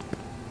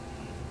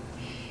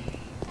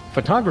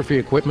 Photography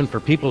equipment for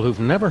people who've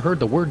never heard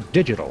the word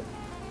digital.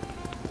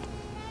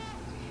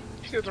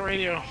 Here's the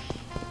radio.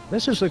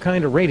 This is the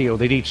kind of radio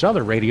that eats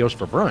other radios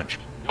for brunch.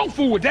 Don't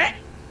fool with that.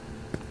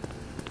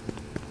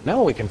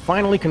 Now we can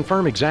finally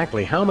confirm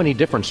exactly how many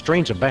different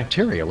strains of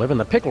bacteria live in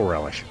the pickle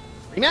relish.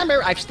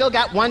 Remember, I've still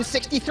got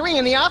 163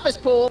 in the office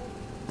pool.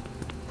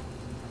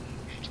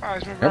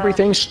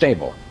 Everything's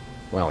stable.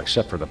 Well,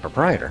 except for the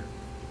proprietor.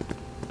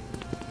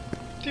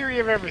 Theory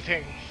of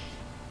everything.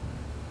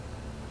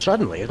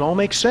 Suddenly, it all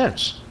makes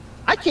sense.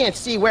 I can't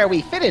see where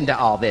we fit into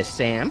all this,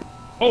 Sam.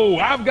 Oh,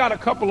 I've got a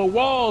couple of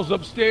walls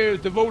upstairs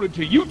devoted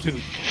to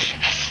YouTube.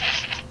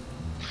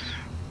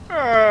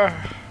 Are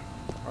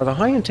the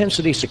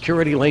high-intensity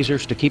security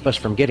lasers to keep us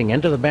from getting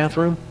into the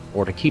bathroom,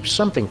 or to keep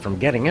something from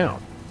getting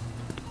out?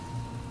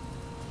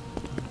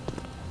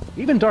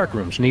 Even dark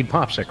rooms need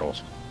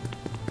popsicles.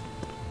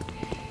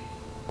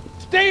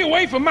 Stay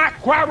away from my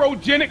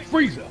cryogenic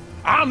freezer.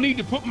 I'll need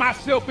to put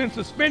myself in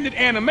suspended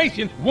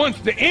animation once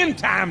the end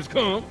times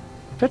come.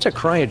 If it's a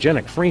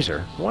cryogenic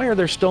freezer, why are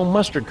there still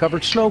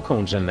mustard-covered snow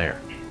cones in there?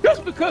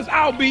 Just because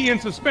I'll be in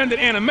suspended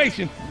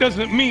animation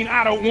doesn't mean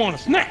I don't want a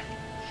snack.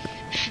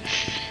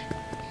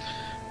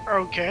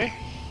 Okay.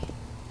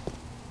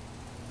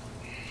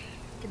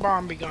 The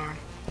bomb be gone.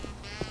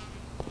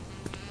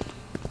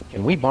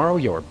 Can we borrow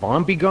your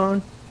bomb be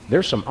gone?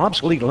 There's some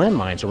obsolete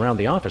landmines around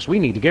the office we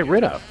need to get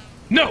rid of.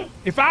 No,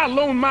 if I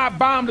loaned my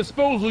bomb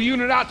disposal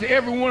unit out to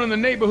everyone in the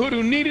neighborhood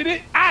who needed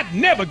it, I'd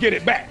never get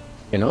it back.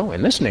 You know,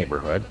 in this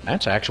neighborhood,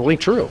 that's actually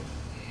true.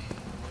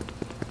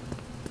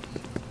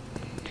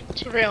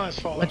 Surveillance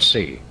follow. Let's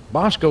see.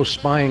 Bosco's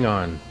spying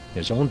on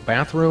his own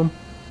bathroom,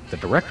 the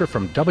director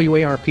from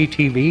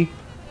WARP-TV,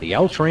 the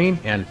L Train,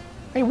 and...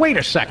 Hey, wait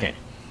a second!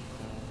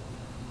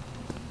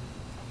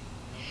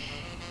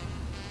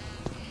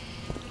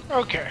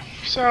 Okay,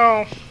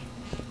 so...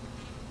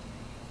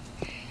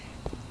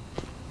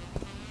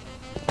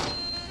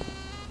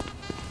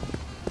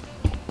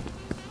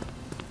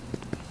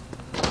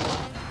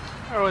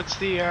 Oh, it's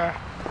the,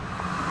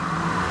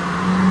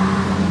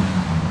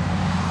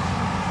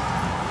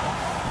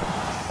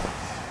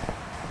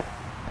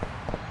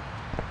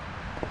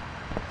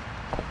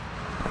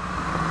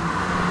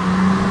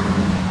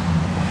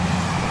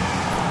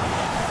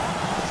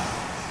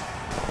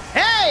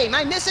 Hey,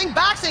 my missing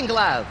boxing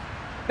glove!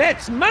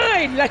 That's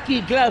my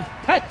lucky glove,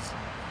 Putz.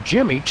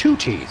 Jimmy Two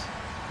Teeth,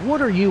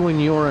 what are you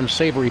and your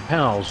unsavory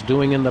pals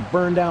doing in the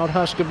burned-out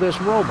husk of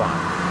this robot?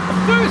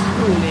 first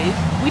rule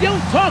is we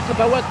don't talk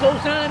about what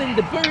goes on in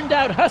the burned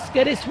out husk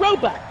of this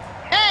robot.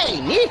 Hey,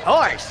 neat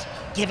horse.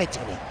 Give it to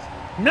me.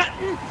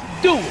 Nothing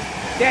doing.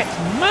 That's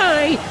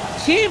my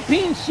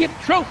championship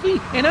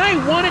trophy, and I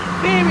want it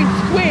fair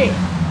and square.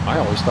 I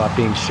always thought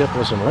being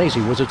shiftless and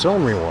lazy was its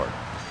own reward.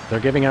 They're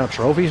giving out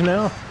trophies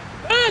now?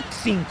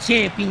 Boxing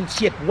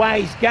championship,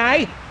 wise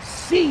guy.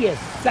 See ya,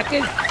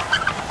 suckers.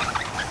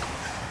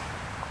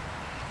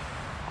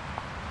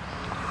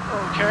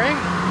 Okay.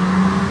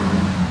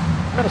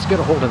 Let us get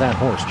a hold of that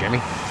horse, Jimmy.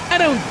 I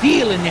don't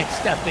deal in that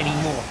stuff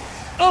anymore.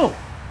 Oh,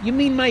 you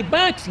mean my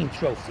boxing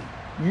trophy?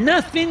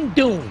 Nothing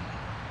doing.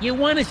 You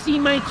want to see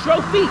my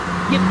trophy?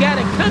 You've got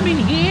to come in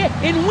here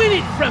and win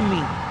it from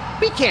me.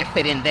 We can't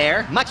fit in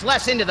there, much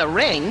less into the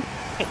ring.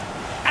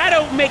 I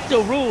don't make the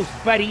rules,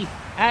 buddy.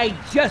 I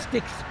just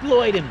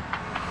exploit them.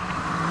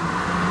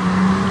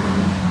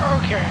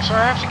 Okay, so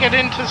I have to get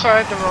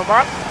inside the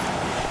robot.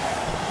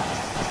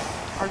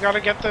 I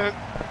gotta get the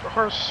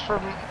horse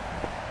from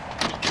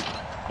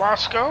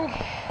Bosco.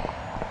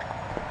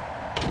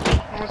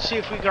 Let's see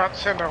if we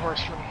send a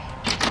horse from.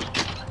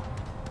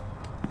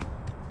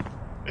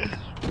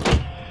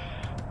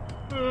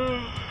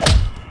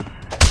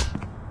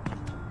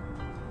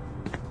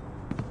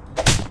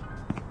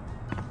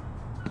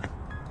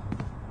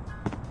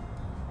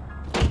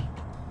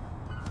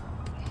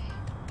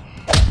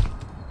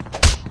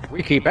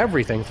 We keep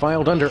everything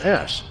filed under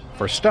S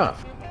for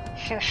stuff.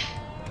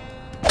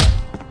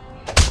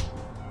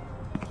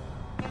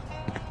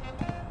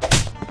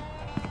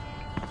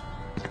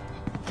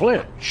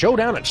 Flint,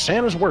 showdown at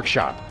Santa's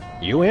workshop.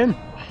 You in?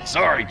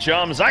 Sorry,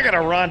 chums, I got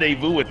a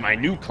rendezvous with my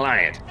new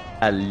client.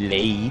 A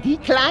lady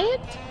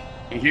client?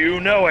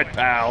 You know it,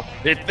 pal.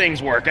 If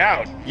things work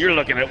out, you're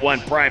looking at one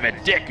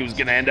private dick who's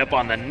gonna end up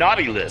on the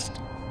naughty list.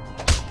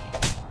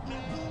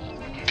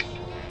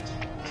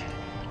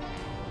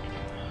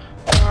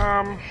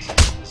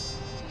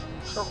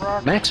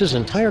 Max's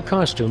entire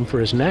costume for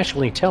his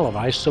nationally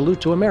televised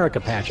Salute to America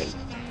pageant.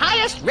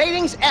 Highest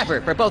ratings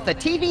ever for both the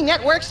TV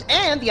networks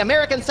and the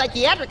American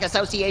Psychiatric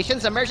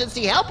Association's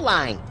emergency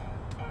helpline.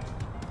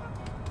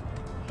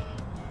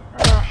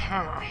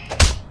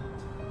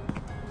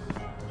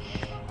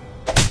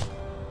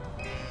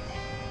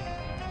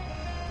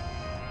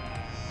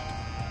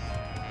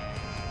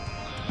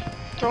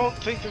 Don't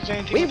think there's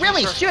anything. We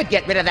really should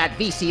get rid of that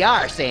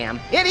VCR, Sam.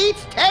 It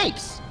eats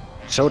tapes.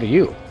 So do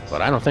you,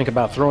 but I don't think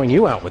about throwing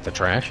you out with the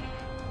trash.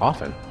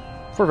 Often.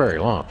 For very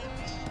long.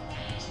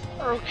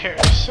 Okay,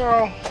 so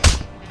I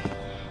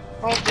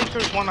don't think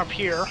there's one up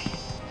here.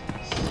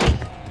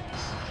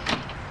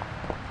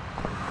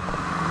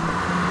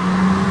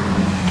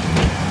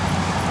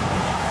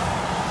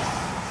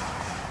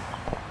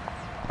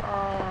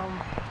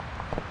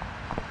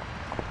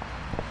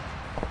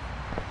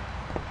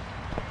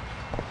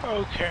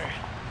 Okay.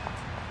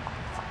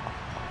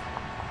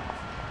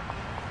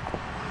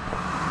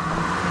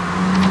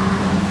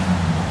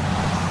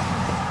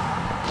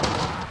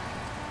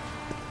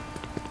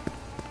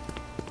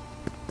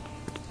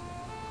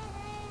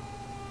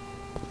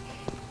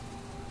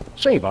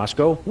 Say,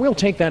 Bosco, we'll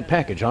take that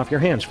package off your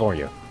hands for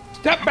you.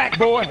 Step back,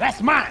 boy.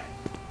 That's mine.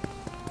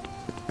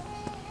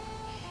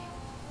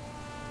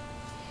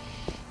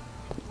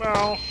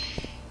 Well,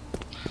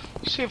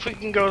 see if we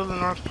can go to the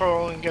North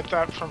Pole and get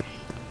that from...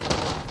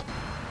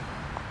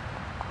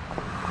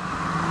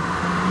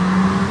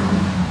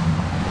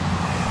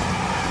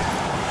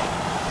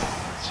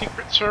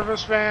 Secret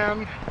Service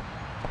van.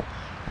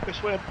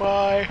 Just went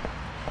by.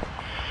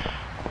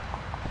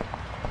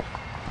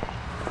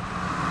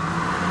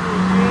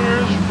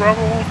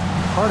 Rubble.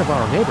 Part of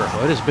our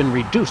neighborhood has been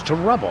reduced to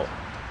rubble.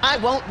 I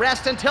won't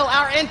rest until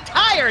our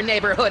entire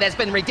neighborhood has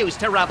been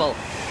reduced to rubble.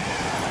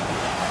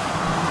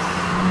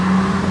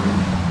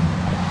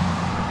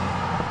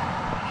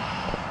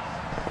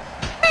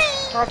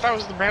 I thought that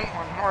was the bent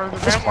one, or the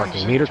This bent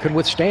parking meter could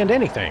withstand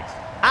anything.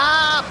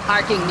 Ah,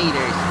 parking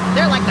meters.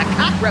 They're like the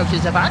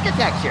cockroaches of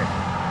architecture.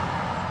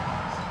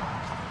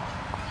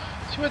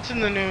 See what's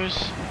in the news.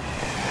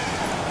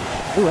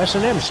 New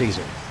S&M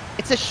season.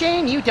 It's a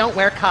shame you don't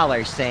wear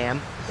collars,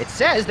 Sam. It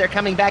says they're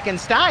coming back in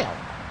style.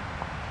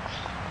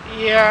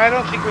 Yeah, I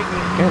don't think we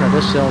can...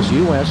 Canada sells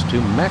U.S. to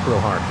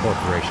Macrohart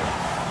Corporation.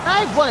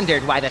 I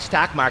wondered why the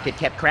stock market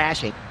kept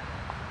crashing.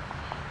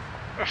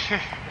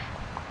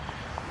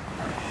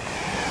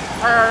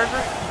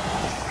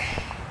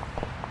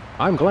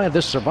 I'm glad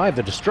this survived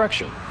the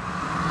destruction.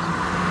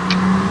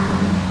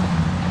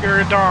 You're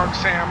a dog,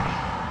 Sam.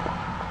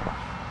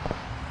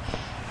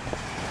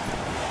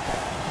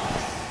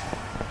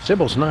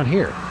 Sybil's not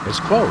here. It's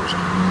closed.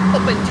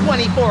 Open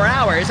 24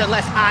 hours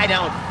unless I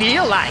don't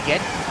feel like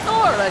it.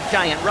 Or a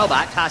giant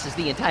robot tosses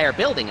the entire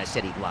building a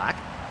city block.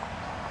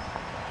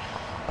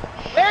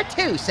 Where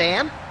to,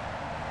 Sam?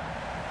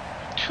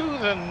 To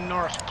the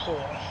North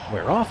Pole.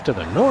 We're off to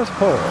the North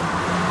Pole.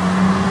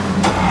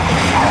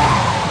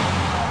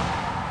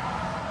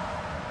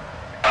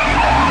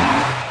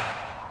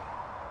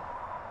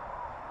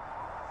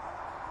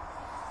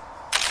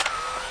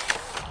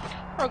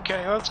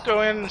 Okay, let's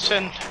go in and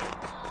send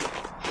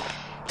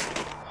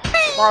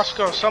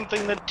Bosco,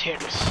 something that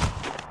ticks.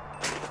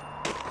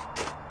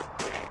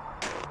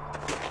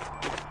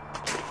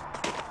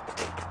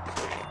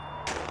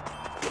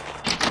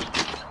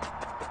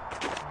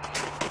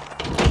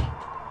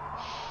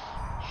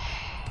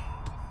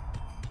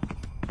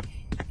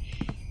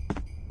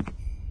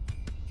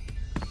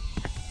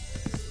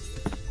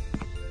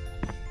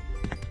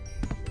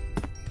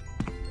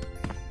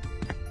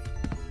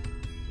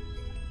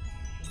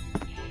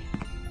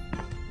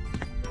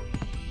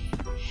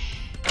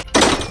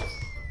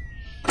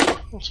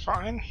 That's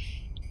fine.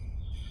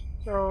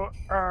 So,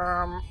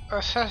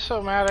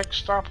 obsessomatic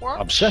stopwatch?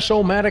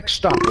 Obsessomatic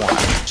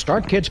stopwatch.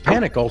 Start kids'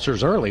 panic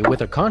ulcers early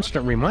with a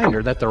constant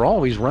reminder that they're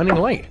always running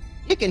late.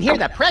 You can hear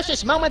the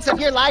precious moments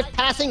of your life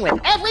passing with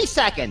every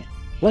second.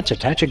 Let's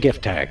attach a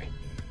gift tag.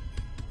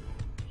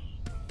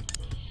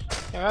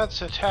 Yeah,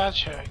 let's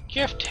attach a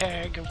gift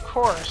tag, of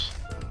course.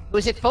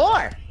 Who's it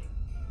for?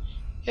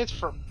 It's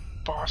for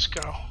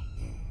Bosco.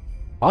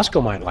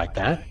 Bosco might like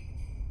that.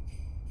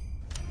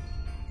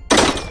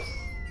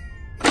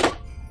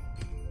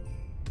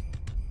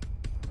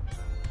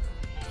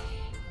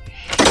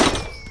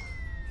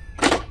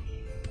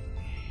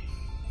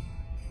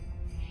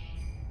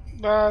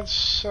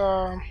 That's,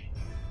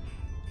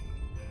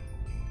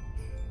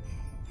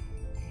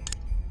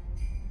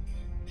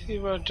 see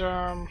what,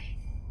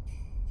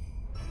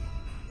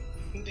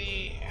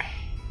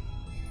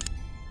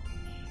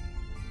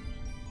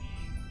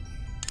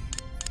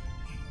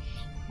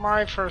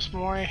 my first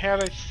Moai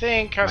head, I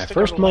think, has to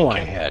go to Moai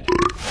Lincoln. head.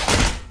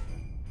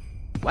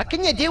 What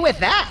can you do with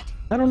that?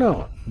 I don't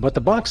know, but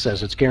the box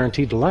says it's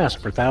guaranteed to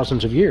last for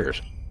thousands of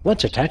years.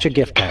 Let's attach a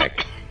gift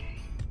tag.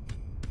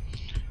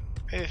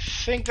 I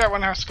think that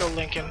one has to go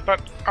Lincoln,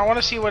 but I want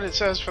to see what it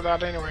says for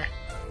that anyway.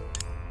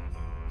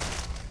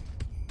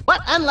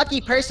 What unlucky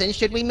person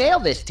should we mail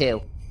this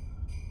to?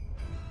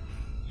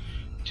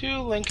 To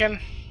Lincoln.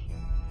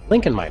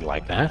 Lincoln might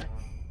like that.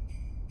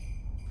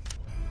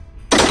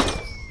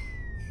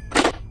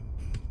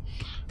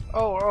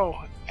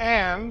 Oh,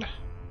 and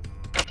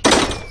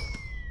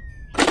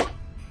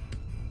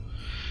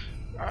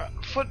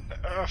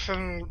Footbath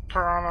and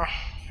Piranha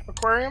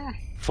Aquarium?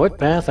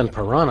 Footbath and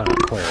Piranha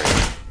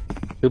Aquarium.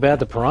 Too bad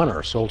the piranha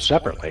are sold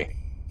separately.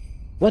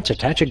 Let's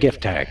attach a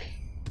gift tag.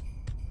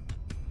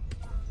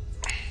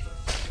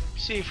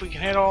 See if we can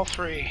hit all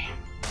three.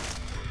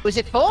 Who's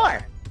it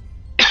for?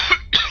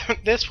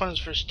 This one's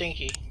for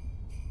Stinky.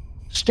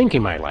 Stinky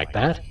might like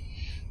that.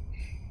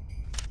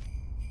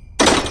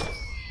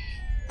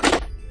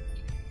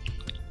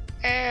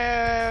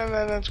 And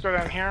then let's go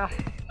down here.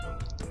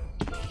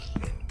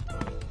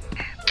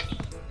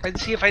 And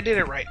see if I did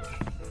it right.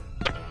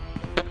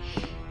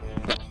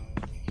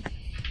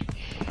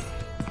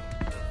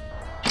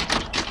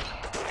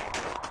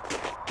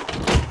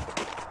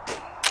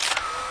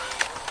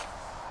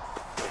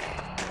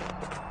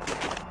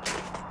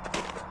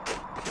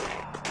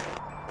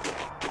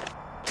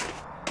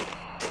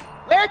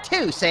 Where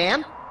to,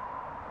 Sam?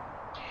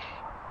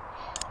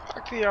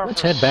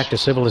 Let's head back to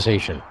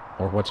civilization,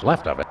 or what's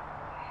left of it.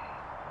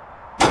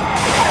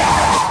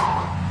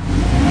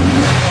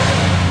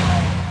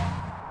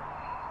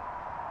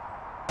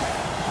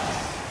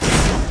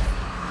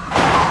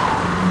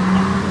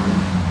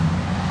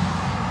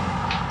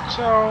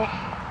 So,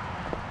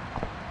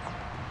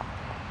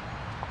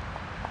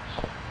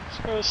 let's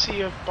go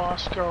see if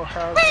Bosco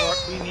has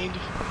what we need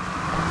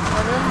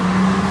from him.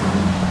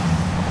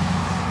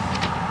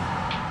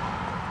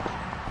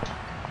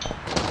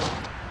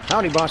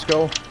 Howdy,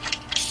 Bosco.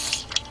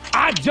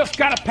 I just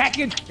got a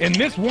package, and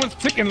this one's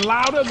ticking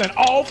louder than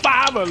all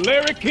 5 of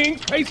Larry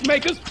King's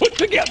pacemakers put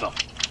together.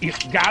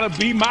 It's gotta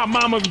be my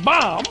mama's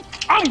bomb.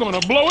 I'm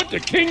gonna blow it to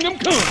Kingdom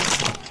Come.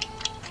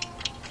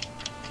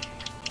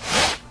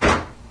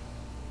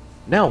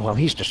 Now, while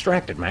he's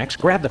distracted, Max,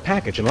 grab the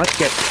package and let's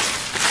get...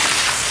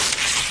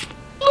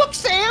 Look,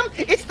 Sam!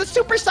 It's the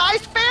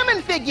supersized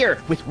famine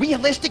figure with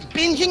realistic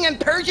binging and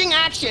purging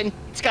action.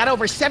 It's got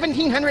over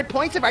 1,700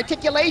 points of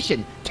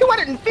articulation,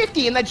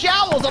 250 in the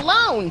jowls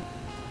alone.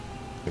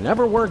 You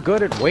never were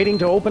good at waiting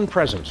to open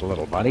presents,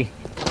 little buddy.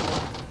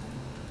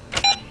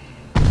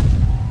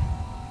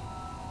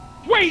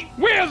 Wait,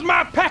 where's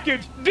my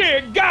package?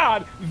 Dear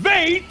God,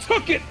 they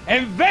took it,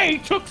 and they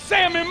took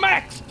Sam and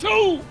Max,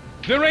 too.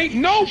 There ain't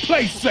no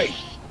place safe.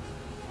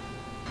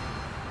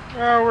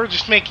 We're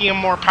just making him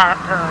more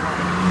paranoid.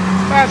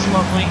 That's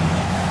lovely.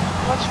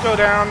 Let's go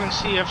down and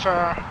see if,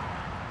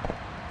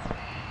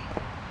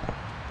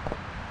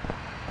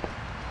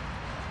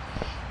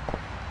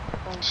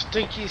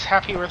 Stinky's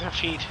happy with her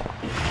feet.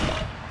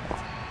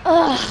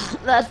 Ugh,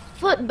 that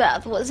foot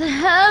bath was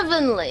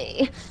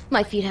heavenly.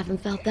 My feet haven't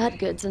felt that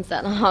good since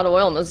that hot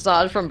oil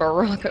massage from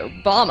Barack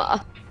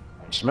Obama.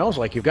 Smells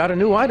like you've got a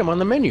new item on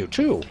the menu,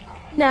 too.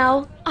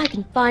 Now, I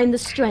can find the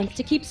strength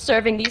to keep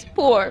serving these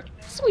poor,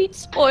 sweet,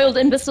 spoiled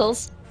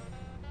imbeciles.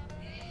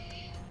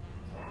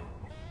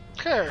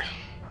 Okay.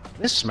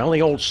 This smelly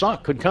old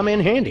sock could come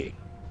in handy.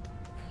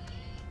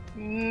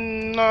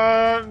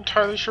 Not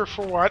entirely sure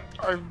for what.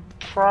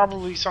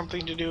 Probably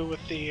something to do with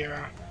the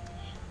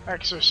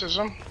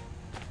exorcism.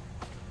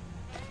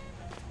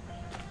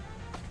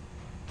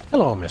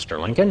 Hello, Mr.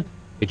 Lincoln.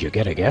 Did you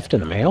get a gift in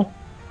the mail?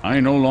 I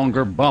no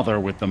longer bother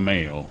with the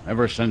mail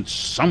ever since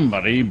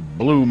somebody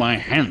blew my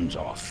hands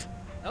off.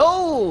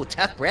 Oh,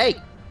 tough break.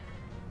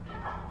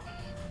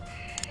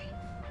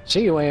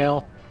 See you,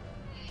 AL.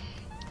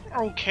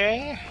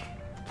 Okay.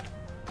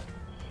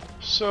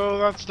 So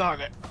that's not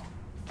it.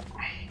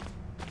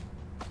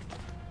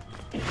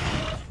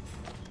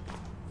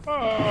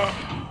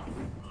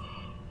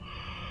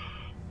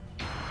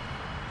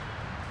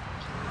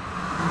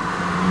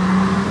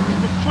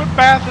 Foot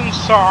bath and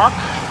sock.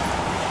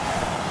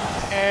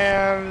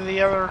 And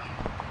the other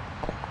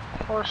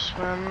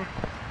horseman.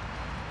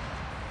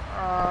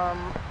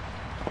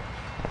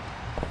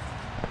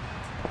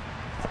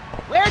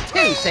 Where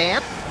to,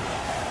 Sam?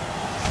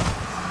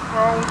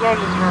 Well, we'll go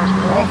to the North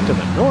Pole. Off to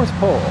the North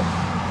Pole.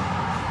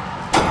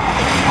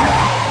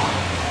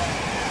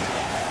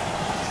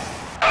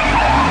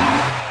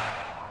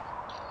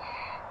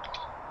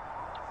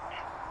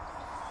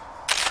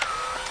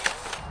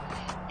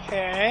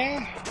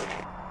 Okay.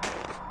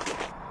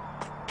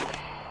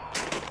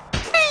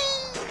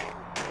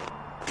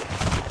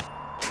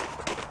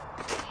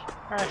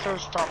 Alright, so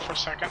let's stop for a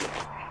second.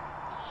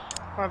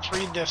 Let's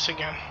read this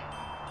again.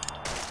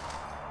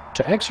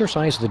 To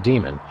exorcise the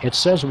demon, it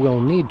says we'll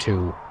need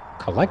to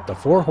collect the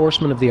 4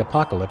 Horsemen of the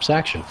Apocalypse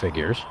action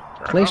figures,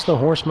 place the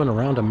horsemen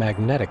around a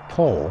magnetic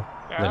pole,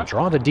 then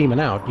draw the demon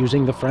out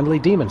using the friendly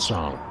demon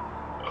song.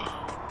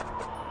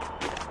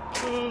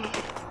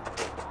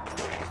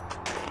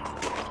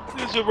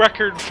 There's a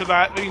record for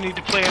that. You need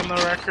to play on the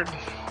record thing.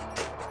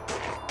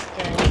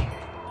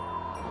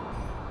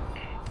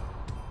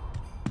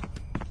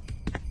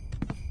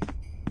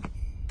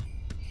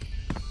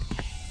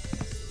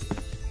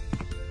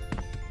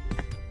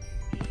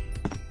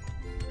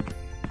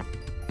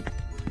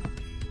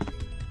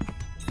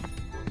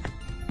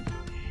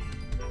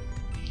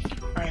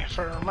 If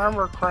I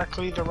remember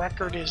correctly, the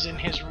record is in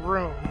his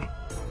room.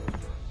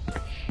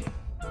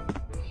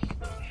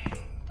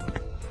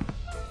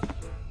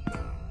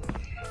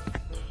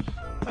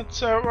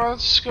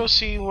 Let's go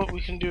see what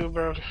we can do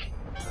about it.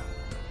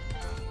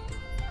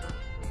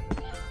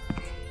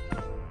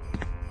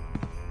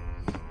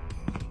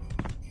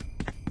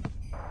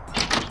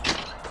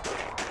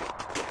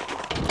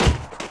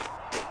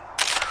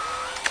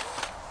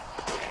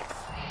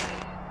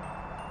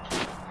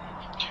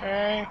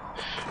 Okay,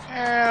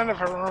 and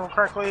if I remember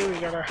correctly, we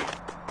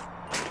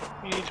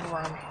need to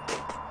run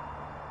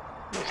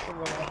just a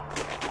little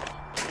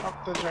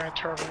up the giant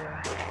turtle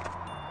here.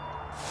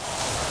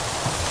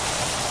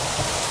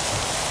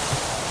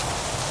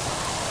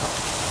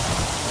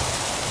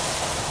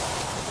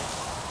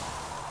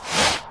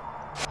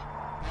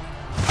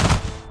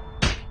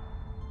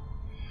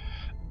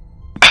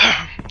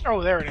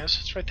 Oh, there it is.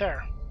 It's right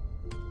there.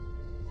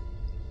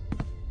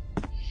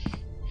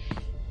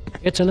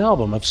 It's an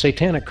album of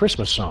satanic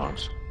Christmas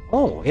songs.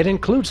 Oh, it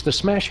includes the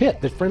smash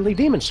hit, The Friendly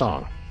Demon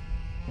Song.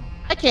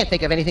 I can't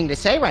think of anything to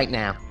say right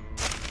now.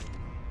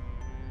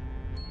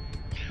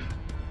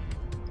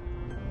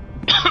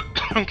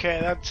 Okay,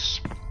 that's...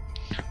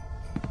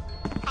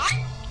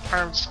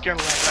 I'm just gonna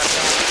let that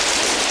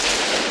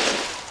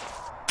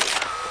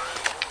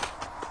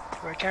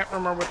go. I can't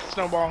remember what the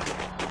snowball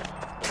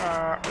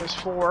is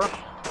for.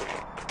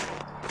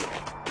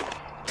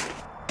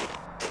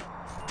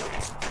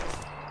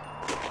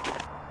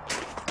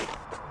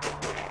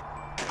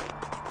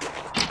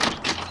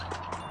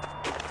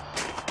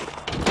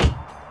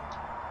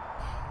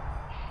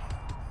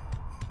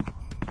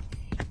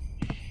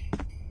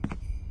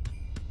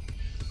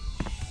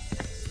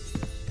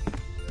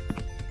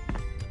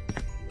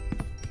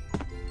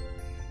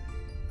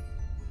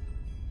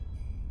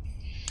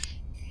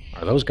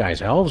 Are those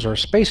guys elves or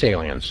space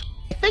aliens?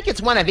 I think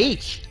it's one of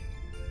each.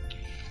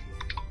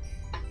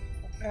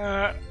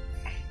 Get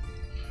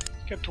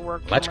to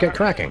work. Let's get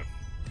cracking.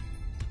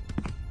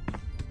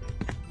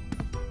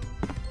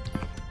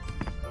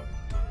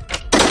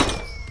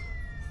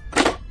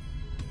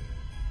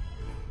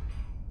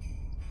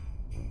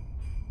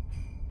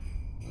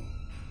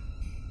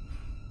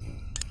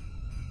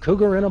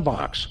 Cougar in a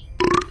box.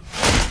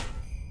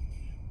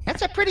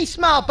 That's a pretty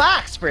small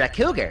box for a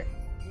cougar.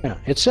 Yeah,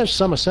 it says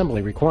some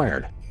assembly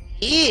required.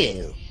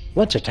 Ew.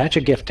 Let's attach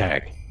a gift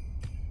tag.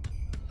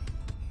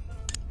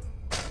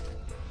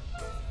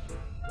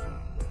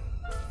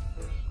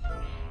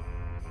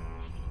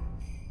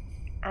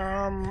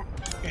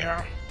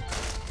 Yeah.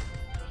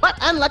 What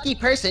unlucky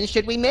person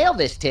should we mail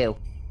this to?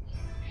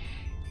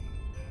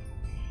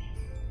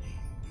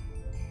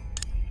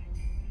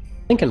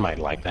 Lincoln might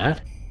like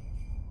that.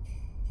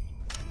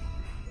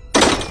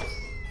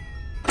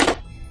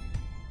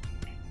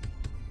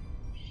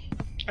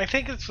 I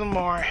think it's the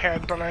more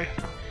ahead, but I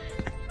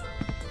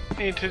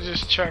need to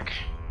just check.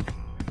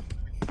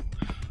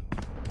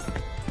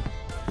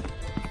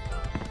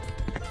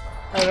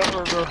 I don't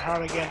remember how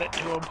to get it to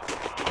him.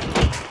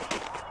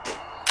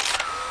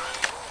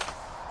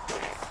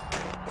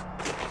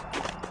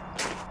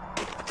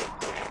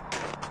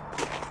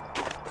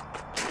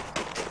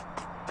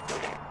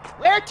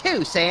 Where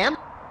to, Sam?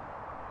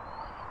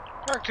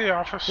 Back to the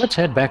office. Let's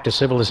head back to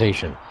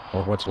civilization,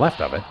 or what's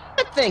left of it.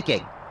 Good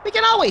thinking. We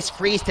can always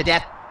freeze to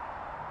death.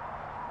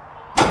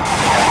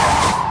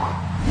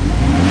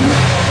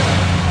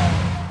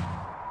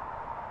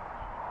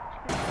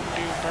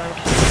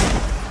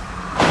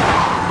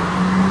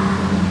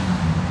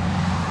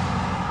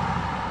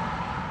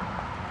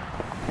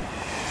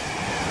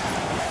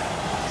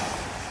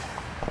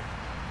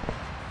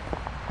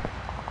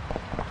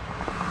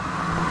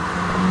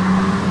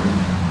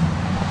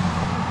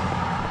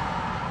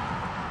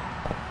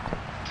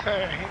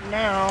 Okay,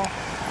 now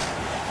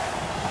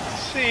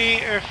let's see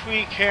if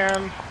we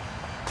can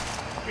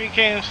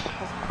regain.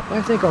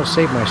 I think I'll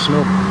save my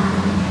snow.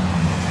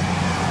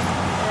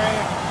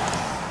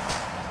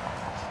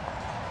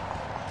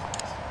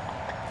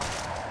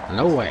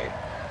 No way.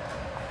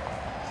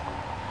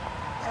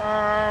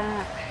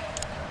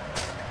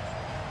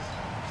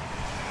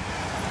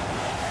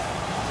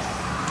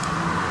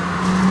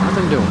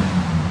 Nothing doing.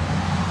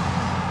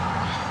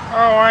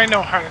 Oh, I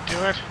know how to do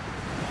it.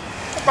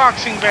 A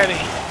boxing Betty.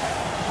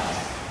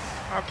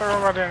 Not the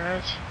robot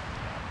innards.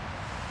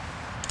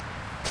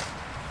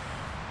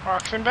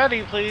 Boxing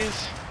Betty,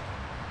 please.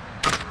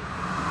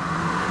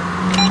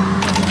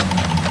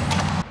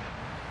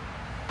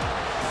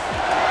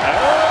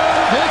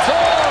 It's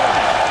on!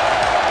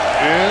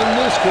 In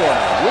this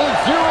corner, with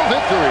 0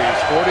 victories,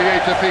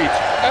 48 defeats,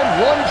 and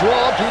 1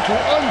 draw due to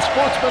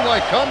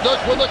unsportsmanlike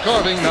conduct with a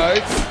carving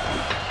knife,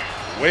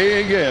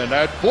 weighing in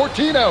at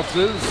 14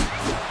 ounces,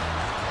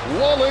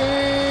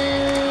 Wally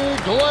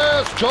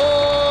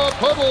Glassjaw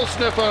Puddle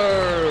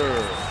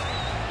Sniffer.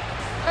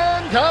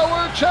 And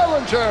our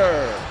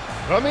challenger,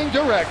 coming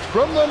direct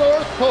from the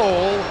North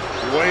Pole,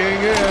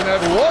 weighing in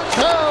at 1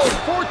 pound,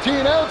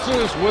 14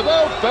 ounces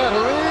without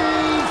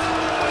batteries,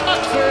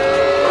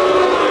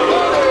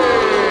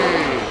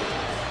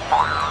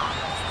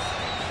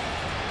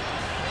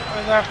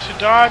 I'll have to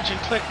dodge and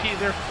click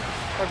either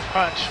or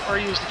punch or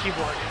use the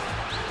keyboard.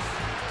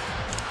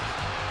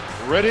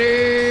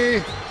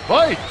 Ready,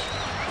 fight!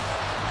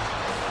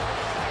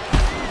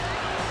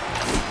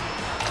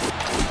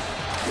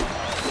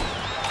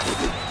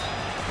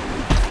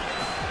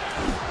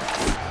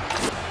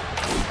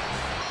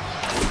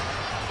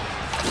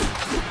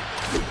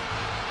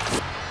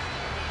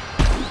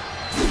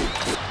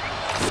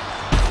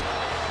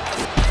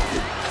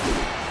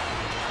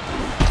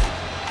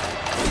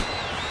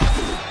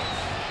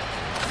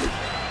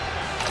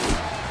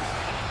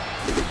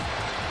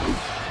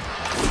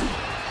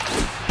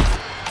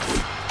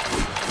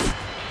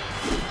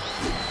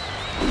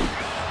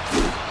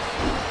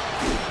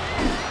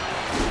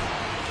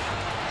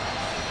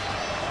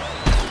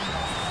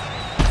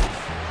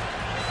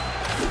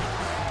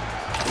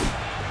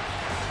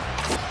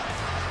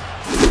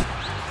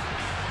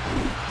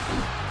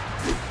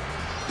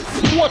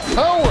 What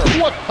power!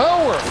 What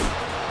power!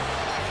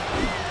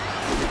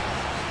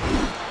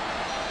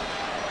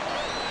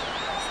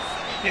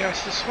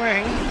 Yes, the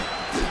swing.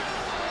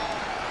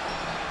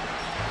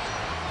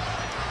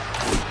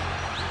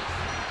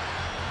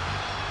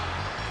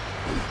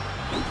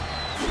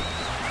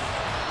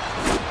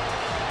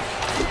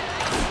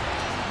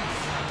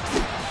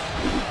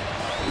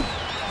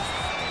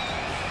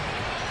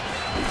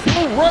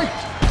 All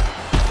right!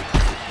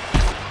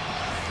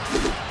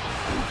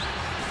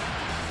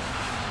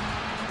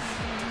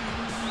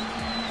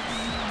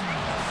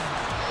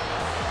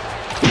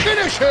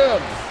 Finish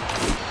him!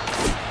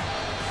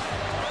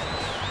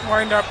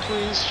 Wind up,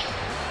 please.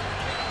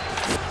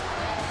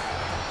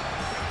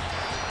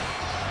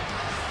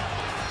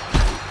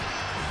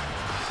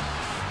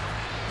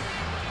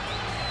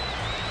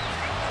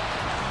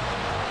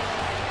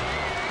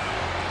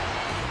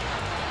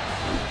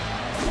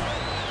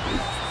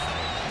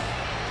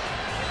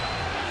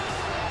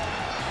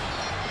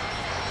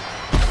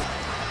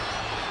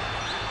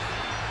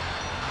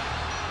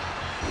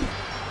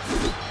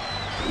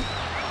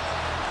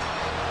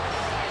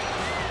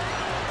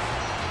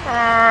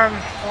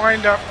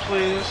 Wind up,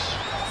 please.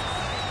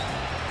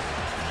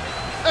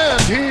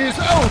 And he's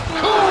out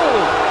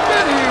cold!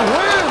 Benny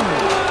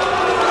wins!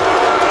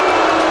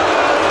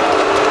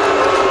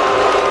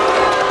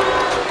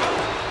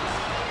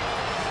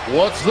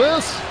 What's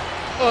this?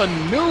 A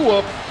new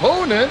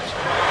opponent?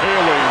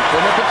 Hailing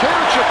from a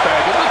potato chip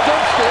bag in the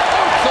dumpster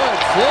outside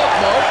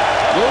Slotmark,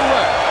 the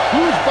rat,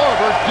 whose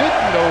barber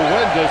didn't know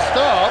when to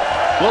stop,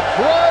 the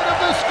pride of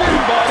the skin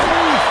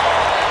bodies,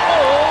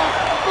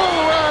 the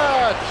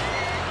rat!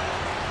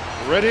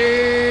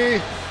 Ready,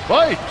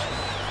 fight!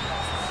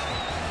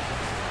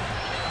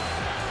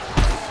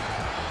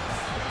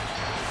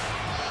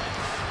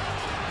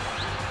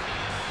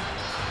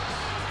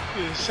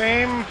 Do the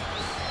same.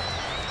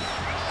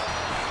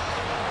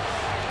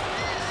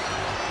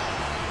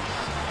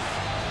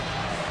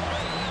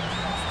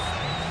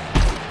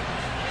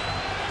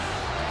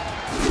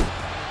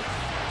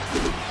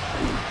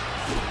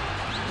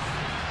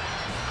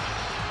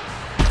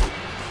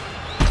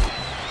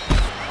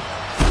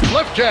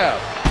 Left jab.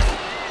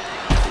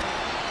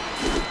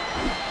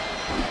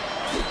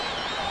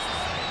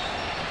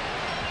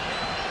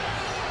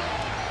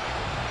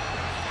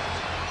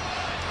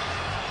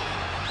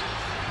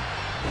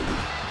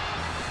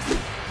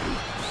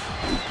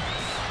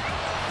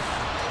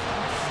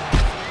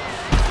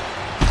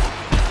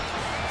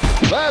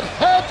 That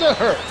had to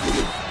hurt.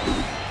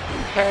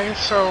 Okay,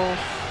 so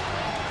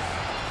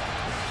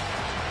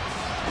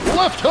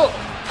Left hook.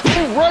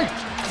 Right.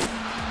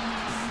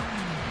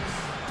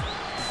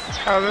 that's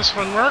how this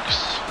one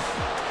works.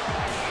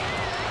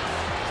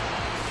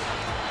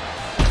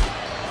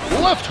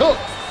 Left hook.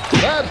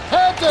 That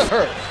had to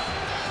hurt.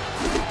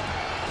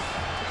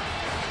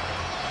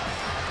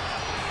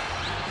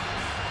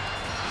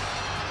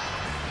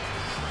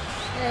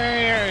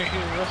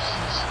 Yeah, this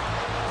is...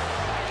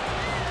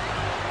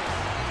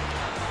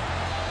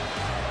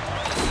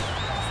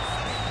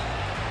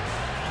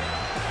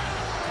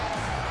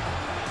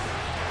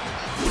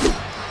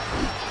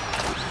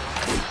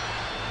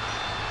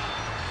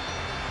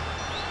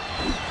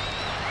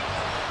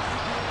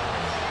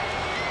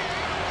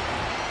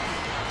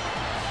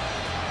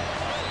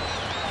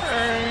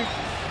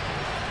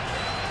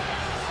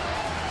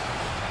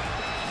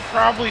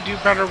 Probably do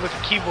better with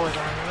a keyboard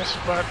on this,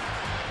 but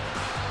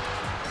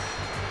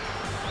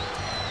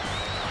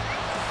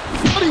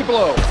Body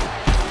blow.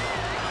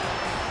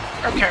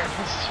 okay,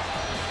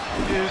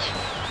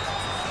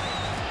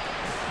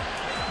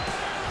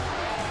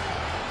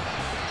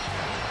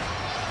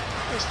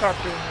 let's stop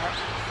doing that.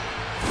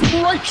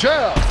 Right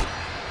jab.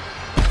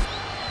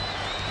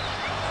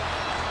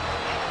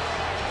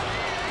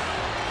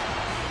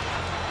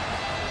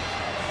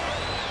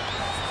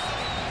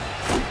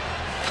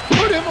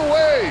 Put him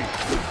away.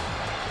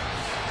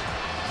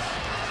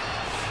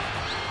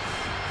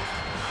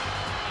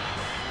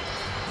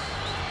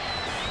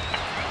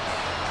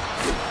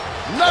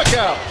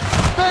 Knockout.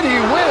 Betty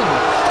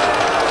wins.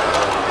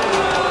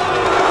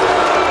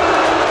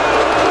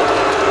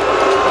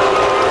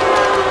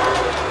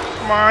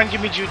 Come on,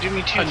 give me two teeth.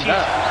 And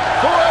now,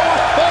 for our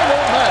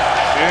final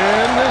match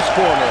in this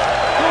corner,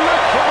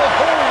 direct from the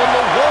hole in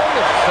the wall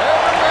of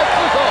Sam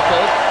Max's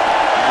office,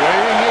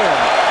 weighing in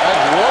at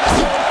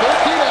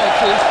 113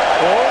 ounces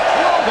or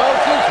 12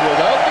 ounces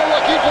without the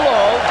lucky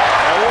glove,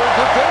 our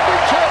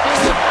defending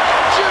champion,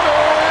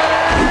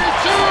 Jimmy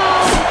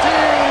Tunti.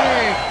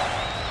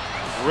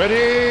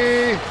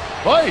 Ready,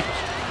 fight.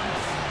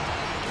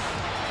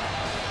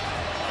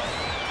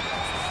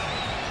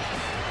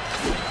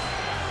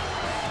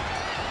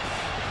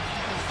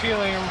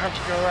 Feeling I'm gonna have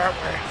to go that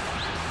way.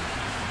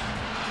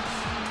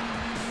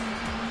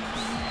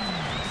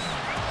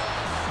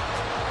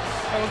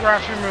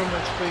 Telegraph your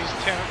movements, please,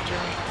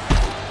 Jimmy.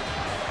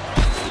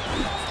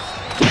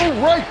 All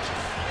right.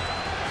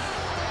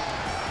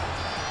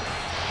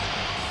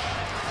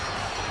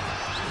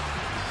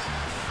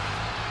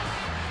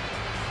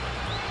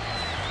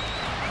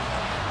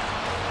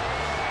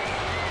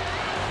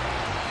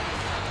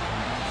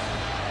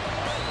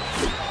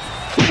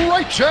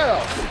 Right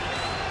jab.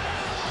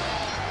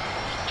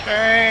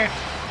 Okay.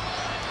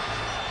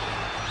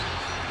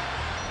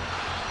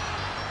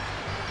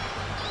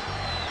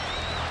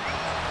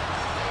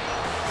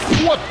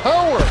 What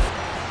power?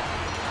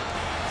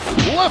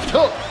 Left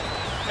hook.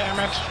 Damn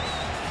it.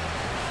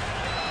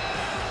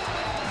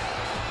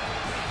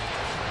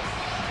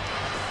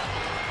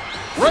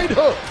 Right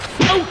hook.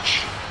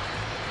 Ouch.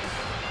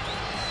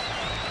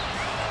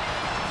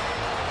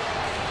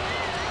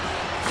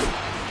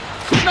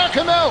 Knock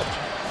him out.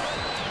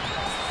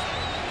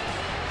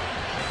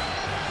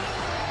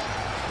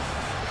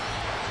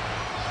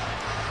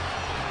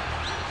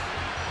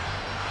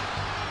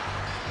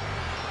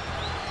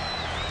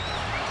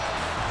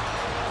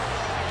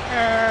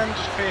 And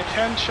just pay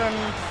attention.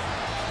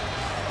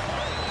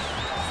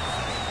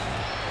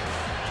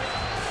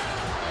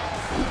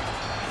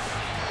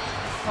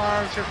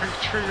 See if I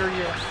can trigger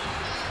you.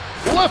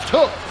 Left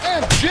hook,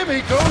 and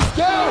Jimmy goes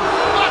down.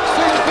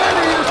 Boxing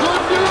Betty is the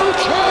new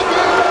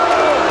champion.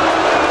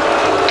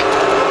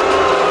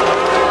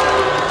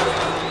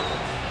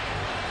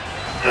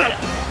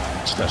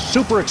 It's the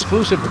super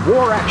exclusive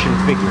war action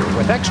figure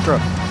with extra...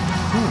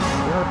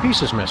 there are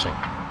pieces missing.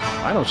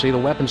 I don't see the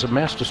weapons of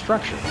mass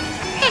destruction.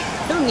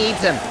 Who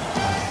needs them?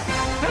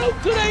 How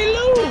could I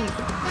lose?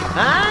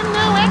 I'm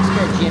no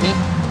expert, Jimmy,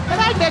 but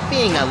I bet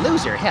being a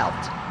loser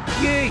helped.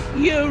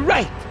 You're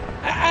right.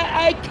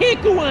 I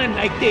can't go on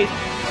like this.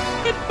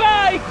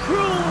 Goodbye,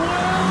 cruel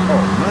world.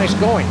 Oh, nice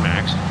going,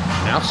 Max.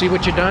 Now see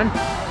what you done?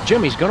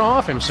 Jimmy's gonna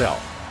off himself.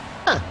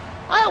 Huh.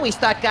 I always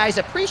thought guys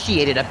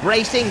appreciated a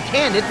bracing,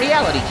 candid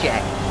reality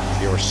check.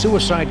 Your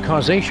suicide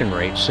causation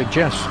rate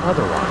suggests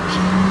otherwise.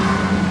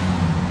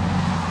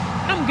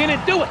 I'm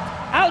gonna do it.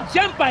 I'll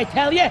jump, I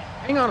tell you.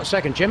 Hang on a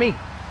second, Jimmy.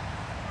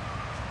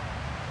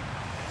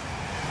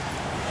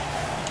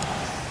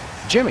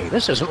 Jimmy,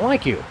 this isn't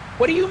like you.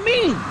 What do you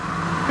mean?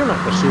 You're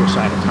not the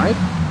suicidal type.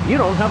 You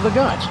don't have the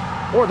guts.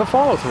 Or the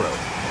follow-through.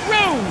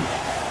 Rude!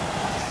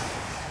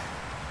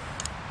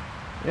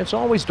 It's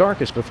always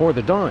darkest before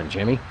the dawn,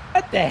 Jimmy.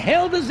 What the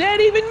hell does that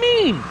even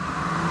mean?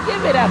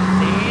 Give it up,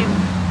 Sam.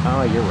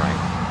 Oh, you're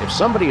right. If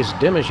somebody as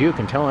dim as you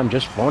can tell I'm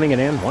just phoning it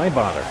in, why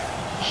bother?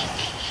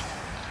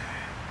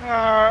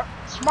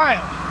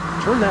 Smile.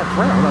 Turn that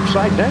frown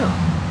upside down.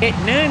 That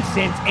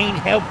nonsense ain't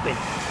helping.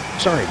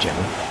 Sorry,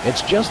 Jimmy.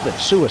 It's just that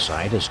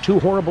suicide is too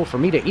horrible for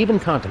me to even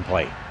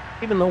contemplate.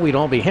 Even though we'd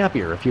all be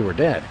happier if you were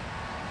dead.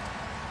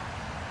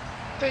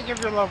 Think of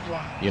your loved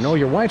one. You know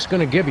your wife's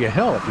gonna give you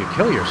hell if you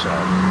kill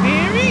yourself.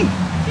 Mary?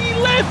 She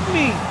left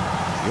me!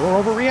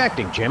 You're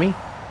overreacting, Jimmy.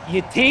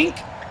 You think?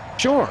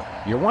 Sure.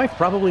 Your wife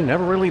probably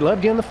never really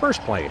loved you in the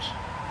first place.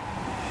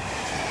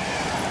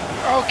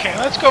 Okay,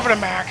 let's go over to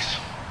Max.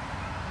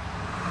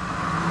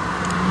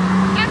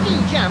 After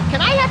you jump,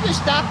 can I have your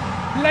stuff?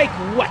 Like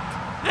what?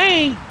 I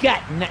ain't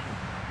got nothing.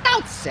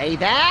 Don't say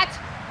that!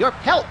 Your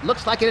pelt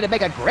looks like it'd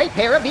make a great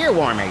pair of ear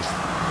warmers.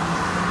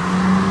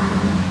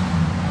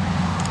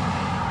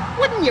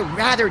 Wouldn't you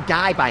rather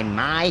die by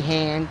my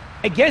hand?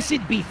 I guess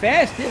it'd be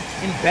faster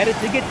and better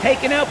to get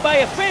taken out by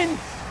a friend.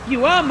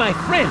 You are my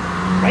friend,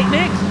 right,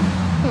 Max?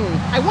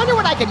 I wonder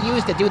what I could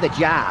use to do the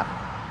job.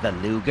 The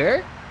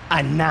Luger? A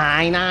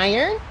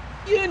 9-iron?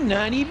 You're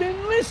not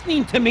even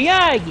listening to me,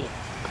 are you?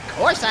 Of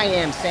course I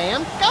am,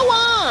 Sam. Go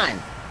on!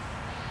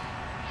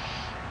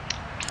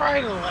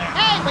 Try to land.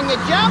 Hey, when you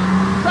jump,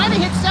 try to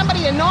hit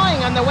somebody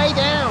annoying on the way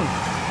down.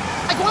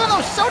 Like one of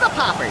those soda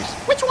poppers.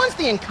 Which one's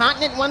the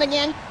incontinent one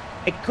again?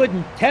 I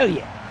couldn't tell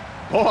you.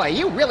 Boy,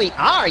 you really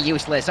are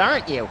useless,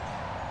 aren't you?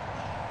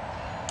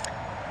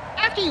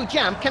 After you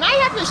jump, can I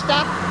have your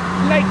stuff?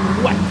 Like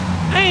what?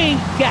 I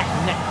ain't got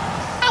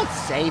nothing. Don't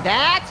say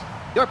that.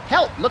 Your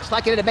pelt looks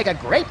like it'd make a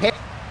great pair.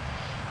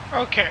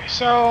 Okay,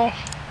 so...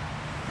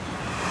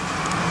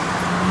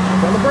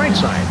 On the bright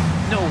side.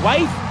 No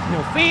wife,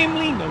 no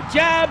family, no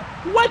job.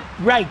 What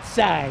bright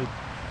side?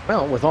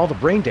 Well, with all the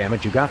brain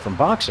damage you got from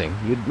boxing,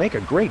 you'd make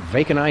a great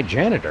vacant-eyed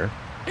janitor.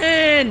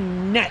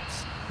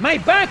 Nuts. My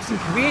boxing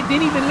career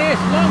didn't even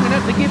last long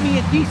enough to give me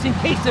a decent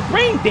case of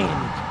brain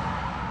damage.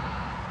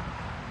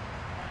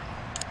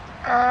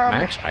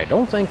 Max, I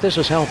don't think this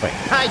is helping.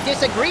 I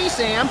disagree,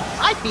 Sam.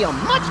 I feel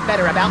much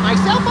better about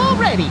myself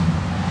already.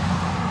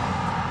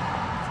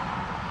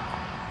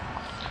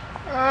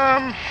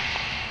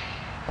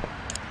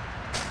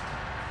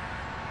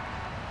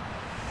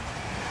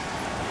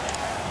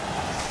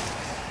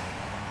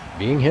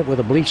 Being hit with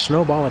a bleached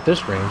snowball at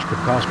this range could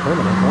cause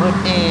permanent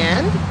blindness.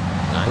 And?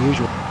 I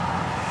usually...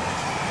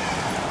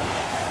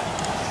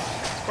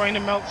 It's going to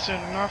melt soon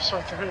enough, so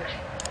I have to hurry.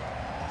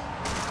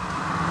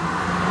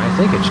 I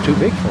think it's too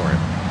big for him.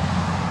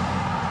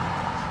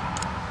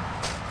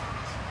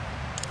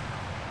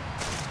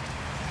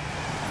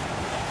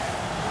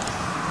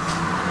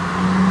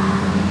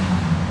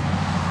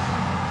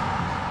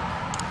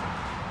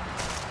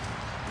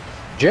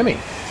 Jimmy,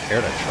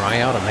 care to try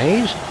out a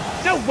maze?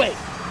 No way!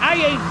 I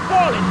ain't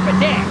falling for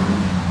that!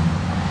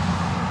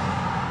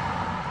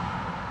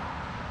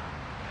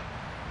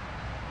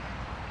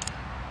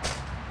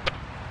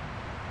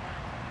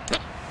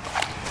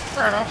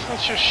 Fair enough,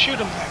 let's just shoot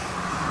him then.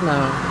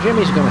 No,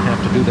 Jimmy's gonna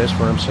have to do this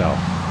for himself.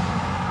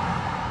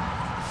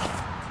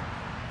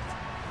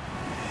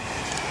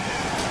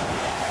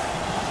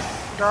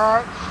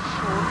 Got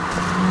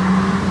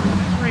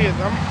 3 of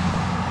them.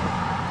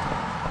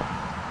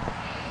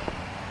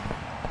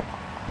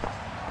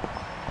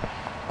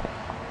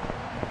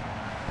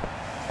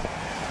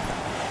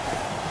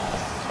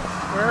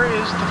 Where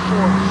is the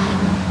 4th?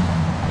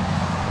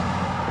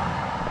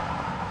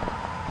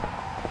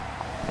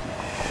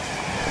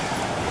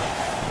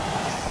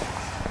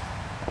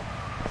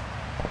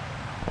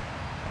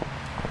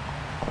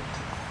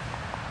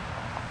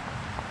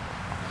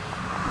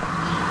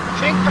 I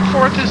think the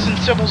 4th is in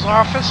Sybil's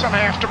office, and I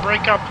have to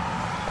break up,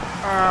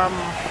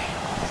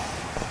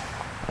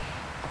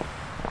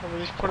 or at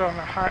least put on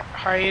a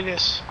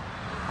hiatus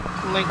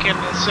Lincoln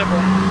and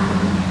Sybil.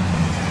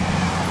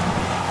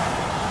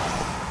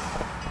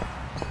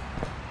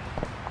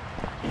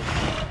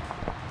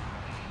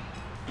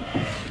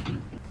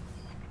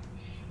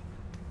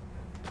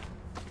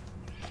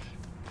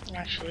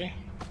 Actually,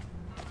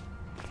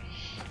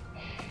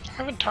 I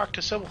haven't talked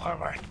to Sybil,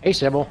 have I? Hey,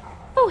 Sybil.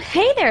 Oh,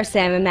 hey there,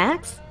 Sam and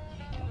Max.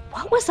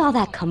 What was all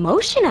that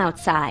commotion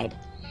outside?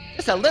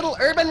 It's a little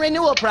urban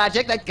renewal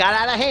project that got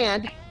out of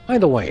hand. By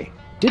the way,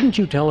 didn't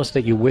you tell us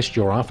that you wished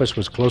your office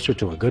was closer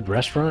to a good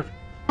restaurant?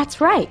 That's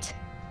right.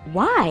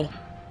 Why?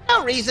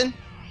 No reason.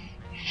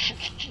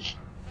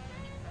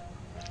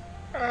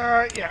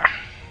 Yeah.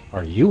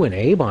 Are you and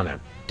Abe on a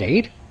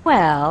date?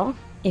 Well,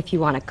 if you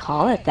want to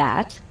call it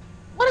that.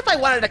 What if I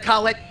wanted to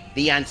call it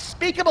the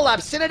unspeakable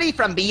obscenity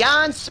from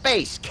beyond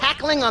space,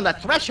 cackling on the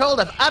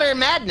threshold of utter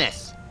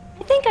madness?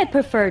 I think I'd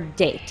prefer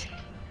date.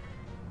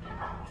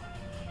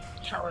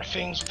 How are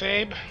things with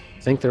Abe?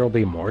 Think there'll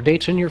be more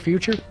dates in your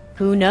future?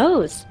 Who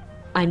knows?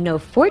 I'm no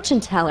fortune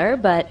teller,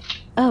 but...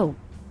 Oh,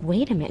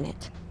 wait a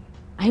minute.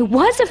 I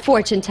was a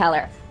fortune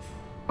teller!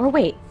 Or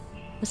wait,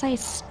 was I a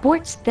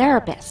sports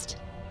therapist?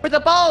 Were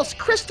the balls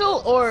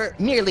crystal or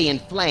merely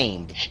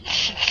inflamed?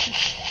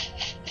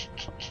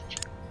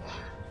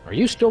 Are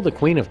you still the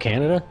Queen of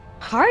Canada?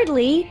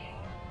 Hardly.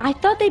 I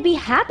thought they'd be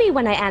happy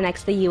when I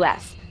annexed the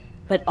U.S.,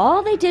 but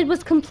all they did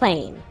was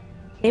complain.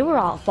 They were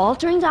all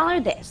faltering dollar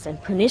this,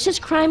 and pernicious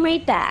crime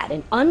rate that,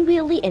 and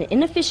unwieldy and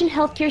inefficient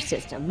healthcare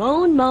system.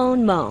 Moan,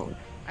 moan, moan.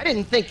 I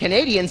didn't think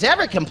Canadians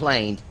ever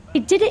complained. He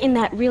did it in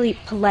that really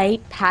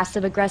polite,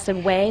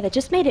 passive-aggressive way that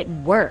just made it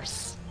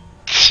worse.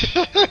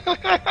 See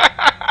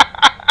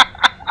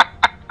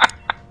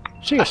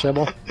you,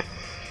 Sybil.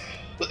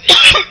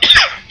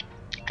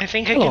 I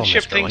think I Hello, can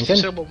ship Mr. things Lincoln.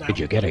 to Sybil now. Did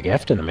you get a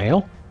gift in the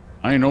mail?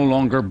 I no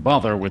longer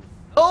bother with...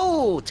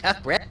 Oh,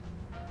 tough Brett.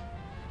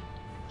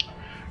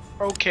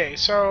 Okay,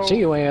 so... See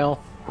you,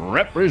 AL.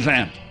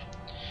 Represent.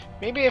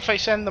 Maybe if I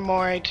send the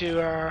Moai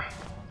to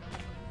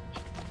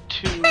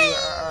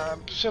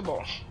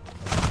Sybil.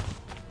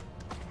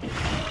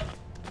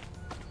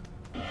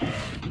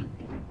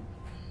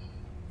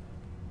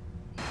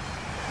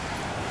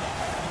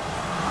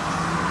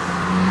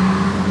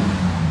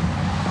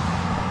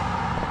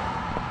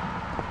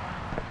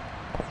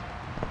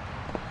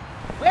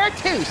 Where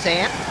to,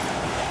 Sam?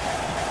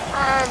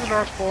 The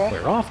North Pole.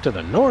 We're off to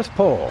the North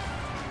Pole.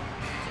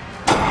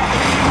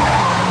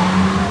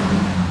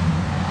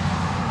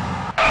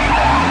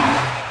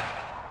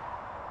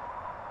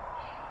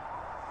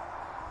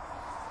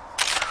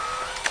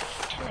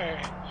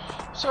 Okay,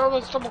 so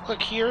let's double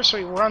click here so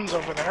he runs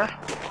over there.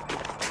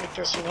 Make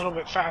this a little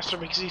bit faster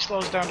because he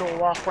slows down to a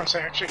walk once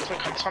I actually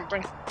click on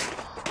something.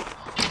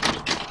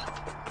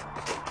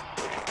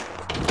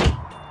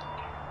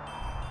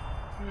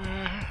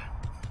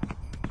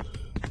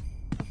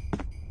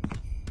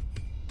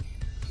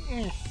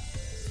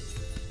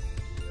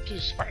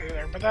 Just a spider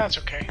there, but that's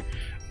okay.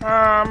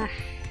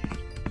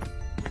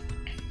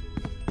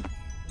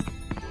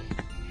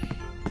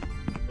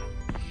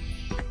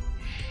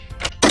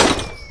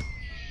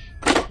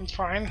 It's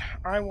fine.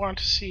 I want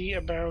to see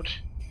about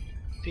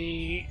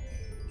the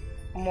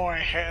Moai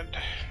head.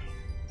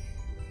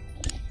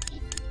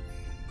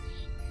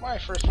 My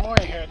first Moai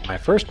head. My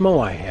first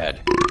Moai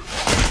head.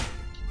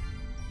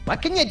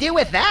 What can you do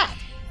with that?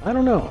 I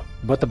don't know,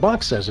 but the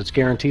box says it's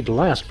guaranteed to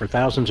last for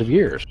thousands of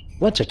years.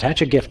 Let's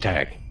attach a gift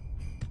tag.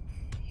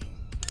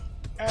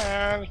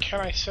 And can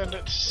I send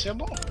it to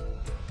Sybil?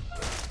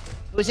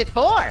 Who's it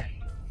for?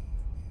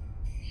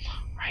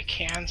 I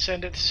can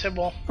send it to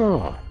Sybil.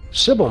 Oh,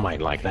 Sybil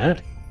might like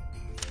that.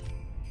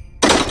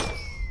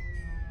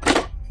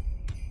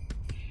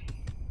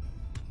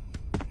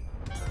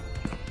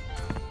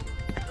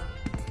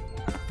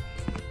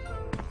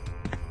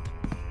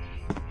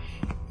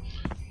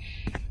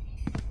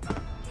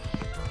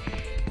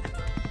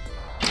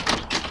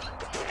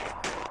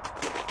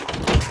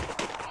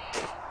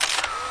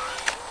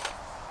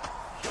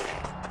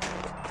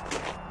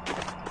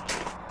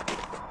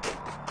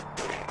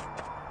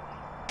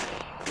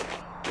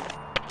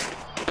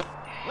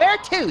 Where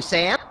to,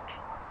 Sam?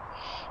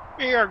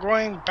 We are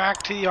going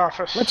back to the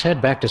office. Let's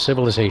head back to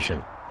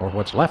civilization, or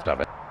what's left of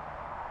it.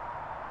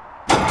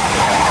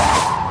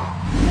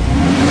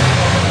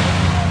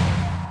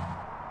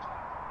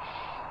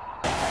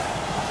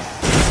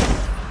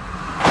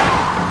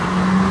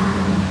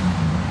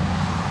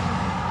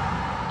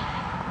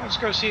 Let's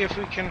go see if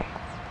we can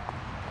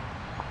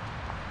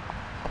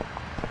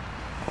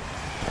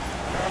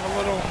have a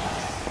little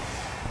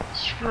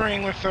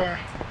screwing with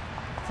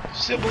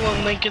Sybil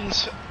and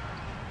Lincoln's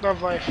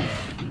love life.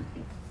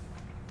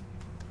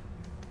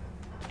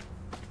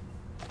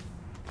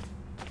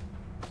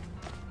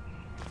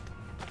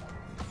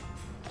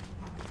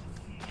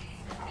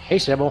 Hey,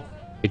 Sybil.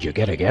 Did you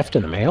get a gift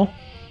in the mail?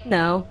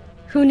 No.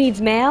 Who needs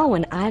mail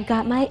when I've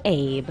got my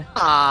Abe?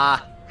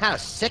 Ah, how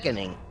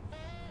sickening.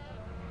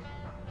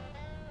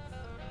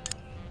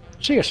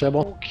 See you,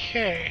 Sybil.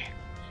 Okay.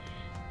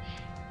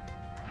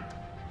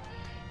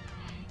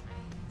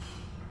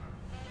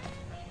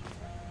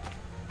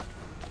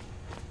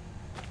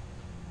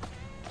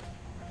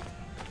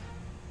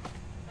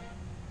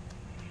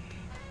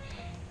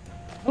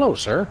 Hello,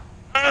 sir.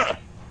 Ah!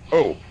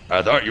 Oh,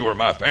 I thought you were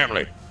my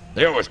family.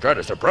 They always try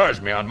to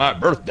surprise me on my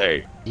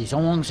birthday. Did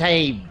someone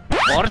say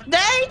birthday?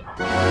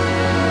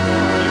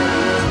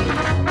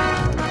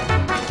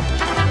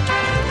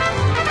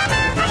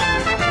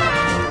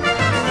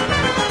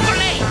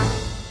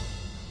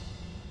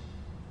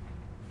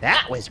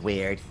 That was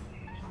weird.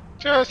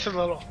 Just a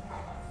little.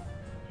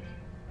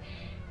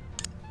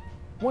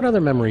 What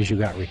other memories you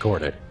got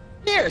recorded?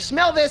 Here,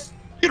 smell this.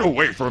 Get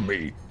away from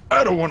me.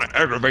 I don't want to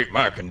aggravate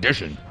my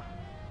condition.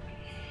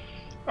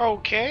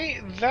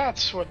 Okay,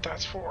 that's what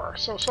that's for.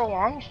 So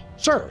long.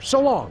 Sir,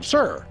 so long,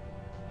 sir.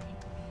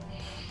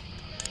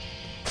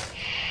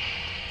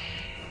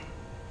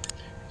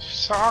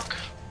 Sock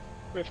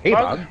with Hey,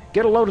 bug. Bug,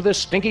 get a load of this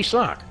stinky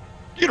sock.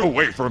 Get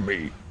away from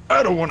me.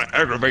 I don't want to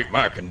aggravate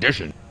my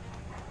condition.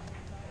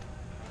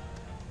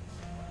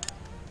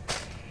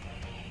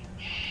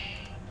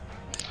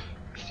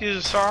 Let's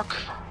use a sock.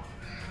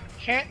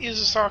 Can't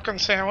use a sock on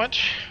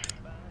sandwich.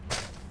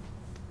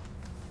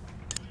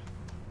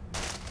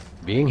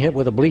 Being hit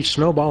with a bleached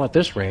snowball at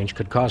this range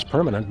could cause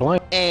permanent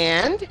blindness.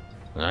 And?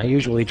 I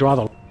usually draw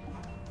the...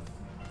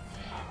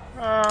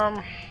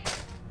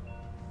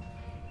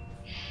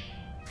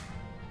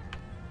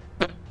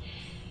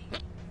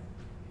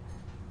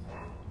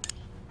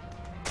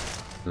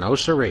 No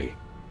siree.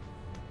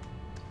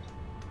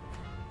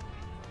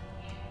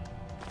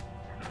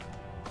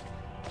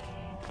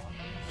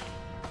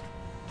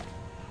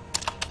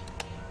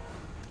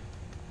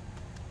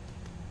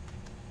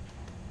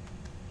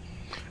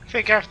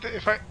 think after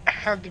if I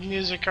had the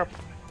music up.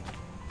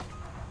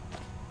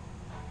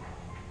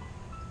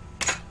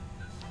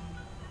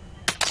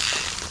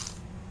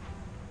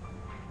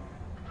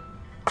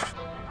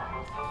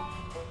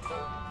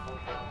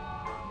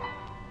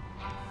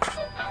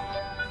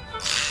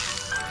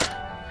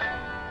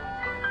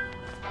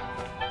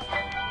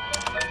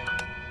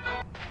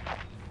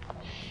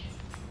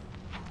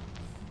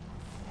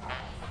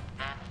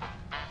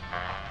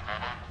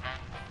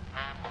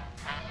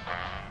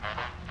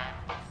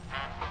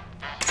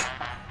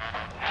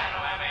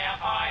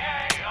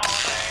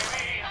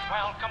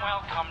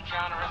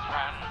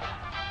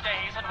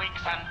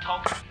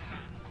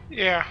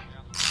 Yeah,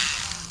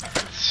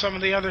 some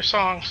of the other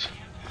songs.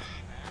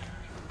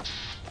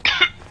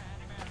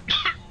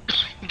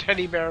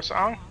 Teddy Bear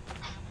song.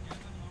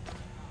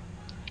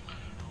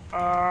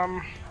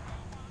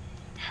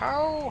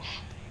 How?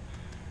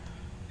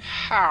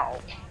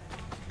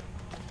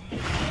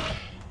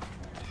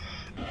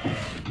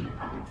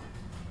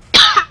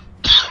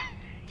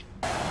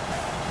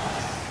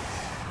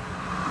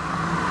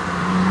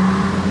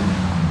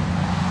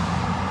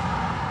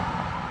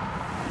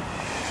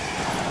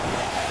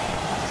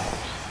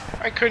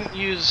 I couldn't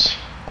use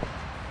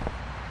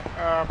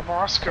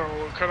Bosco,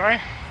 could I?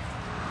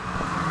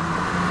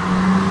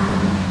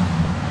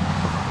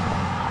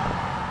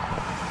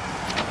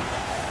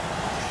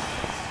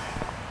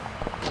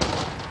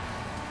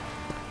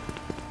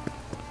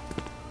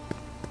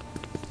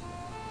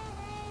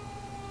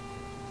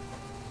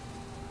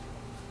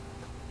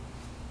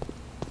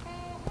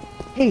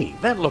 Hey,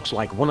 that looks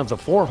like one of the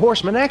Four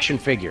Horsemen action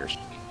figures.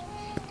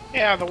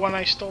 Yeah, the one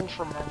I stole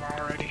from him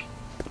already.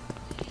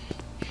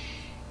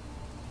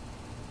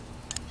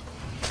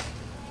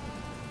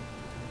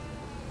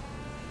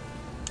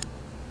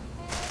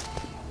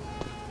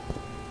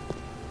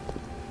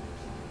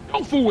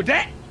 Don't fool with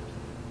that.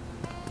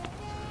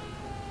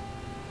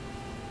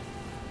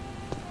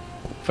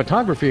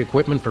 Photography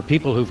equipment for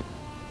people who've...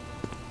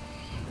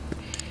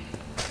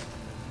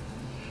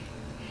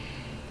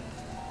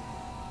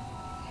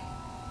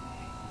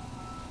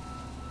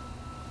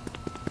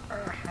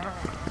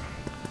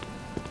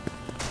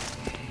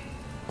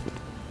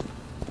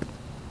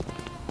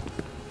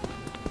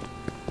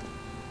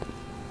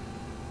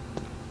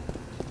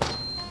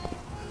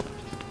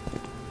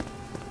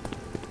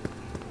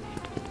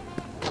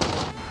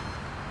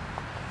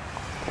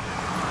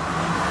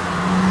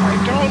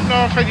 I don't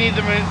know if I need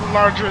them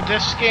larger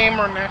this game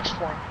or next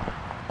one.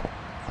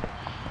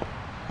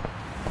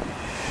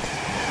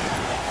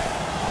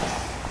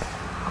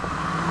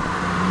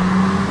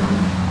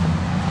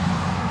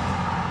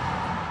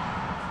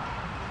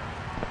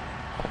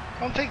 I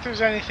don't think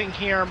there's anything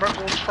here, but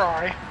we'll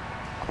try.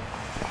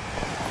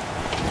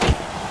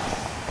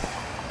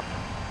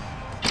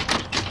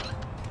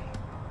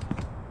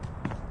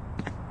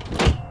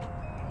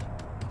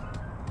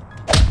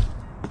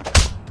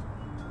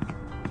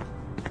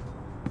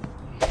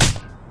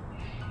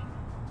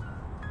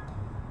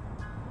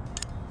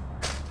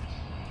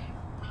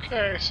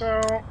 Okay, so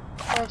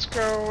let's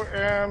go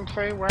and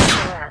play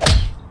Whack-A-Rat.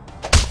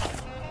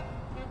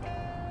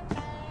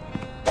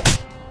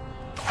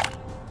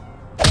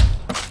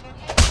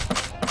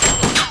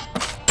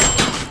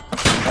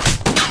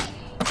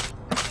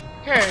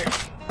 Okay.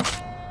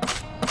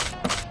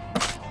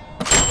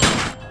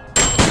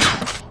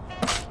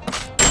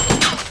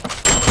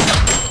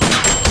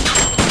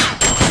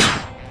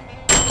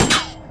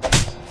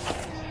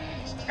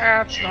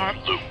 That's not...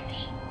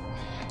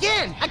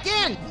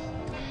 Again!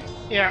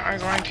 Yeah, I'm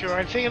going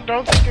to.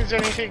 Don't think there's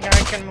anything I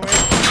can win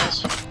from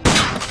this.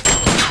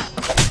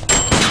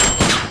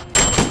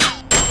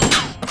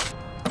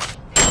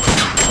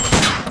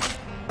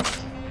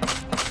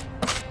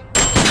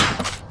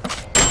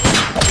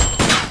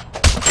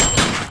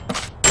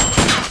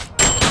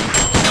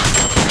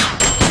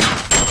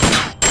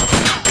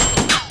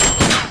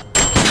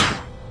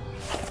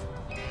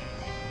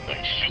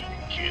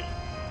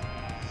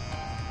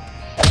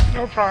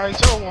 No prize,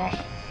 oh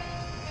well.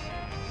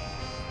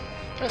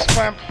 Fist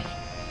clamp.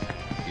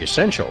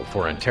 Essential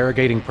for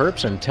interrogating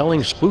perps and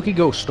telling spooky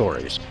ghost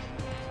stories.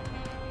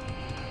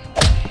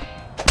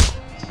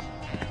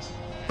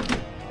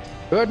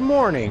 Good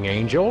morning,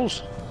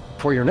 angels.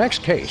 For your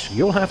next case,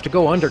 you'll have to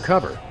go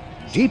undercover,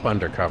 deep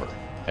undercover,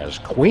 as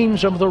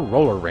queens of the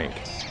roller rink.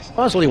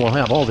 Bosley will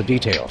have all the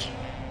details.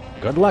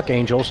 Good luck,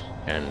 angels,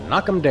 and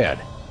knock 'em dead.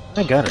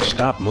 I gotta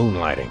stop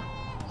moonlighting.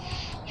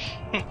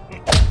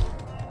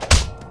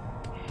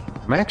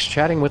 Max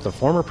chatting with the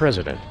former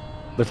president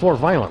before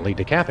violently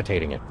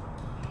decapitating it.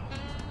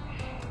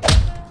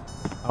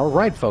 Our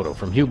ride photo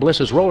from Hugh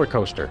Bliss's roller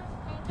coaster.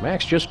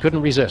 Max just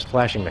couldn't resist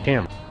flashing the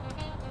camera.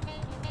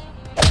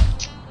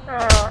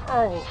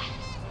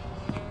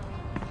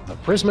 The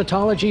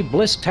Prismatology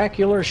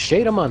Bliss-tacular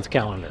Shade-a-Month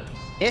calendar.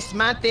 This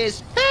month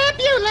is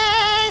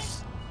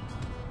fabulous!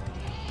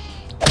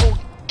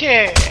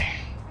 Okay.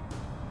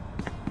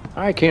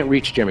 I can't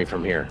reach Jimmy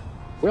from here.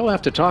 We'll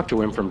have to talk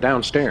to him from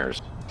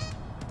downstairs.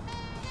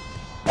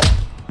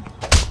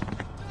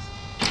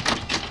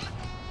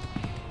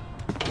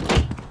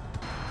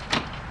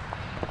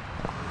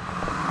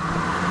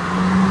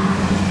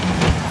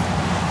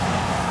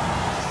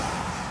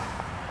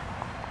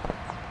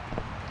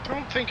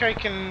 think I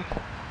can...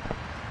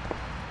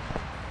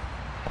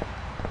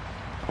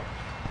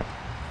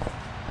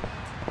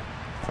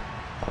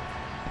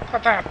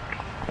 Cut that.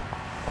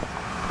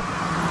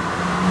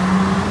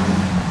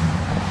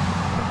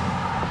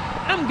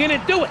 I'm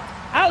gonna do it.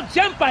 I'll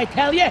jump, I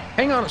tell you.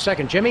 Hang on a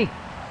second, Jimmy.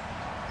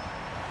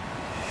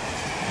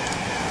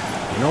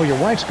 You know, your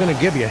wife's gonna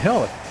give you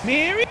hell if...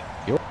 Mary?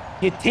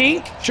 You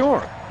think?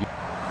 Sure.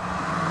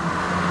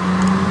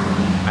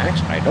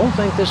 Max, I don't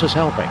think this is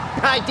helping.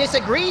 I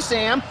disagree,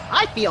 Sam.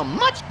 I feel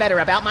much better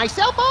about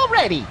myself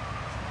already.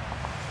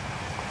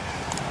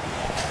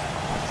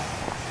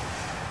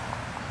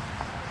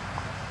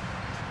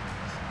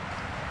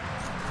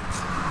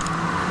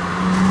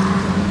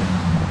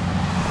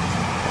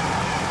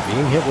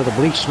 Being hit with a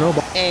bleached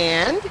snowball.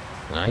 And?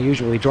 I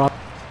usually drop...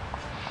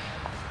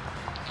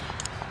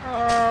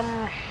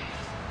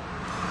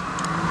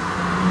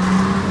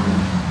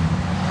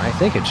 I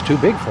think it's too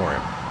big for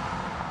him.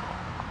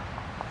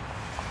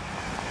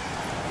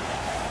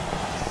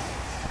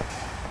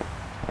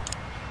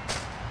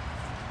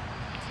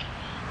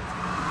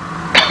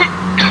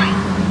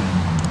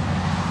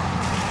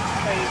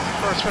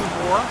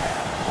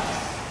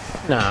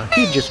 Nah,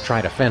 he'd just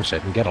try to fence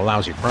it and get a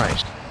lousy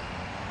price.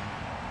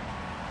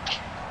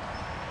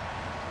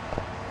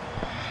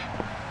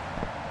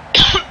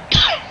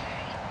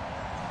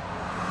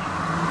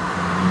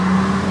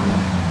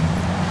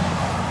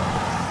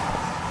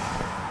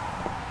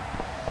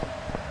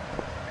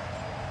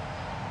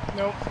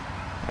 Nope.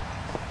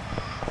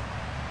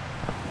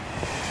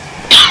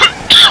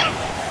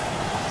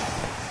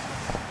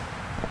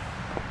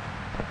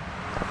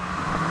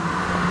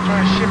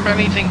 Try to ship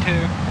anything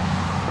to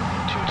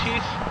Two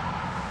Teeth?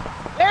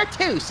 Where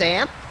to,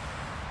 Sam?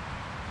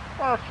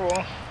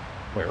 Powerful.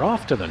 We're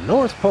off to the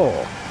North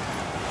Pole.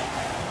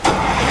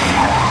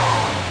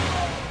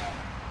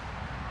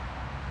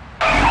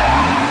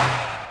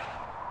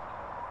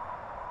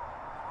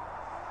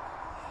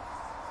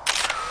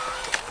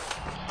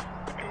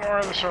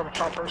 Ignore the soda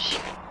poppers.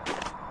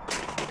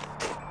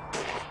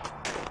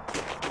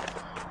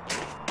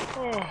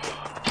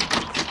 Oh.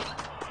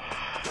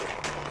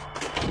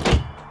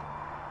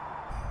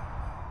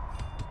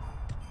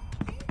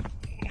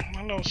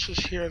 What else is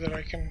here that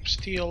I can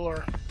steal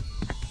or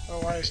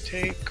otherwise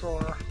take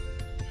or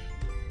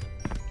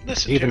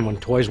listen Even to? when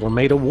toys were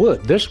made of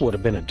wood, this would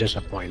have been a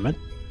disappointment.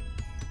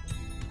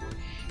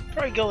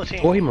 Try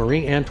guillotine. Toy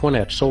Marie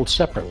Antoinette sold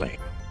separately.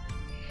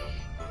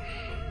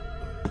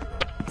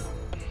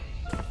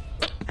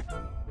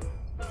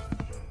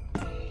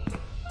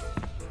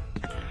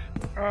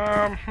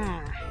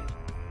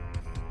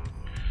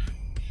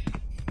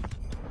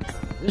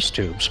 This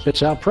tube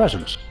spits out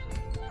presents.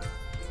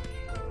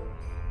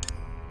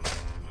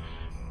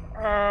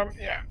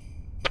 Yeah.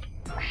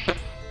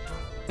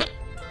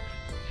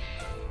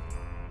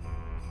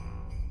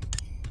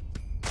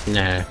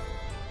 Nah.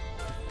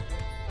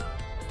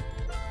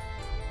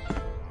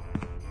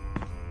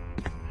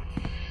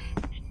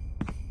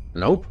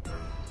 Nope.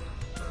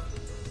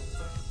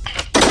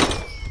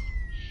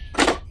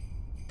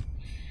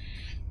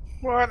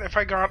 What if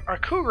I got a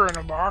cougar in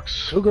a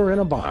box? Cougar in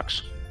a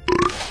box.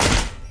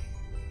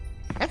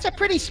 That's a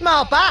pretty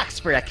small box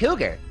for a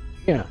cougar.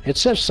 Yeah, it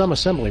says some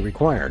assembly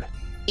required.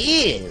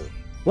 Ew.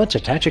 Let's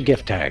attach a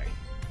gift tag.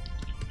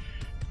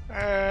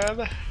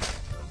 And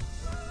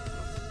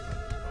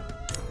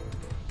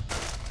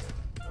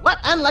What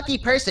unlucky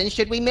person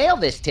should we mail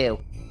this to?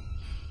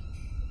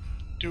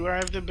 do I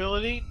have the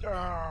ability?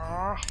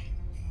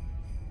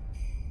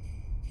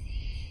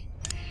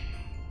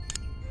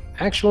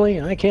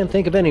 Actually, I can't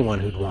think of anyone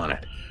who'd want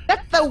it.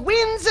 Let the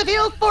winds of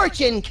ill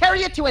fortune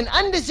carry it to an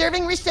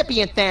undeserving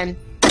recipient, then.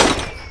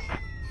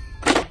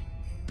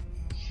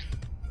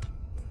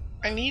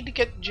 I need to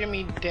get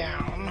Jimmy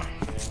down.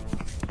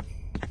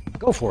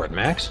 Go for it,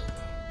 Max.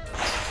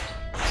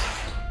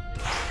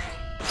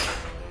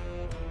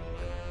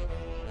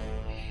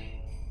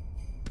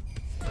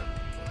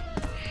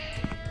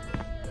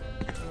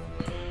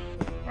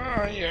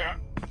 Oh, yeah.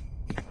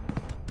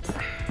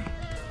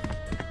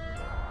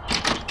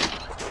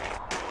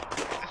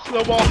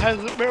 Snowball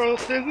has a barrel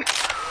thing.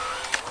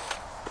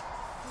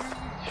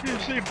 Which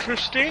is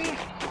interesting.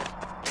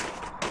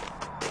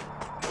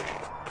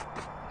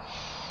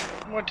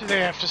 What do they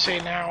have to say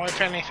now, if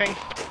anything?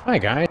 Hi,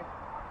 guys.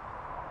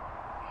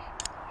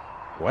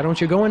 Why don't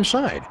you go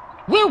inside?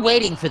 We're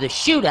waiting for the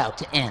shootout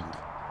to end.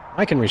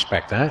 I can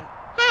respect that.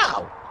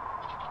 How?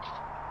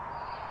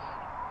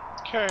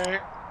 Okay.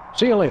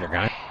 See you later,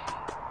 guys.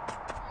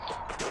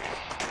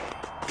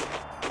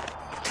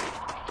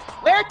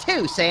 Where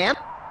to, Sam?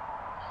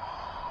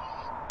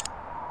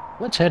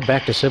 Let's head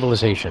back to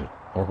civilization,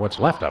 or what's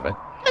left of it.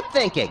 Good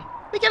thinking.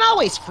 We can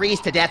always freeze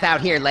to death out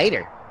here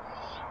later.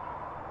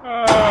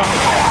 There's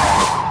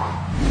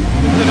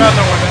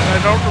another one, and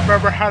I don't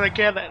remember how to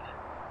get it.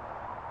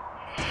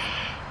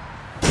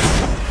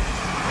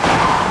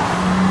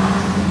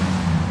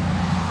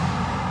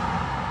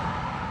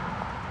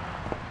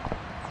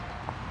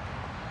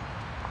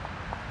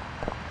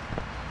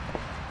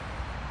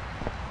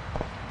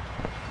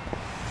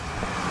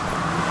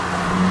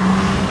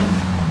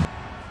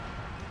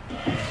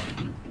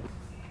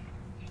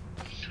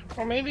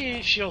 Or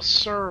maybe she'll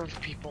serve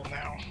people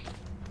now.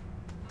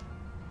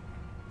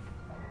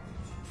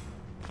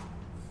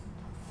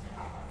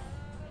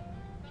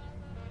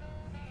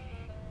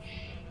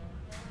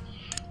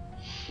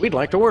 We'd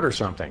like to order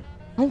something.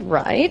 All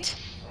right.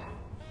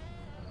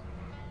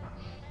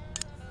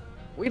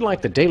 We'd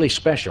like the daily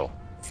special.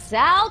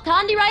 Sal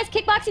Condi Rice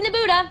Kickboxing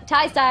Nabuda,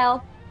 Thai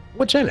style.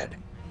 What's in it?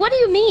 What do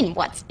you mean,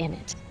 what's in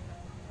it?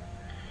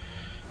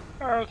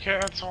 Okay,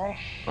 that's all.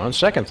 On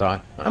second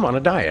thought, I'm on a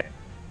diet.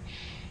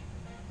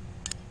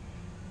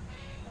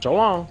 So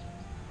long.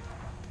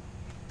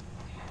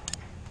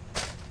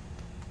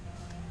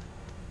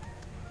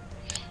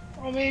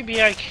 Well,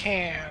 maybe I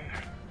can.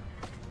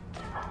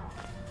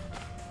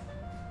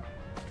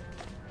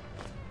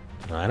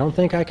 I don't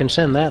think I can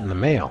send that in the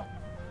mail.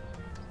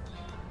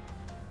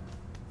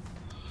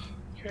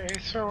 Okay,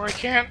 so I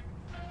can't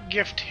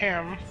gift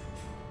him.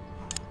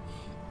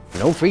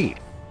 No feed.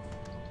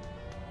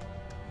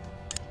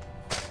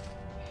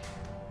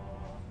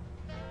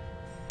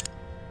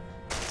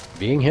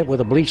 Being hit with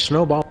a bleached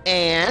snowball.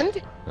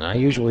 And? I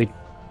usually...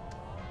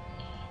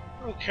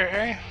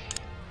 Okay.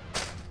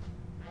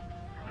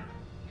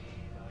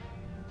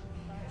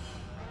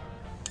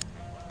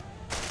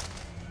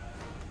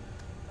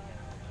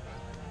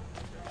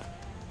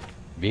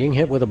 Being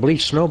hit with a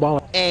bleached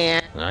snowball.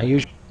 And? I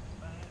usually...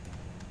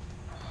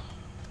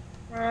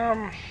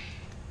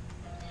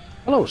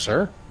 Hello,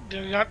 sir.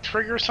 Did it not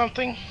trigger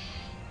something?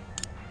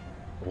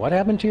 What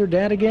happened to your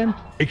dad again?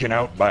 Taken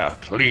out by a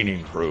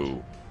cleaning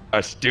crew.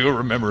 I still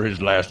remember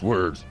his last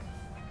words.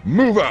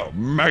 Move out,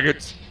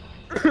 maggots!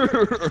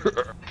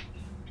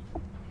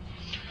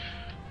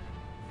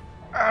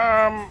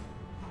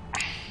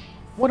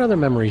 What other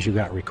memories you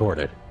got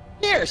recorded?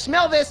 Here,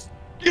 smell this.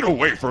 Get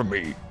away from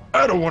me.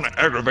 I don't want to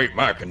aggravate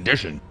my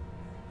condition.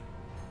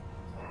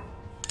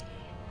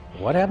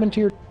 What happened to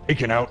your...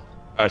 Taken out.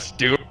 I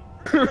still...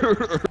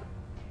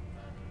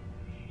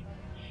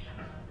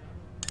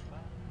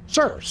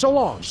 Sir, so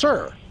long,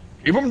 sir.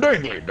 Keep 'em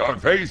dangling,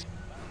 dogface.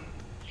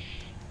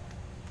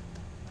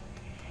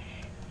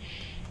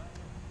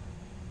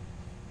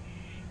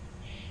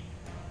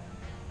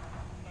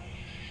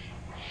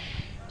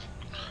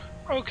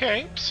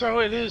 Okay, so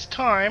it is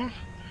time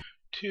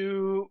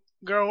to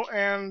go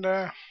and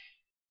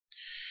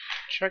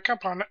check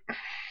up on it.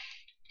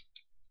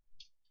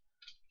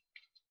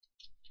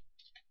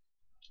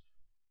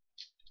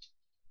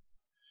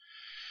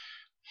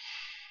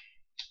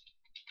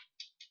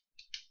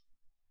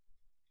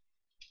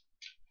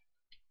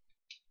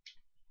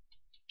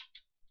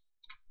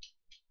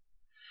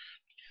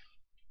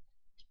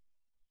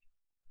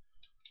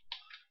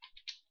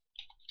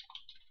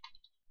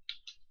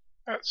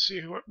 Let's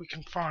see what we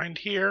can find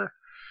here.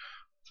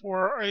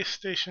 For Ice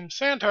Station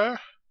Santa,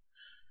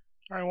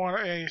 I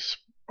want a...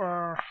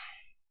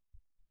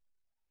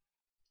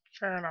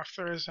 fair enough,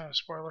 there is no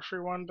spoiler-free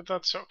one, but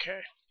that's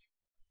okay.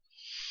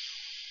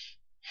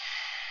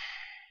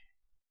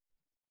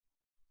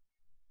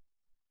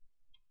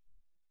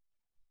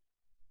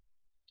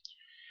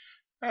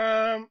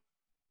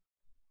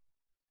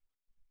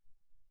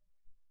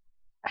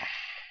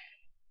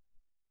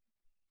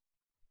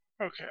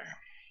 Okay.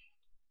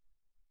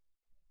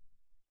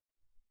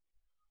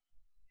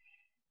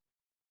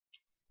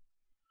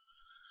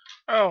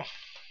 Oh.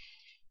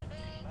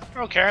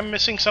 Okay, I'm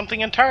missing something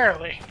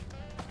entirely.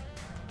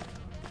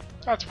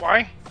 That's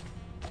why.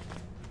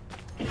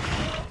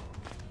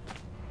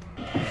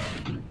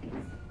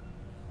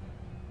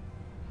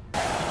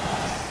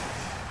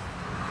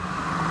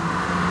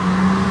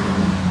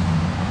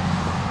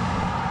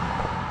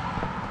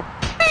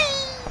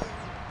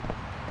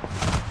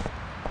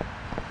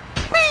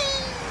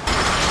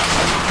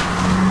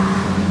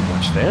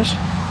 What's this?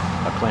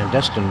 A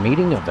clandestine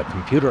meeting of the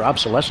Computer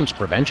Obsolescence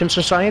Prevention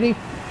Society?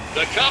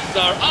 The cops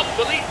are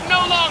obsolete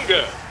no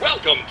longer.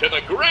 Welcome to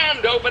the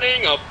grand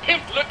opening of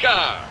Pimp Le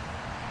Car.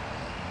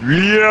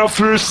 We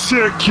offer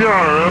sick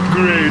car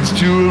upgrades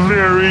to a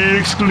very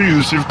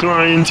exclusive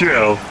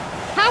clientele.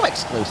 How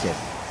exclusive?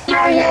 Go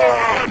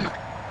on!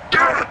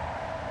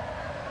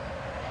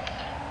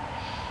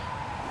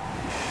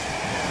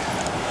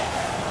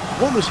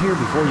 What was here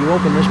before you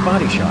opened this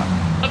body shop?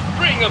 A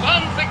string of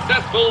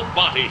unsuccessful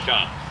body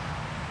shops.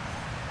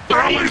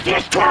 Alice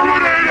was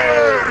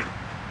terminated!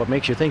 What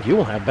makes you think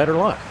you'll have better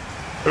luck?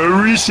 A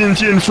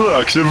recent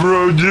influx of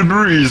road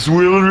debris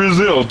will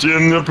result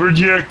in a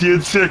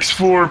projected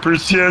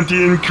 64%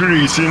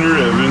 increase in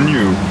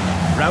revenue.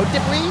 Road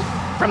debris?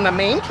 From the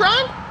main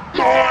trunk?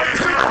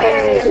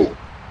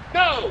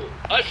 No!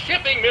 A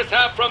shipping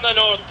mishap from the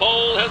North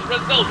Pole has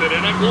resulted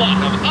in a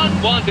glut of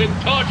unwanted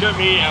Torture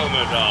Me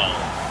Elmer dolls.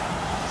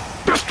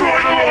 Destroy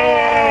them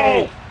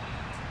all!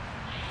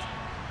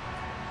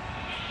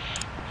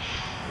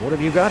 What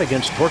have you got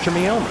against Torture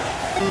Me Elmer?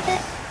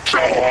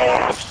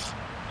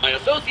 My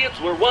associates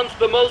were once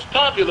the most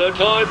popular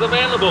toys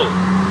available,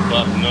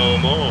 but no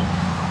more.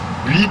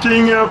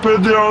 Beating up a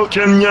doll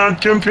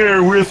cannot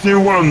compare with the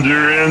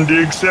wonder and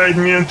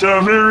excitement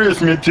of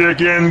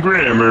arithmetic and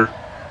grammar.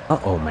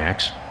 Uh-oh,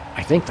 Max.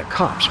 I think the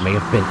cops may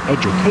have been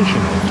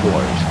educational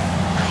tours.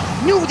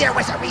 Knew there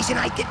was a reason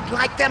I didn't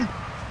like them.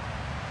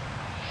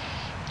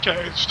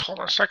 Okay, just hold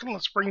on a second.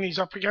 Let's bring these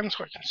up again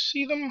so I can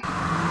see them.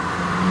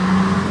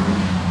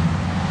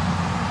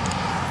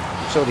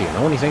 So do you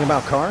know anything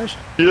about cars?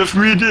 If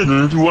we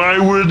didn't, why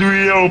would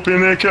we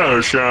open a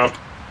car shop?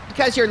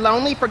 Because you're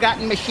lonely,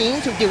 forgotten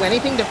machines who do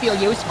anything to feel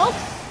useful?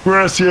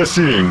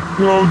 Processing.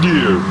 Oh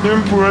dear.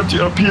 Input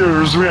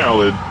appears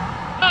valid.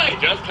 I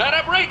just had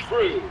a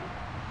breakthrough.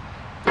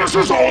 This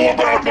is all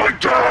about my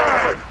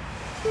dad!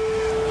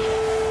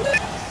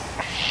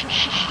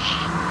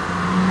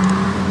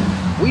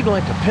 We'd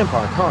like to pimp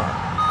our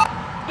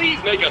car.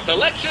 Please make a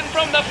selection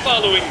from the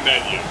following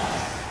menu.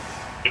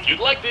 If you'd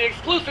like the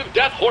exclusive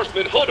Death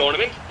Horseman hood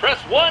ornament, press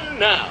 1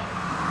 now.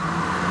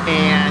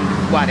 And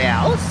what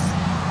else?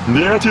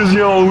 That is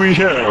all we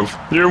have.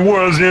 There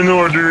was an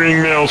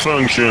ordering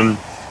malfunction.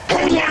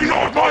 Totally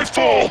not my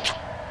fault!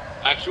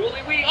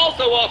 Actually, we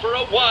also offer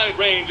a wide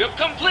range of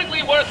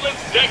completely worthless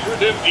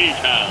decorative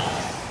decals.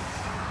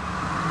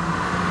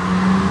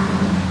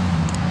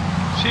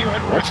 See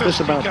what What's this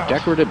about decals?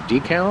 decorative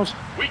decals?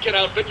 We can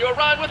outfit your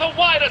ride with a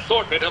wide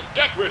assortment of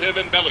decorative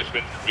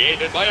embellishments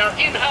created by our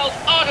in-house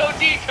auto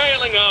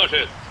detailing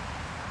artists.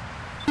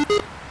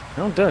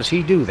 How does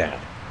he do that?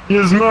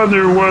 His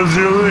mother was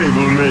a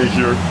label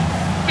maker.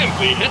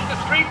 Simply hit the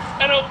streets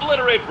and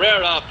obliterate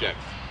rare objects.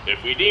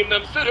 If we deem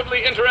them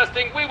suitably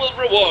interesting, we will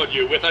reward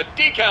you with a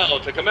decal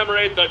to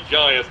commemorate the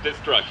joyous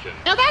destruction.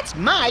 Now that's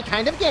my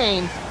kind of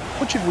game.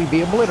 What should we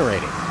be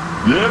obliterating?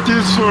 That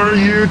is for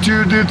you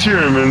to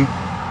determine.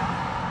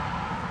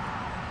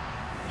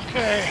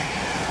 Okay.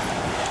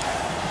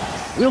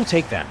 We'll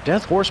take that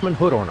Death Horseman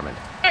hood ornament.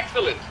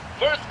 Excellent!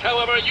 First,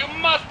 however, you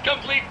must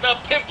complete the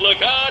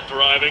Pimplica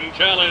driving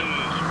challenge.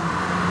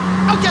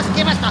 Oh, just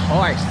give us the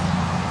horse.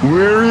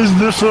 Where is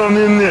the fun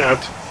in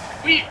that?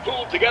 We've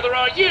pooled together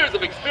our years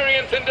of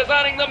experience in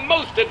designing the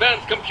most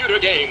advanced computer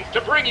games to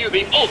bring you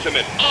the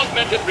ultimate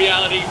augmented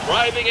reality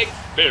driving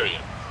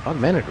experience.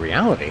 Augmented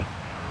reality?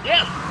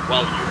 Yes,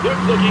 while you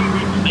weren't looking,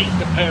 we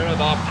placed a pair of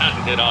our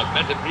patented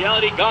augmented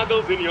reality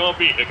goggles in your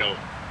vehicle.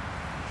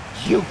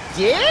 You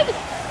did?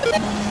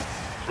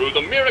 Through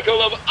the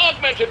miracle of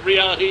augmented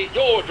reality,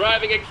 your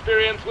driving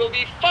experience will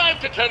be 5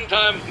 to 10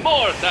 times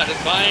more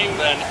satisfying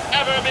than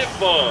ever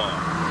before.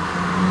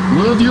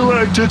 Would you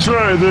like to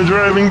try the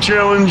driving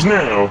challenge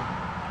now?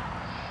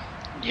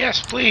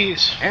 Yes,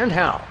 please. And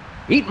how?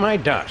 Eat my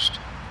dust.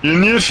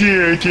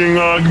 Initiating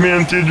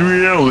augmented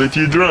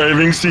reality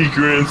driving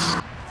sequence.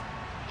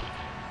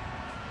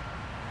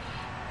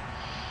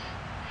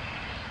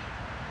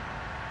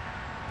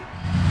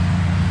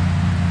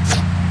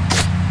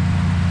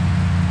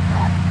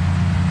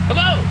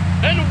 Hello,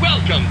 and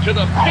welcome to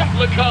the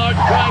Pimplica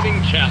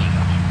driving challenge.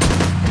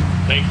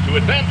 Thanks to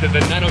advances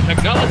in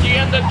nanotechnology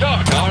and the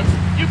dark arts,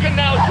 you can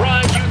now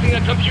drive using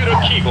a computer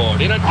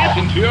keyboard in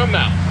addition to your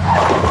mouse.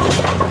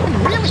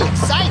 I'm really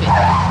excited.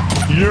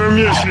 Your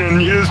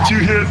mission is to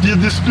hit the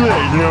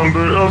display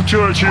number of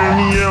Torture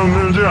Me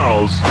Elmer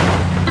dolls.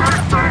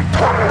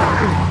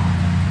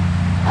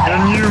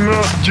 And you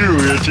must do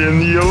it in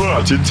the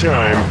allotted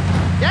time.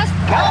 Just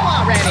go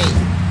already.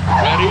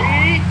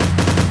 Ready?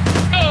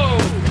 Go!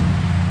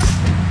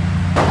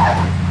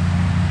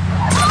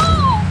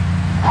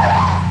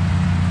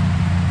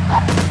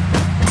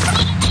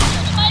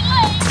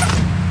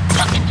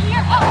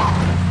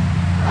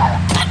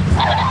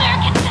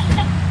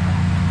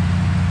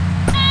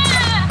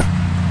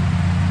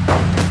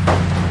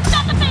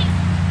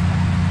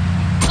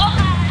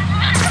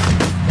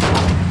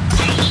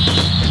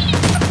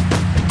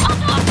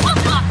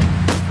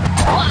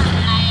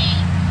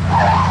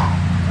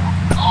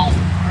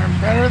 I'm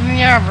better than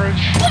the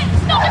average.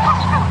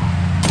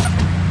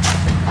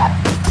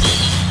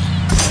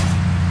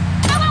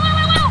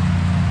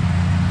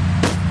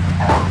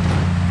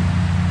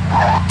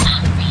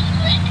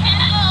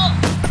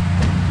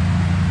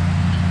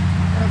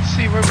 Let's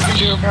see what we can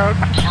do about.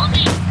 Kill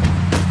me.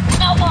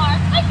 No more.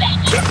 I beg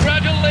you.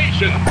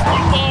 Congratulations,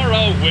 you are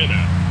a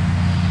winner.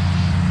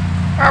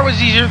 That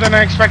was easier than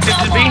I expected it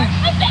to be.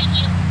 I beg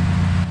you.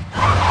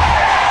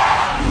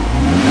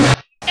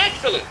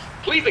 Excellent!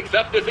 Please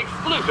accept this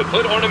exclusive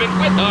hood ornament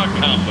with our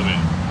compliment.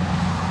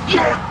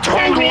 You're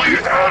totally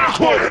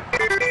adequate!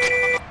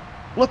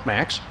 Look,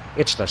 Max,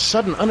 it's the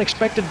sudden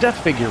unexpected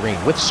death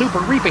figurine with super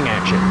reaping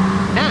action.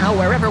 Now,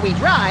 wherever we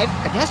drive,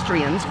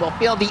 pedestrians will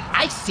feel the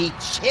icy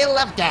chill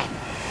of death.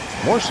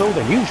 More so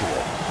than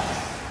usual.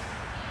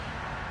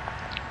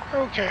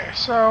 Okay,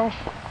 so...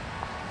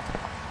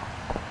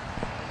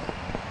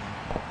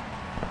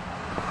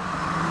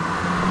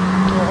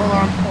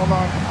 Hold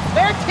on.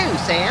 Where to,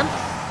 Sam?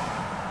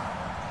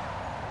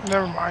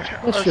 Never mind.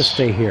 Let's just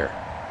stay here.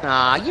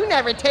 Aw, you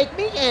never take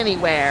me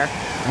anywhere.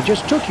 I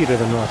just took you to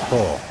the North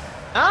Pole.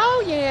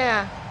 Oh,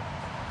 yeah.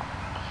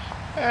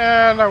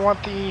 And I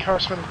want the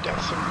Horseman of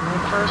Death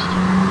figurine first.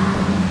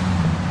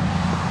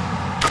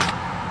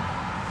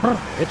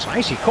 It's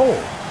icy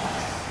cold.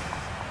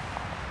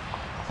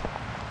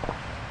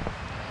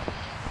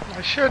 I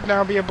I should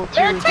now be able to...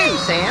 Where to,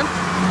 Sam?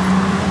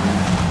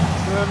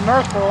 The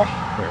North Pole.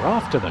 We're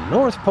off to the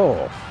North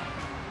Pole.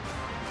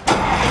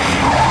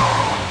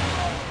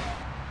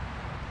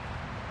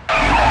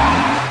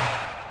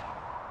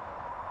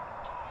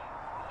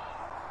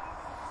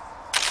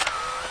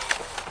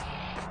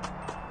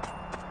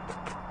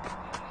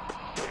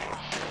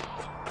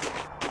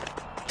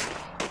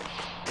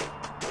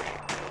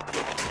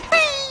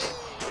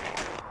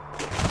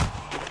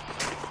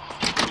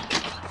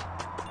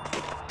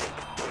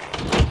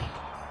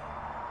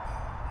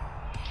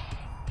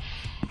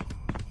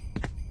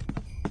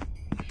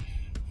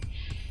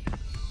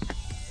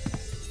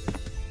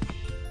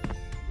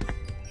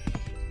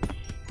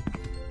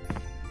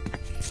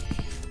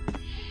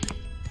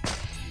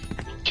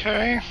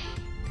 Okay.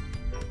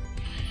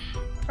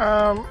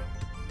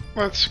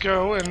 Let's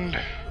go and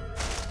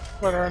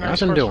what our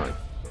next Nothing doing.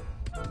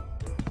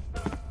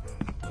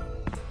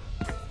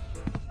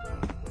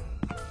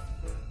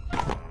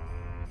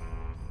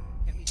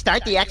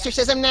 Start the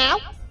exorcism now?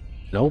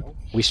 Nope.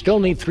 We still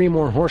need 3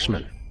 more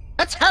horsemen.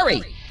 Let's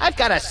hurry! I've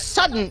got a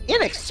sudden,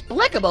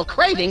 inexplicable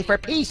craving for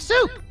pea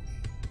soup.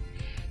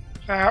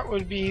 That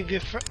would be the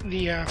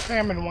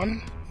famine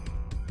one.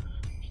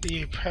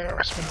 The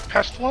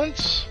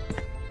pestilence.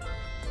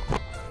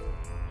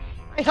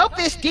 I hope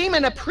this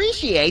demon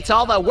appreciates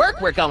all the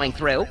work we're going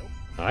through.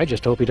 I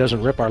just hope he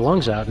doesn't rip our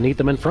lungs out and eat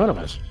them in front of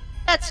us.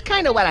 That's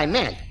kind of what I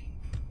meant.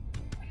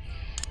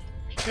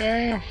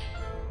 Okay.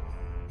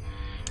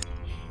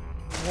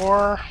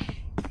 War.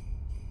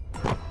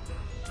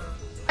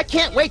 I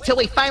can't wait till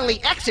we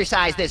finally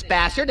exercise this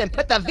bastard and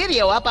put the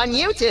video up on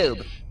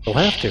YouTube. We'll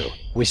have to.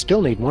 We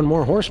still need 1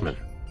 more horseman.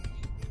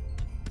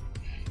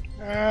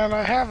 And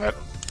I have it.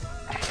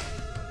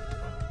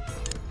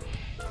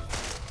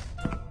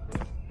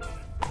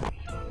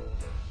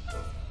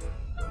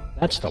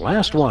 That's the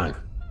last one.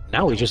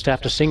 Now we just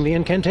have to sing the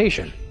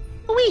incantation.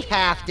 We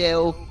have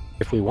to.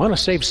 If we want to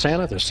save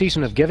Santa, the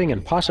season of giving,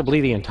 and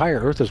possibly the entire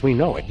Earth as we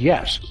know it,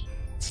 yes.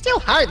 Still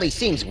hardly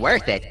seems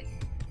worth it.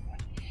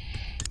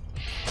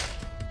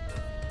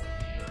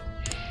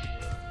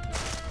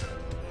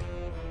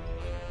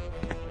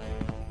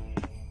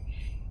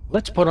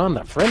 Let's put on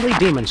the friendly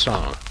demon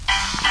song.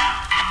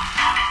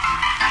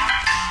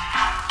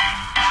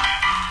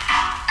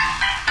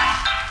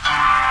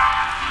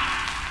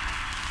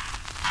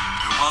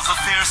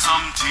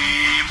 Fearsome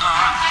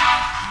demon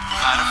who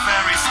had a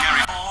very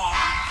scary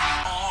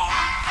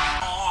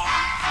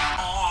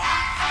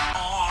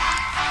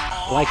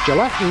like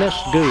gelatinous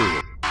goo.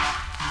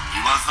 He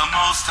was the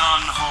most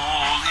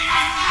unholy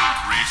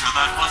creature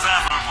that was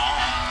ever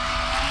born.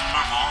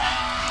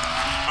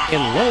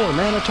 In Lower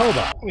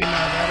Manitoba. We know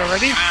that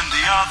already. Even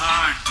the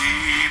other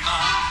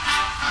demon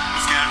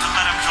was scared to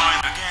let him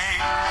join the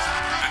game.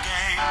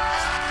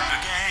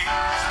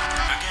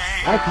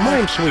 Like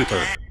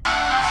Minesweeper.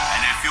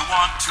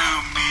 To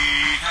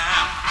meet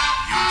him,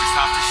 you just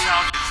have to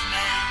shout his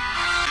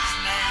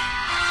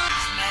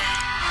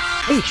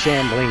name. A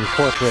shambling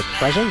corporate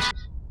presence.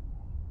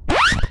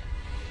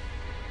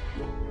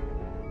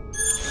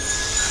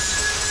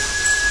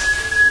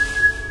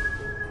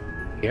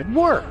 It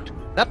worked.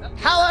 The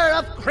power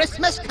of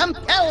Christmas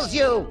compels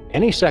you.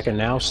 Any second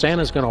now,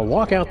 Santa's gonna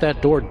walk out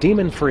that door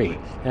demon-free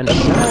and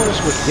shower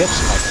us with gifts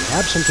like an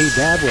absentee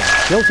dad with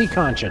a guilty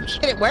conscience.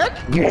 Did it work?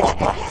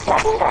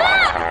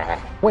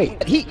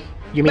 Wait,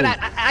 you mean... But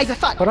I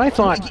thought... But I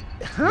thought...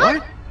 Huh?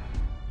 What?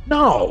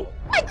 No!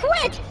 I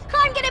quit!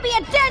 I'm gonna be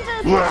a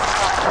dentist!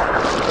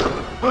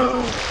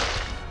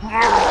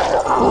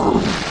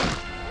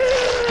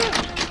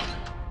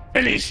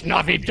 Feliz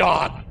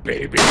Navidad,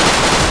 baby!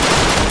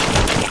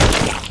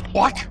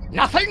 What?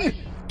 Nothing?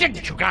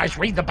 Didn't you guys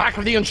read the back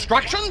of the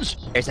instructions?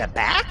 There's a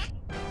back?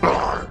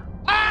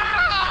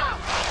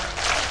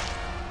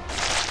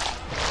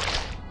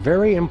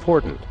 Very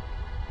important.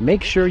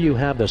 Make sure you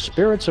have the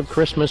spirits of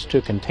Christmas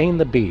to contain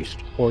the beast,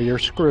 or you're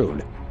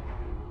screwed.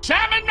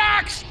 Sam and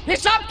Max,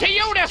 it's up to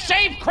you to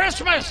save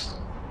Christmas!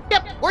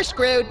 Yep, we're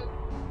screwed.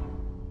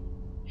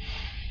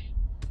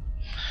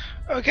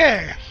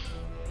 Okay.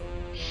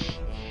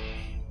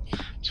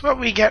 That's what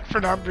we get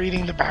for not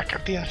reading the back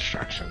of the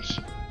instructions.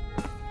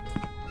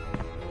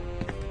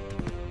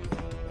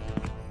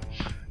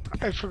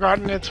 I've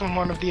forgotten it's when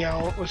one of the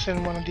elves was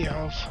in one of the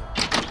elves.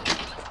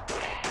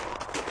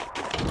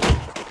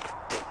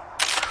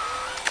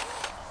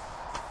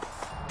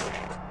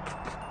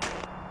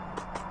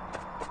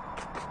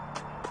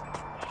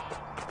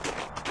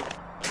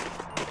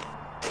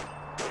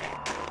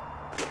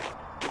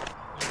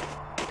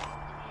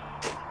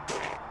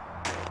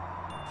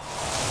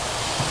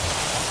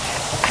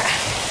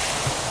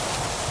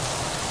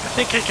 I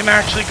think I can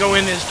actually go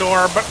in his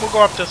door, but we'll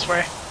go up this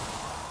way.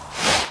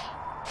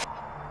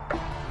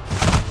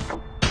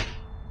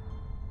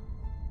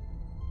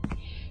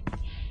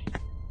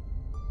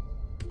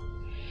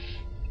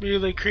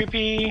 Really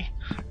creepy.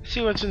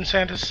 See what's in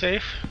Santa's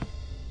safe.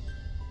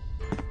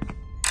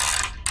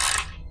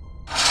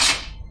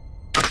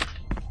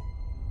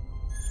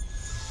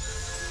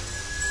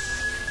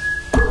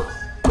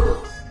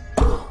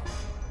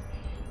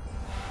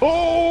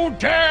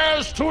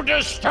 to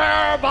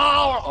disturb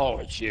our... Oh,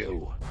 it's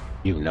you.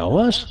 You know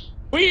us?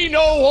 We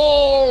know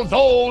all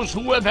those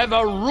who have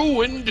ever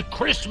ruined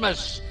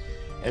Christmas,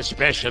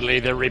 especially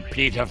the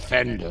repeat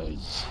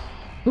offenders.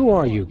 Who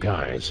are you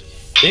guys?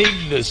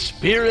 In the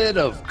spirit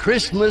of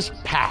Christmas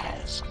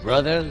past,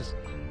 brothers,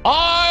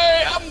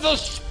 I am the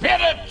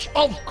spirit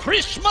of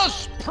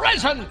Christmas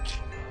present.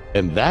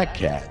 And that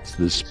cat's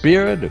the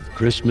spirit of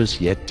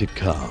Christmas yet to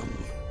come.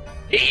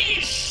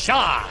 He's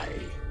shy.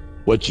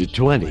 What's your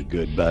 20,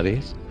 good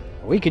buddies?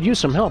 We could use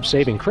some help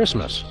saving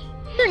Christmas.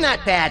 You're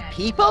not bad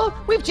people.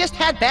 We've just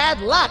had bad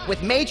luck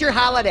with major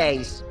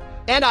holidays.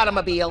 And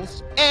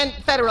automobiles. And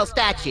federal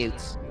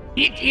statutes.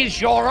 It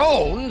is your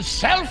own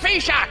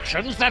selfish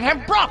actions that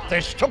have brought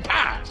this to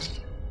pass.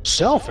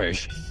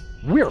 Selfish?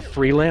 We're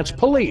freelance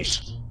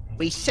police.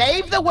 We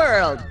save the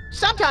world.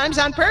 Sometimes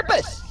on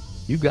purpose.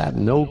 You got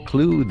no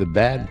clue the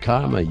bad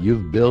karma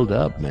you've built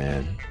up,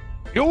 man.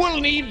 You will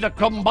need the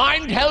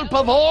combined help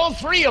of all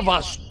three of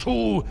us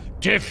to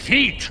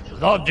defeat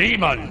the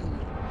demon.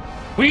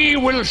 We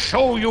will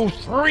show you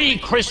 3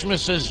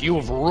 Christmases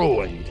you've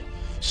ruined.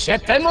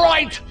 Set them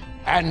right,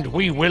 and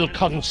we will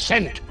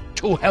consent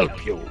to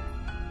help you.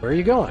 Where are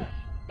you going?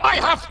 I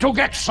have to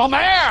get some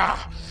air!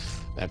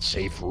 That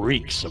safe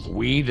reeks of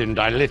weed and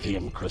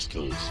dilithium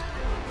crystals.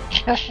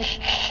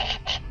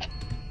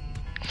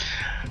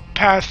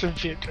 Past and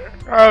future.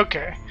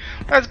 Okay.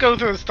 Let's go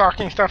through the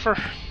stocking stuffer.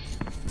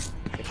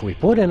 If we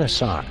put in a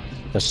sock,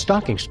 the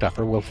stocking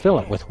stuffer will fill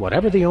it with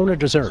whatever the owner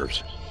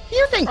deserves.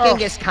 You think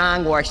Genghis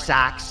Khan wore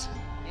socks?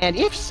 And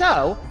if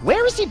so,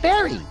 where is he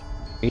buried?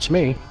 It's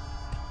me.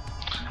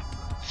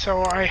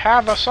 So I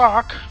have a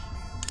sock.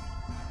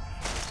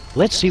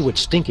 Let's see what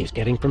Stinky's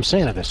getting from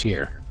Santa this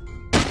year.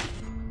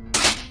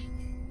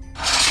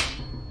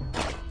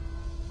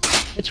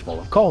 It's full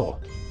of coal.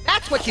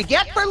 That's what you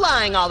get for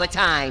lying all the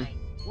time.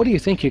 What do you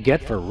think you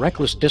get for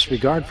reckless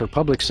disregard for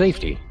public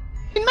safety?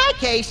 In my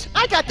case,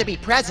 I got to be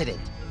president.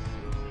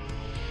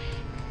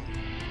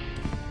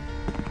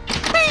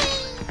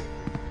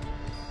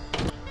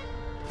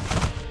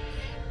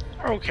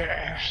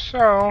 Okay,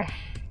 so...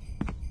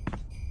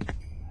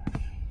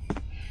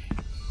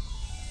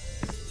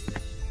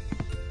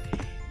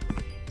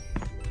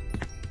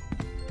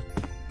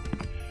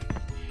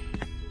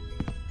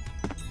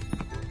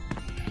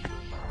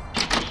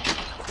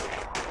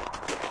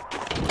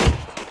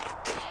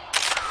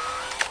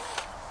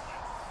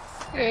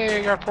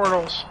 Hey, got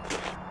portals.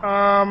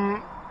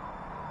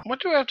 What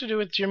do I have to do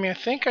with Jimmy? I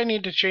think I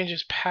need to change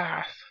his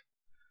path.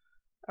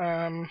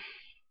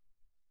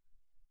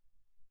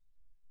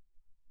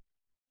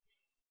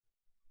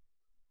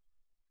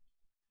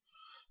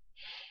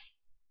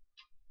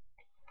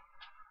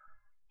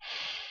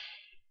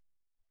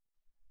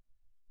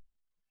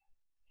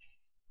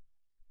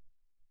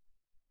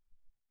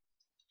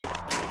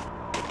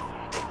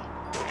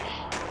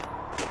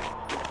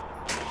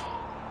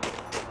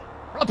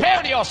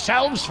 Prepare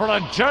yourselves for a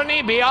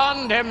journey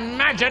beyond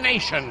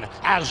imagination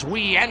as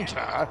we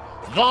enter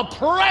the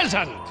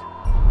present.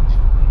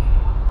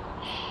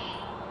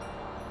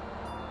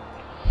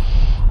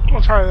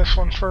 We'll try this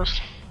one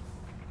first.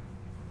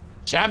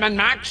 Sam and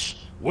Max,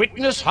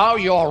 witness how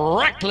your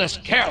reckless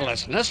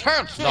carelessness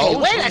hurts those Hey,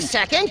 wait who... a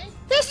second!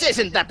 This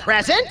isn't the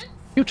present!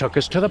 You took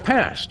us to the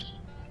past.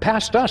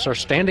 Past us are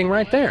standing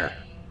right there.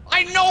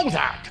 I know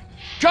that.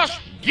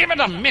 Just give it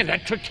a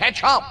minute to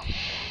catch up.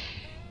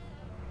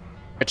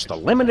 It's the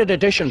limited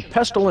edition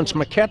Pestilence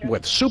maquette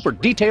with super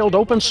detailed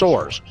open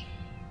sores.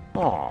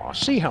 Aw,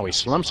 see how he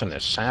slumps in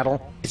his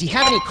saddle? Does he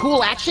have any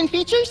cool action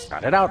features?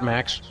 Cut it out,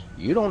 Max.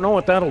 You don't know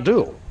what that'll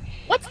do.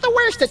 What's the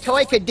worst a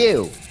toy could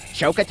do?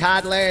 Choke a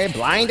toddler,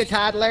 blind a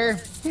toddler?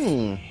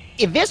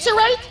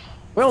 Eviscerate?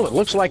 Well, it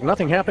looks like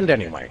nothing happened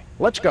anyway.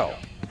 Let's go.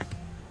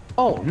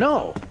 Oh,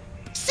 no.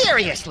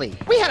 Seriously,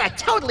 we had a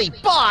totally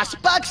boss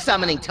bug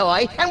summoning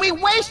toy, and we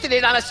wasted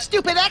it on a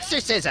stupid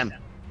exorcism.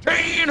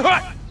 Stay in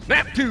hut!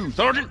 Snap to,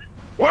 Sergeant!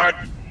 What?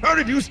 How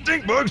did you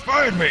stink bugs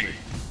find me?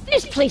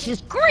 This place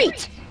is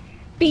great!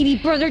 Baby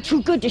brother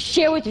too good to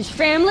share with his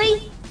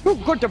family? Too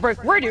good to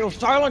break radio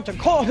silence and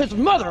call his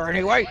mother,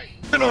 anyway.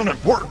 Been on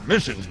important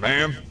missions,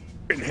 ma'am.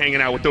 Been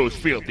hanging out with those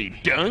filthy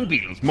dung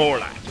beetles, more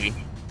likely.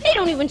 They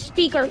don't even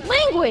speak our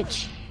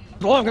language!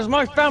 As long as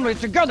my family's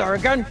together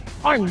again,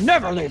 I'm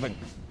never leaving.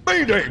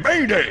 Mayday!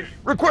 Mayday!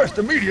 Request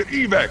immediate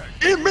evac!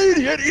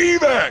 Immediate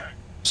evac!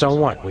 So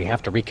what, we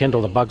have to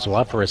rekindle the bug's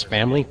love for his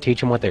family,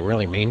 teach him what they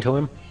really mean to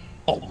him?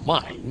 Oh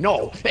my,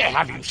 no.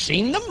 Have you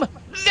seen them?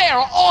 They're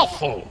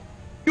awful.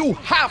 You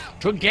have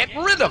to get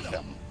rid of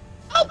them.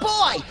 Oh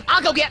boy!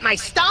 I'll go get my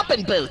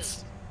stomping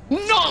boots!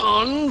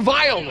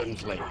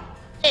 Non-violently.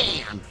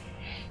 Damn!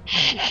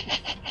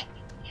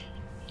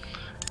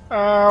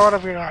 What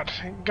have we got?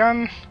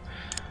 Gun.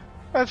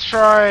 Let's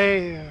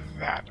try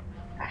that.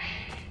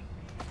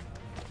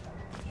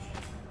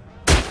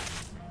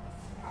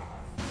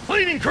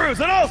 Cleaning crews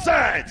on all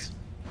sides!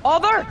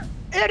 Father,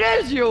 it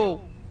is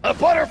you! The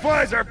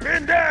butterflies are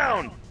pinned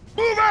down!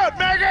 Move out,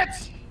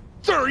 maggots!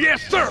 Sir,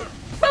 yes, sir!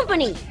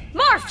 Company,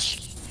 march!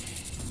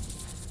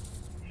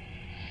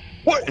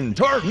 What in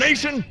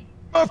tarnation?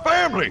 My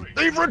family,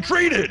 they've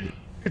retreated!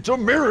 It's a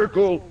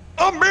miracle!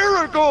 A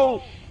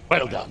miracle!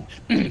 Well done.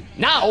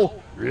 Now,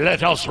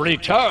 let us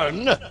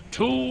return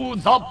to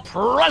the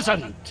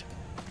present.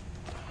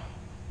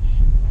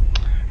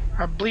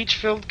 A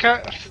bleach-filled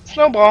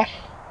snowball.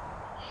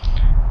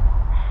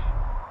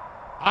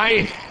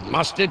 I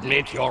must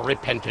admit your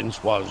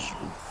repentance was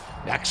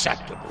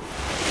acceptable.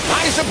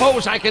 I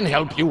suppose I can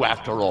help you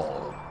after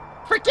all.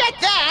 Forget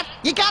that!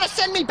 You gotta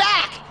send me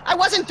back! I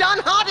wasn't done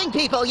haunting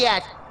people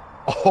yet!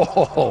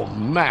 Oh,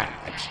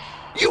 Max,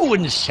 you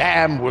and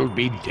Sam will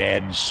be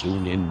dead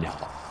soon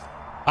enough.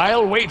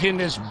 I'll wait in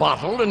this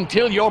bottle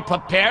until you're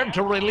prepared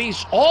to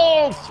release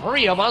all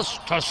three of us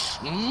to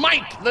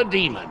smite the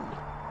demon.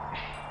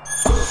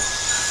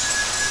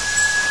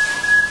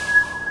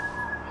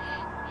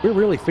 We're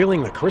really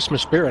feeling the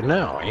Christmas spirit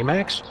now, eh,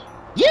 Max?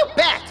 You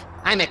bet!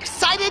 I'm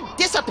excited,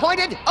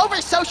 disappointed,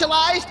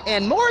 over-socialized,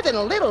 and more than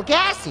a little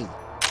gassy.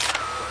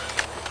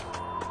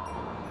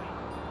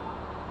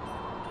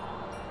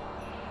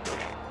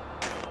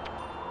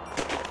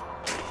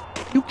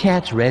 You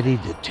cats ready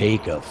to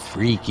take a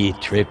freaky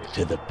trip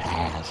to the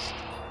past?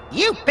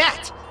 You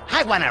bet!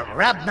 I want to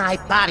rub my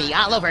body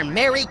all over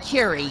Mary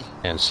Curie.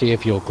 And see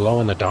if you'll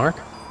glow in the dark?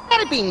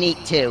 That'd be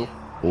neat, too.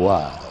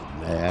 Wild,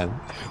 man.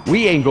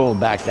 We ain't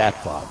going back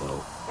that far,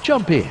 though.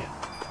 Jump in.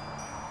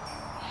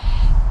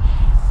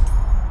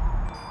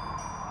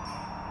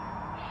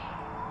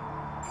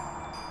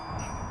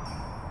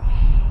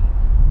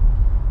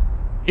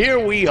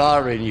 Here we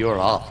are in your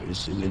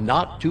office in the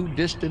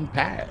not-too-distant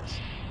past.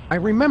 I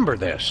remember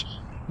this.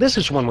 This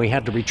is when we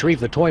had to retrieve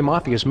the Toy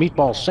Mafia's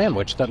meatball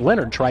sandwich that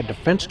Leonard tried to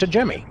fence to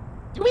Jimmy.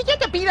 Do we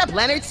get to beat up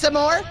Leonard some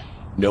more?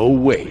 No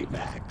way,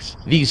 Max.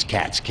 These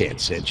cats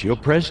can't sense your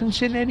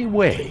presence in any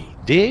way.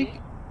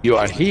 Dig? You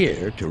are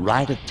here to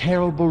right a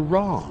terrible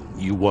wrong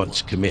you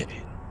once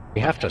committed.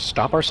 We have to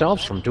stop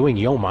ourselves from doing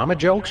Yo Mama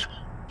jokes?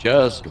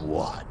 Just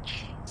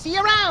watch. See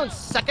you around,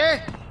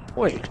 sucker!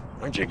 Wait,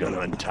 aren't you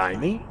gonna untie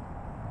me?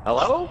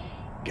 Hello?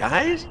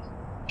 Guys?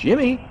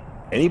 Jimmy?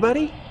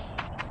 Anybody?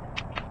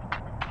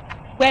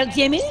 Well,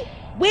 Jimmy,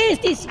 where's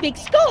this big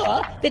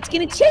score that's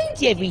gonna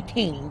change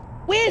everything?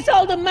 Where's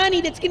all the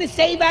money that's gonna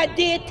save our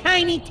dear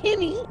Tiny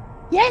Timmy?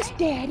 Yes,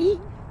 Daddy.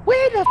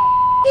 Where the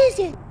is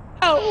it?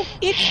 Oh,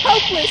 it's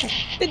hopeless.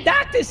 The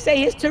doctors say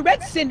his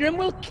Tourette's syndrome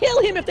will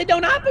kill him if they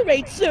don't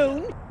operate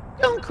soon.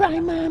 Don't cry,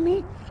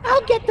 Mommy.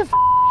 I'll get the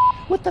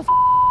with the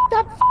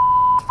up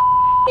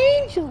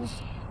angels.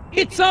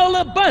 It's all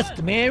a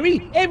bust,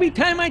 Mary. Every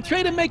time I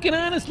try to make an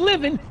honest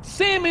living,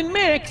 Sam and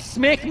Max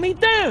smack me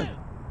down.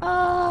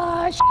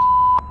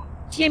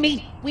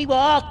 Jimmy, we were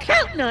all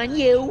counting on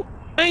you.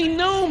 I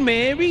know,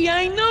 Mary,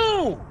 I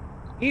know.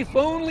 If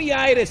only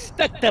I'd have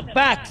stuck to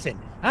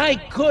boxing, I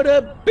could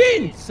have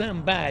been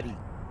somebody.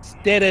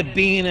 Instead of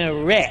being a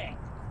rat,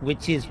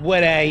 which is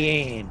what I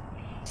am.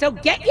 So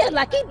get your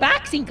lucky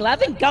boxing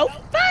glove and go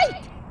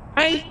fight.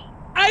 I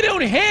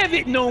don't have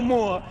it no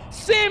more.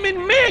 Sam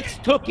and Max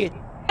took it.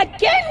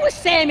 Again with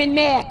Sam and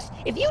Max.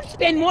 If you'd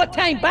spend more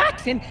time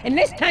boxing and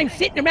less time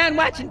sitting around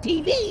watching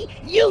TV,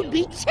 you'd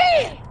be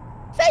champ.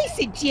 Face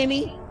it,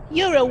 Jimmy,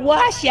 you're a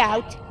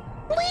washout.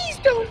 Please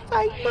don't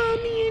fight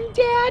Mommy and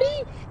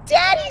Daddy.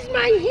 Daddy's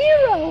my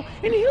hero,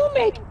 and he'll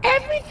make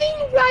everything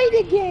right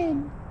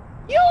again.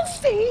 You'll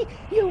see,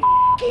 you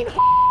f***ing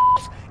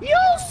h***s.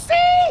 You'll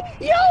see,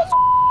 you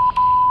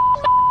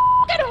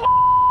f***ing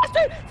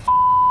h***s.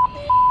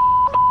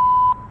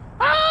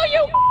 Oh,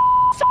 you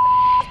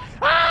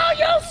oh,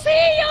 you'll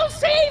see.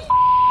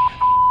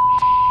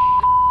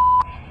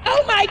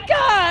 Oh my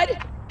God!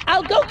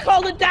 I'll go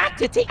call the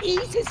doctor to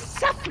ease his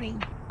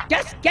suffering.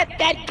 Just get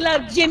that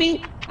glove,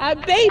 Jimmy. Our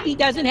baby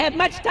doesn't have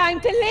much time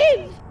to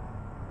live.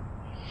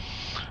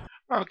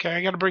 Okay,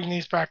 I gotta bring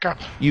these back up.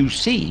 You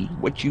see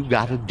what you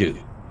gotta do.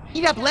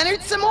 Eat up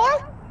Leonard some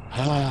more?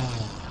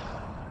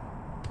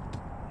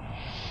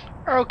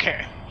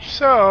 Okay,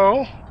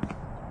 so...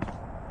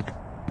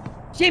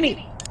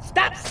 Jimmy,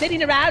 stop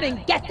sitting around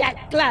and get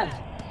that glove.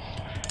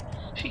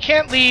 She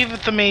can't leave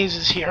if the maze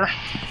is here.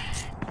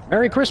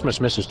 Merry Christmas,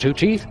 Mrs. Two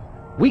Teeth.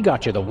 We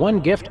got you the one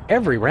gift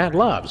every rat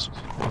loves.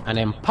 An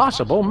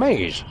impossible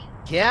maze.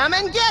 Come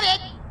and get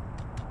it!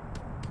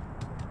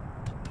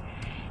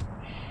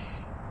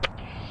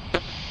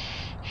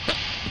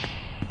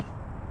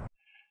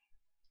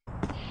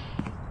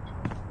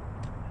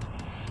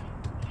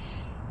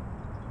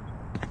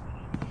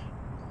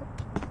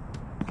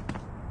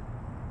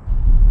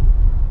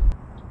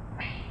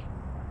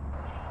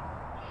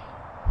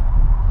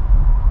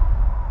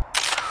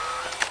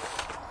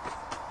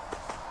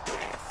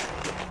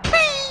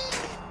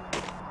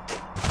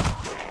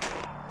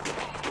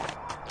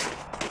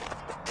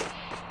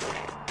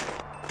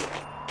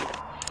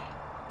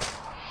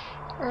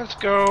 Let's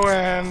go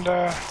and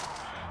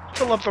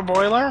fill up the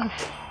boiler.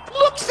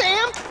 Look,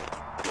 Sam!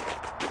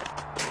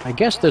 I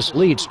guess this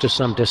leads to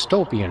some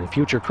dystopian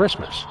future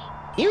Christmas.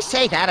 You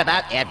say that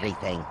about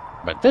everything.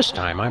 But this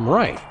time I'm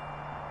right.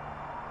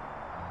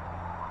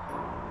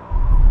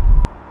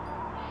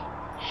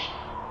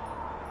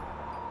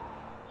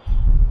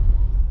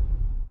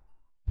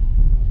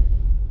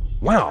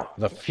 Wow,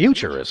 the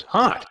future is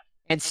hot.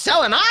 And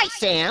so am I,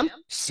 Sam.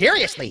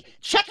 Seriously,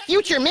 check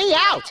future me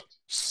out.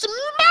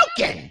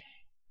 Smoking!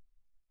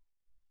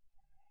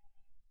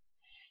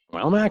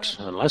 Well, Max,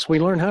 unless we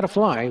learn how to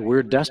fly,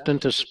 we're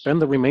destined to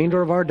spend the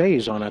remainder of our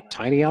days on a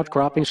tiny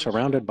outcropping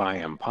surrounded by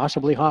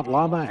impossibly hot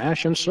lava,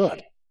 ash, and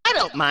soot. I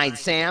don't mind,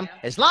 Sam,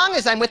 as long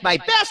as I'm with my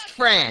best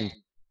friend.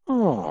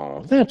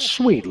 Oh, that's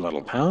sweet,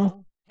 little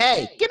pal.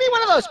 Hey, give me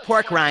one of those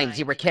pork rinds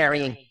you were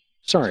carrying.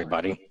 Sorry,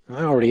 buddy.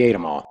 I already ate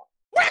them all.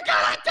 We're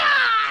gonna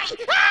die!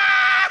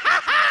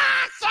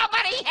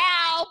 Somebody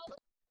help!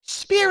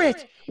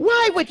 Spirit,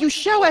 why would you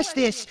show us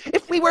this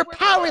if we were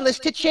powerless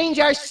to change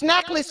our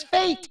snackless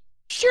fate?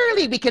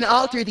 Surely we can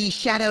alter these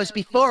shadows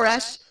before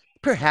us,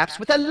 perhaps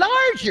with a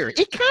larger,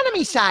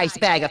 economy-sized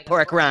bag of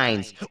pork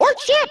rinds, or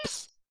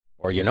chips!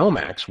 Or you know,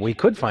 Max, we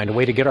could find a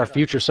way to get our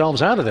future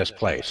selves out of this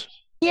place.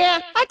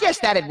 Yeah, I guess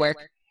that'd work.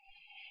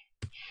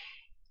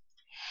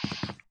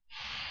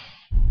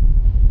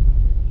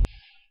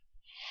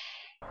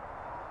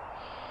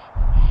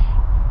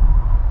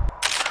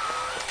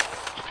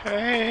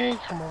 Okay,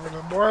 come over to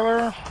the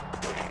boiler.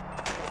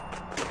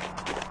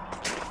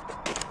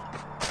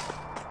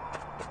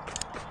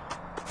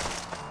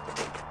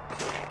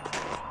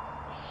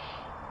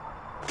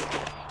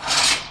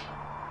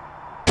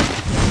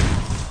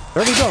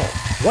 There we go.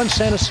 One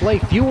Santa sleigh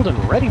fueled and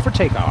ready for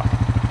takeoff.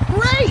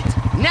 Great!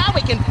 Now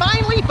we can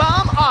finally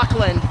bomb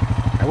Auckland.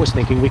 I was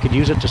thinking we could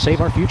use it to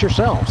save our future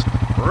selves.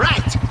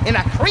 Right! In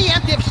a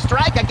preemptive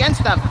strike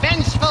against the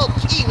vengeful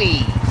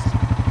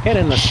Kiwis! Get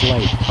in the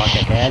sleigh,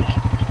 buckethead.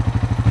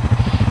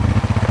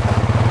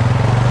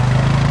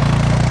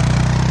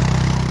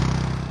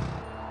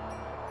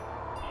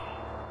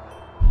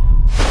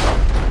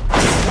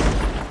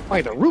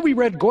 By the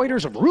ruby-red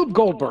goiters of Rube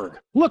Goldberg.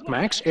 Look,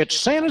 Max, it's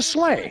Santa's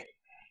sleigh.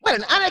 What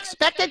an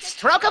unexpected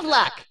stroke of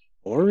luck!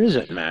 Or is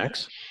it,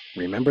 Max?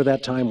 Remember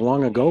that time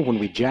long ago when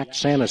we jacked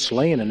Santa's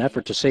sleigh in an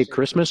effort to save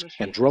Christmas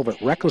and drove it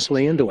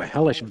recklessly into a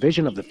hellish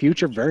vision of the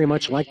future very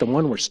much like the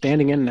one we're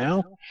standing in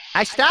now?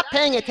 I stopped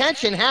paying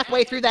attention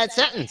halfway through that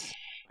sentence.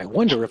 I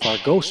wonder if our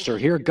ghosts are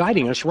here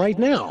guiding us right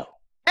now.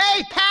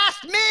 Hey,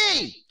 past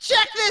me!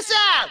 Check this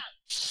out!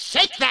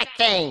 Shake that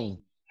thing!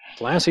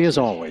 Classy as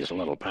always,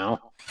 little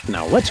pal.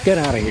 Now let's get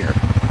out of here.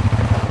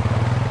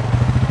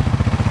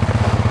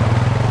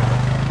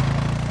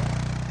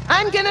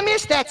 I'm gonna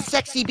miss that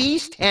sexy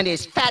beast and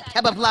his fat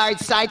tub of lard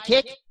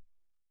sidekick.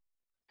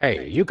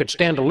 Hey, you could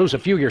stand to lose a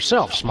few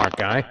yourself, smart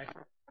guy.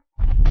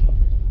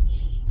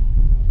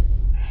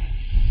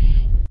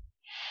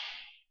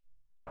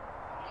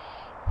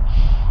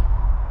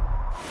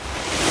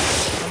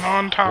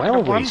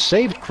 Well, we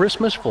saved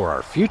Christmas for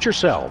our future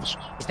selves.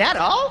 Is that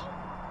all?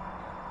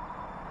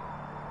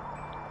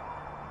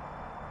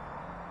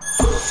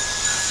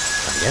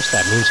 I guess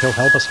that means he'll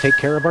help us take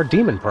care of our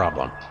demon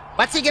problem.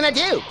 What's he gonna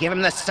do? Give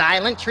him the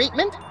silent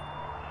treatment?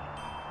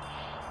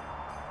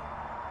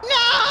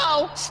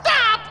 No!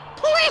 Stop!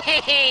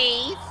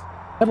 Please!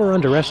 Never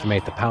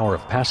underestimate the power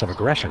of passive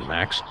aggression,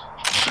 Max.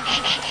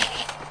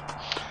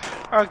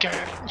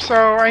 Okay,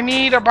 so I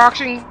need the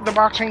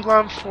boxing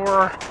glove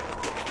for...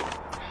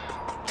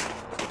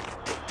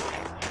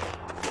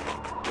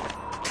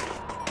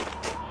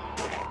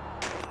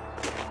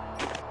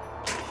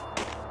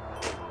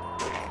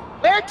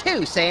 Where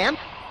to, Sam?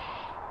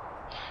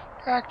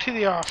 Back to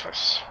the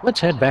office.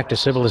 Let's head back to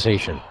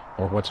civilization,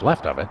 or what's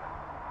left of it.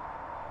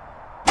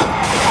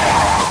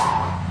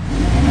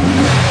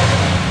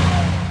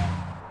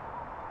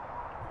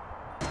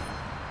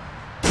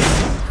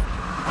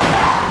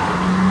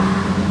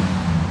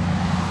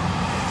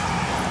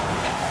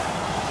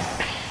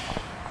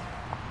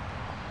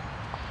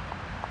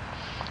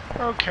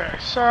 Okay,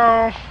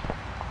 so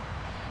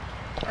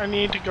I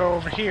need to go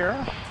over here.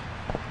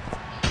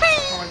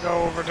 I want to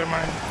go over to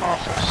my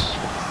office.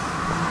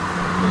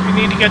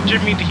 We need to get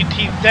Jimmy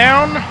Teeth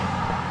down.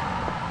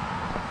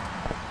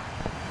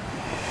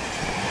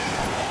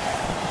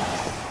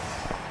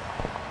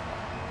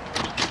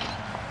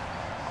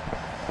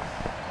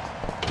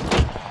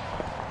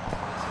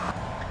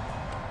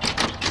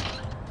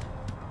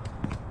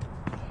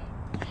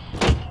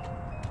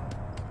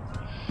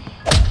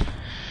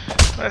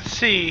 Let's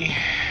see.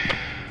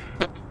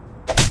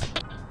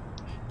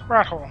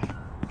 Rat hole.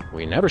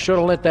 We never should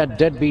have let that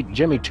deadbeat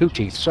Jimmy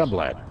Two-Teeth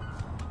sublet.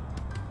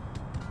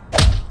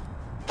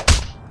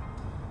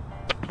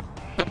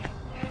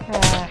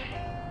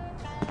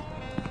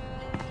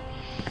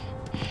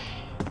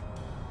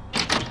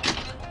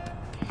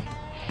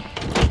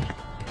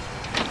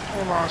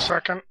 Hold on a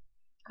second.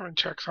 Let me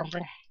check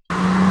something.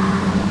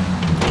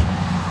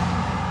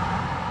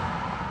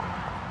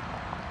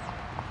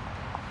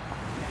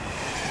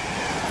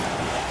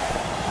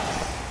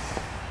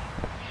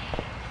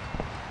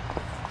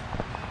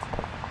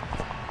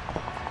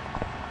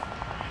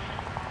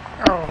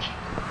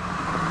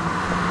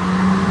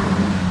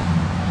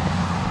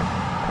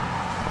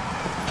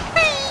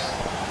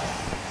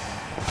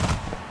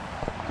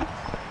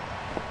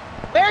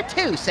 Where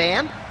to,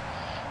 Sam?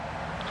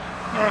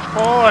 North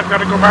Pole, I've got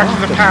to go back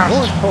to the past.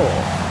 North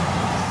Pole.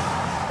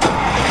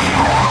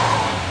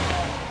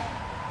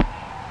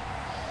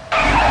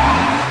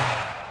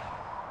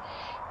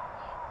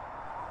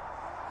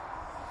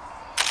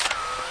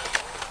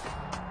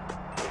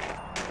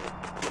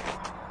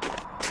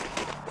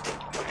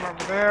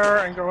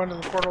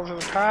 portal to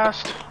the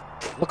past.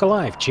 Look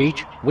alive,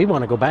 Cheech. We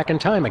want to go back in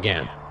time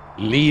again.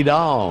 Lead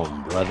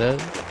on, brother.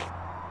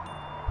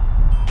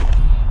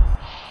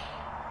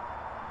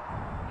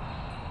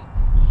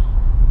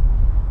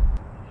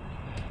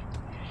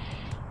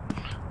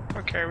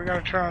 Okay, we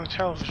gotta turn on the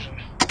television.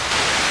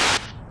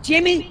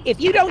 Jimmy,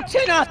 if you don't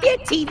turn off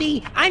that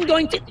TV, I'm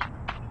going to...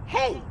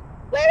 Hey,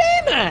 where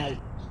am I?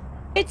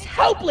 It's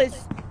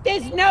hopeless.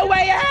 There's no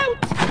way out.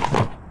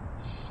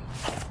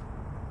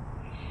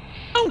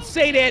 Don't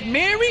say that,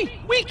 Mary.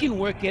 We can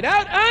work it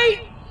out,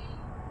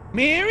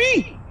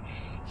 Mary?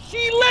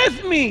 She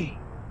left me.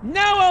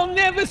 Now I'll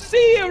never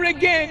see her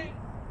again.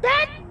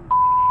 That...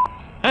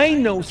 I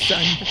know,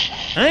 son.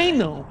 I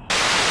know.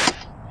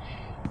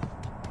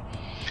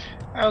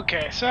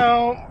 Okay,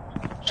 so...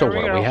 So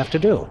what do we have to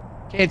do?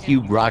 Can't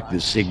you block the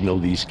signal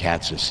these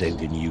cats are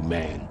sending you,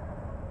 man?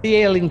 The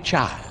ailing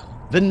child,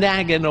 the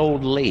nagging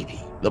old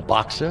lady, the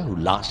boxer who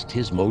lost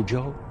his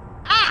mojo?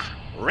 Ah!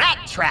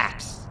 Rat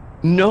traps!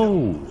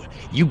 No,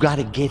 you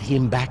gotta get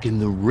him back in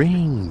the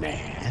ring,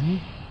 man.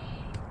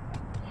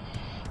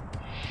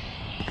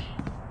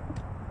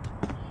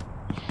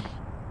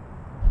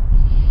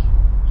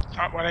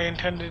 Not what I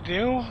intend to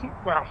do.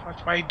 Well,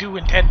 that's what I do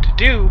intend to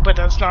do, but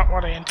that's not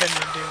what I intend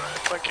to do when I'm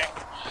clicking.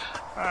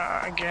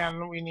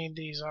 Again, we need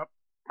these up.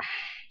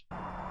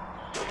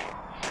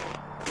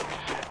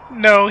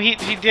 No, he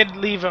did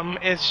leave them.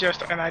 It's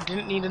just, and I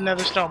didn't need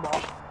another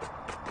snowball.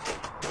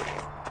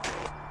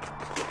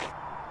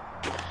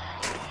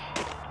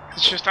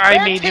 It's just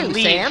I made him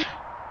leave. Sam.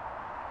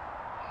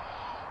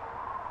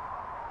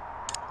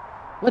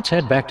 Let's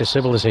head back to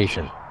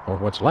civilization, or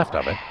what's left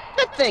of it.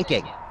 Good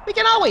thinking. We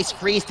can always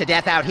freeze to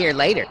death out here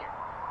later.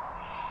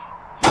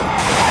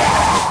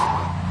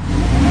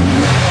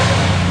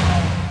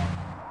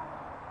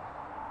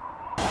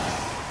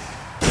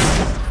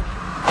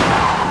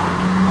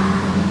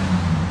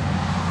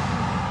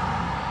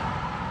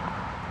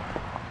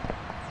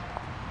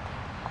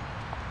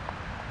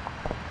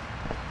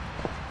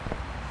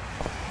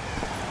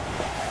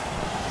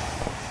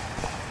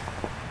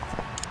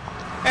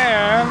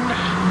 And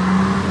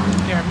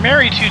yeah,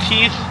 Mary Two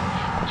Teeth,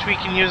 which we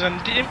can use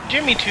on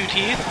Jimmy Two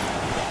Teeth.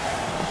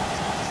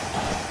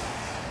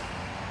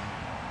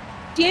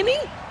 Jimmy?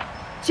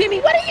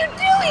 Jimmy, what are you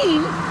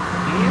doing?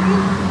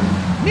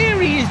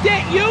 Mary, is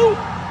that you?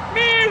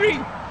 Mary!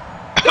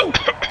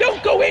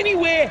 Don't go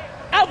anywhere!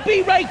 I'll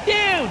be right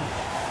down!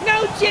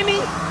 No, Jimmy!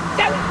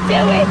 Don't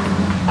do it!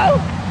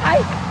 Oh,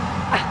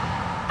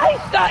 I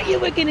thought you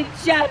were gonna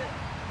jump!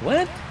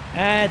 What?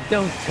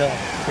 Don't talk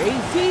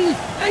crazy.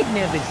 I'd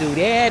never do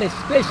that,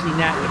 especially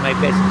not with my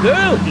best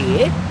girl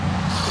here.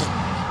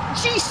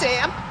 Gee,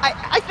 Sam,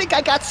 I think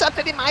I got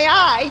something in my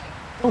eye.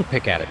 Don't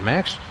pick at it,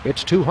 Max.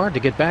 It's too hard to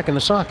get back in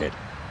the socket.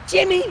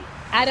 Jimmy,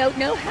 I don't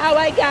know how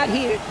I got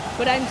here,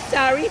 but I'm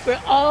sorry for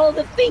all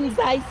the things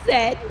I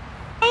said.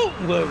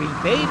 Don't worry,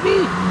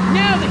 baby.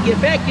 Now that you're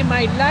back in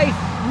my life,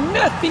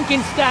 nothing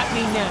can stop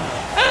me now.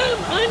 I'm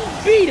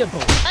unbeatable.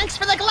 Thanks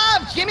for the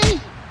glove,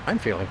 Jimmy. I'm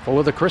feeling full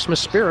of the Christmas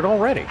spirit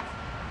already.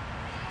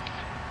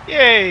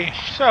 Yay!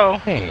 So...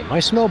 Hey, my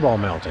snowball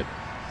melted.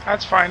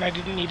 That's fine, I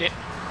didn't need it.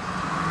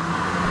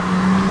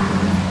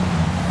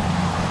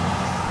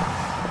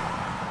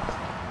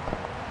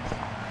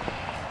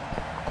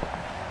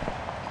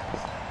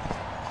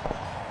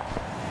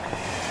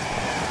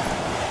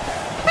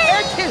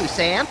 Where to,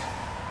 Sam?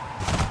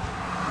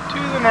 To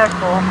the North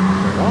Pole.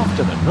 We're off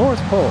to the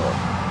North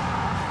Pole.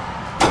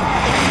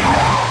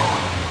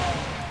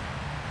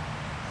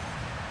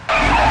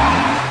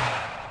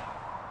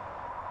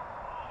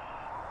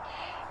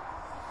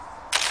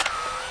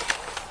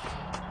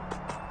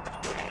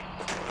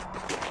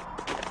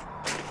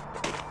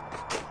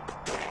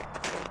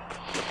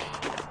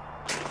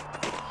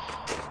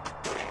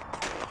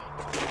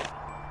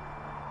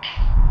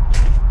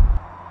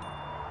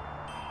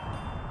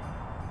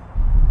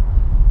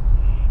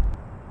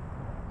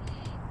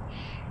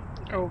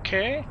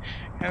 Okay,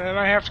 and then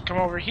I have to come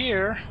over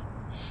here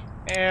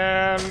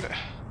and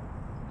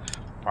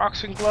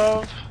boxing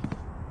glove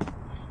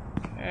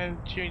and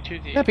Jimmy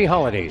 2D. Happy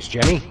holidays,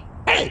 Jenny.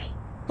 Hey,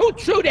 who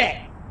threw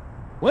that?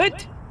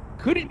 What?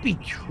 Could it be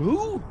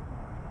true?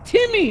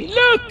 Timmy,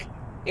 look!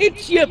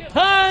 It's your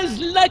pa's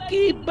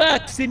lucky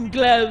boxing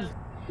glove.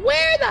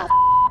 Where the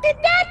did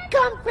that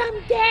come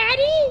from,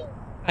 Daddy?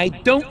 I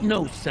don't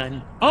know,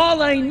 son.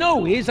 All I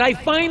know is I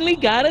finally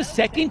got a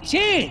second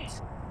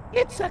chance.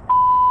 It's a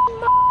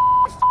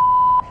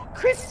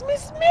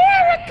Christmas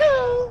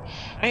miracle!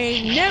 I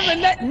ain't never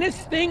letting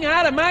this thing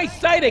out of my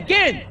sight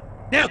again!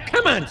 Now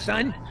come on,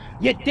 son!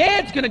 Your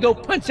dad's gonna go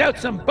punch out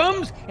some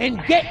bums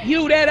and get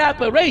you that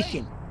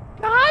operation!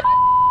 God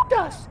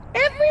us,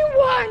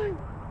 everyone!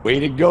 Way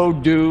to go,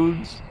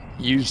 dudes.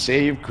 You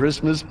saved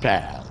Christmas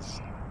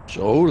past.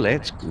 So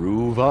let's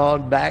groove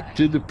on back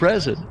to the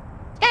present.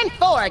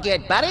 10-4,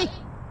 good buddy.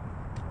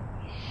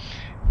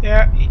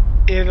 Yeah,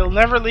 it'll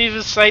never leave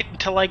his sight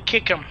until I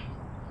kick him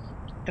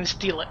and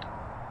steal it.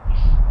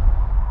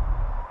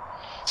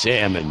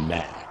 Sam and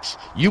Max, Max.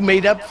 You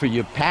made up for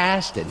your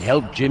past and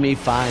helped Jimmy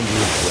find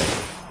his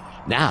way.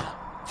 Now,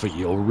 for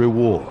your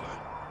reward.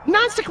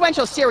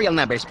 Non-sequential serial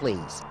numbers,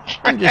 please.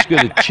 I'm just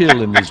gonna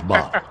chill in this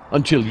bar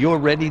until you're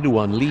ready to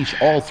unleash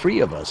all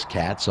three of us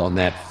cats on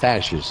that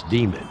fascist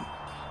demon.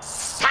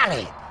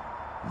 Solid.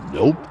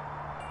 Nope.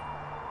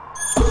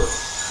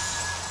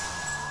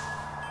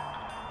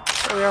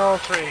 We all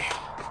three.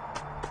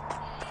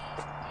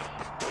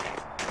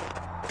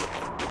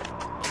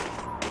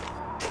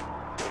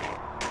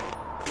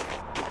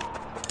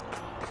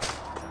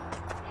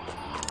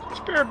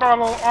 Spirit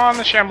bottle on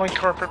the shambling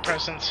corporate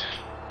presence.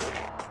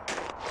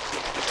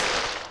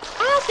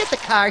 I'll get the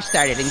car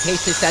started in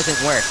case this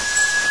doesn't work.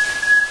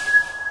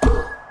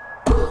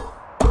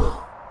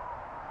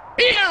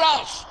 Hear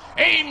us,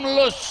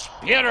 aimless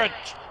spirit!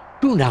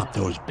 Tune out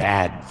those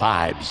bad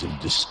vibes of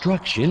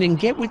destruction and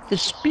get with the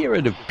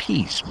spirit of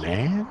peace,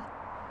 man.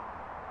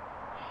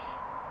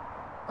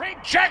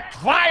 Reject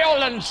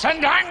violence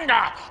and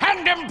anger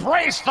and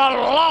embrace the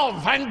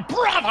love and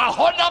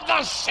brotherhood of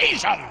the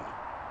season!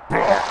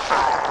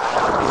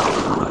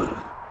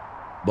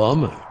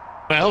 Bummer.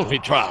 Well, he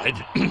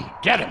tried.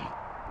 Get him.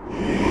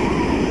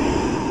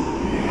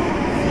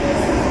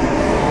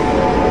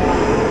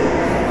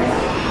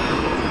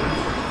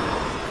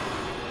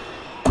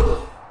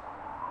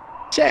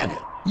 Santa,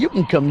 you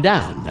can come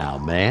down now,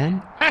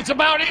 man. That's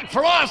about it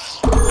for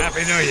us.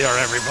 Happy New Year,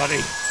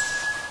 everybody.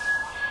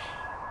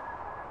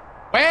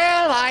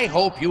 Well, I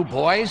hope you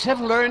boys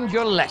have learned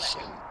your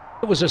lesson.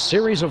 It was a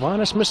series of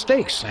honest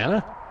mistakes,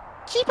 Santa.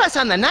 Keep us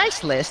on the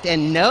nice list,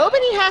 and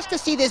nobody has to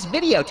see this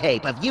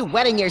videotape of you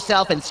wetting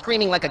yourself and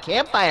screaming like a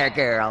campfire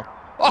girl.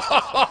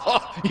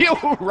 You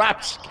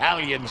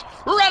rapscallions,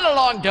 run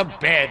along to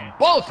bed,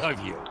 both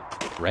of you.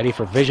 Ready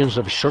for visions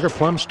of sugar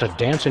plums to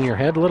dance in your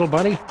head, little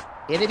buddy?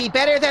 It'd be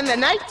better than the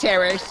night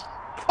terrors.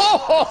 Ho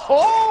ho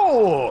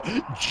ho!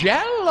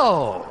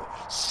 Jello!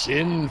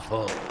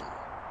 Sinful.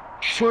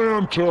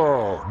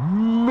 Santa,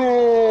 no!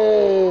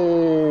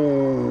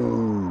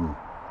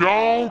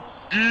 Don't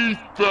eat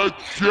the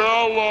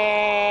Jello!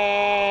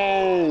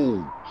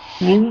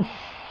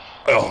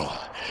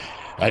 Oh,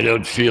 I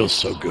don't feel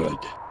so good.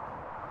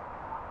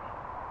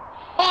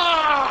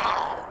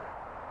 Ah!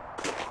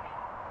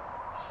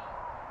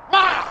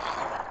 Ah!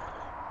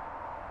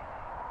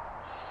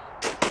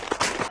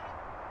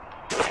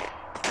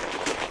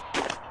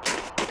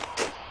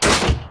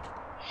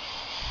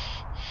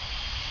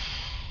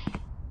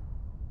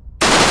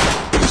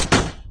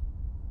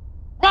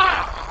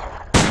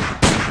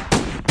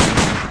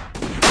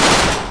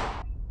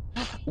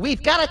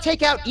 We've got to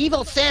take out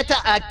Evil Santa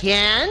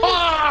again?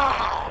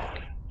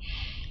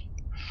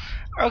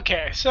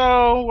 Okay,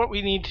 so what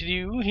we need to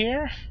do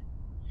here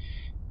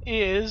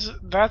is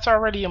that's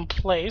already in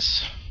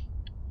place.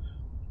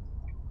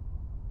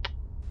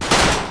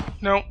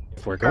 Nope.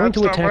 If we're going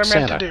to attack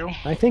Santa,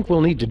 I think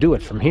we'll need to do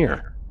it from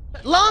here.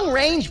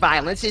 Long-range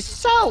violence is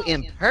so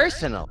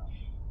impersonal.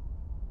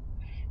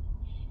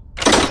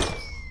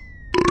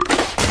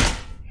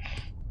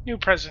 New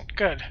present,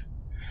 good.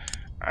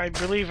 I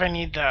believe I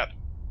need that.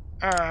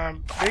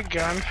 Big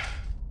gun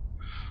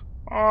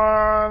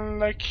on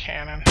the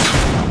cannon.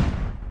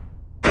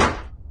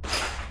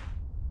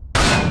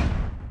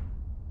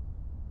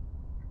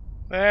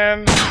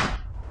 Then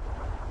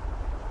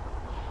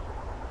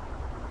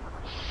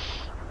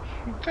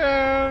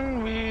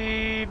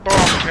we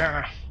bomb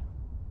cannon.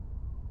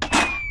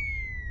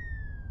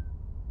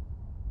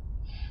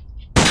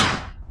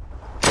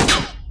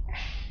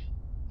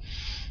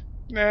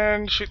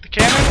 Then shoot the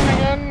cannon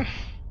again.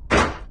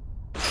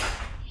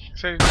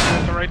 So do it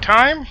at the right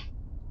time.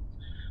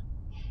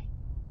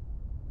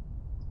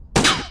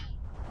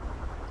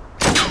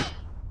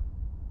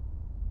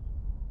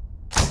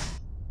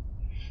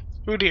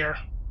 Oh dear.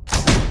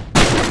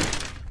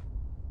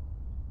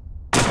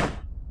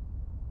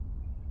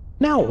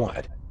 Now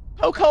what?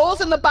 Poke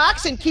holes in the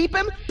box and keep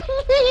him,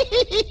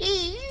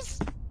 please.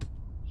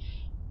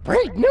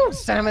 Great news,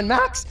 Sam and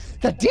Max.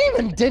 The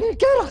demon didn't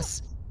get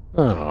us.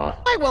 Oh.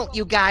 Why won't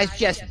you guys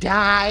just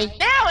die?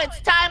 Now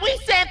it's time we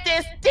sent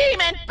this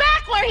demon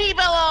back where he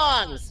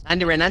belongs!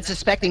 Under an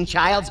unsuspecting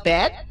child's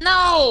bed?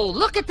 No!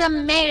 Look at the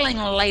mailing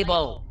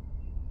label!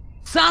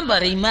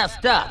 Somebody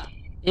messed up.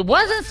 It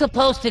wasn't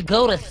supposed to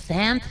go to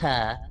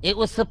Santa. It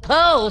was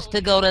supposed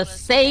to go to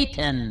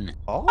Satan.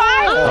 Oh,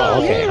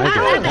 okay.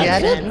 I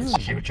get it. I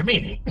see what you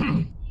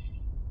mean.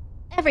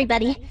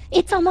 Everybody,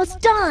 it's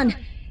almost dawn.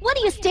 What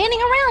are you standing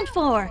around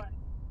for?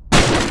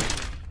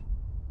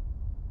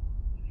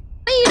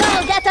 We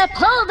all get to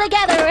pull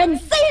together and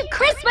save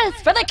Christmas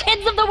for the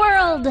kids of the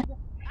world!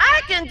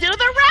 I can do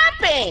the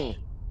wrapping!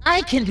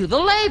 I can do the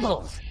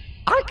labels!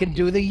 I can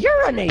do the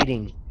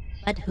urinating!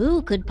 But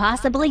who could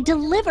possibly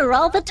deliver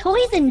all the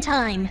toys in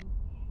time?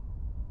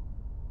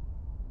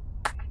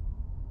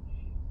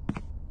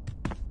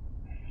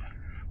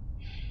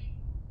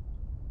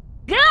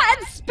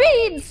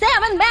 Godspeed,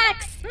 Sam and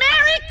Max!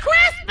 Merry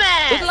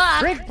Christmas! Good luck!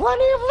 Drink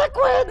plenty of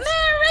liquids!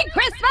 Merry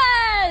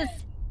Christmas!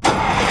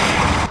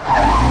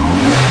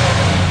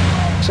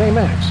 Say,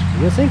 Max,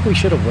 You think we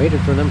should have waited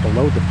for them to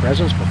load the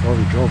presents before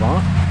we drove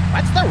off?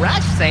 What's the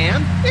rush,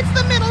 Sam? It's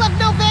the middle of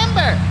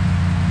November!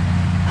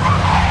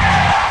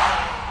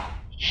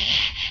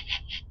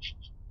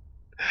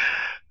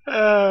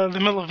 The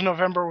middle of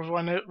November was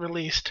when it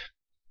released.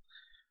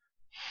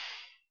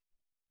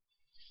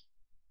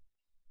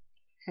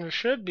 There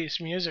should be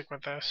some music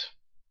with this.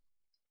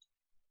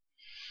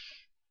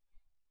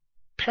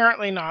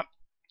 Apparently not.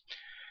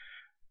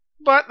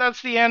 But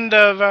that's the end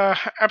of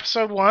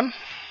episode 1.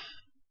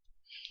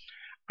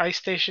 Ice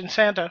Station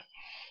Santa.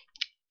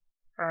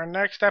 Our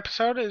next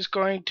episode is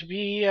going to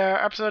be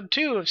episode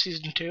 2 of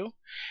season 2,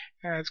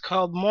 and it's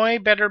called Moi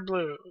Better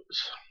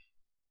Blues.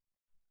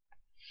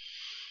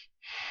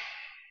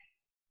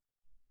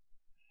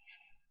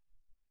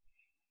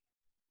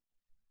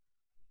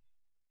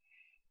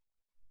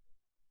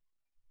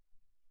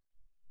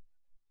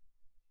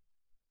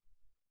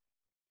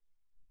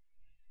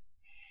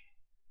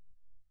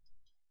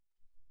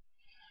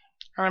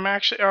 I'm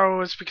actually, oh,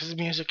 it's because the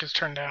music is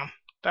turned down.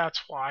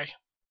 That's why.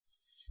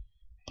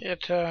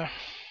 I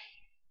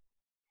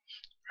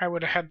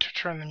would have had to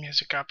turn the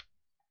music up.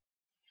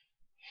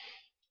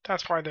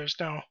 That's why there's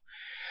no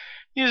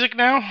music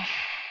now.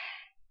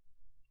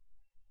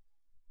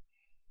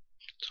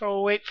 So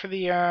we'll wait for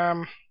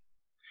the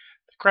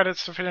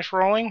credits to finish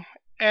rolling,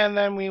 and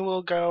then we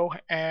will go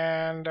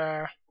and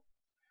I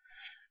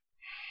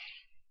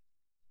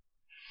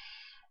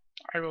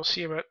will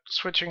see about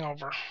switching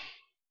over.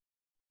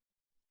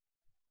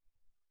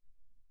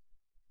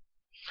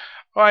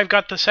 Oh, I've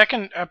got the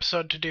second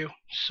episode to do,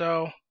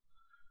 so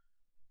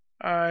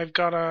I've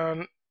got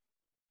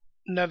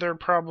another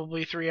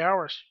probably 3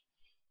 hours,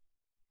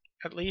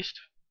 at least.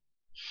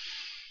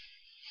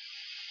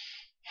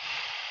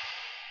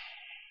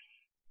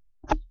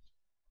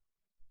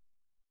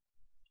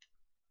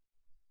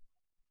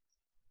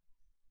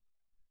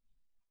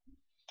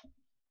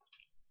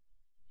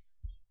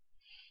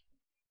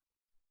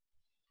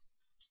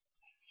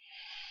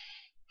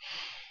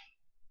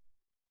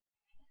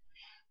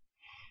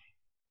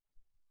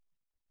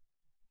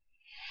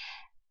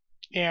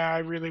 Yeah, I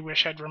really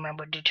wish I'd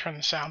remembered to turn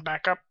the sound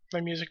back up, the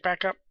music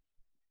back up,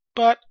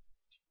 but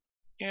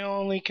you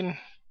only can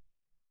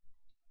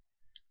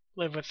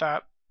live with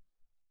that.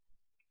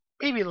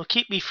 Maybe it'll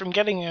keep me from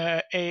getting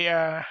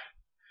a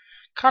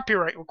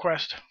copyright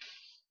request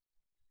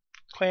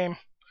claim.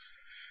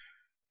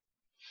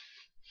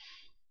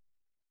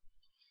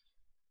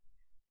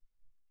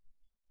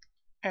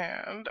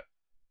 And as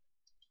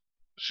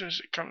soon as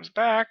it comes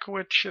back,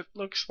 which it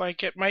looks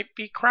like it might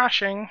be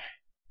crashing.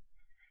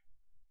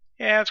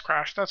 Yeah, it's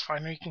crashed. That's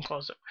fine. We can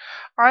close it.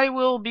 I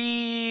will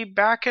be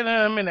back in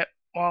a minute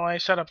while I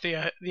set up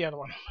the other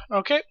one.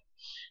 Okay?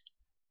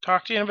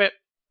 Talk to you in a bit.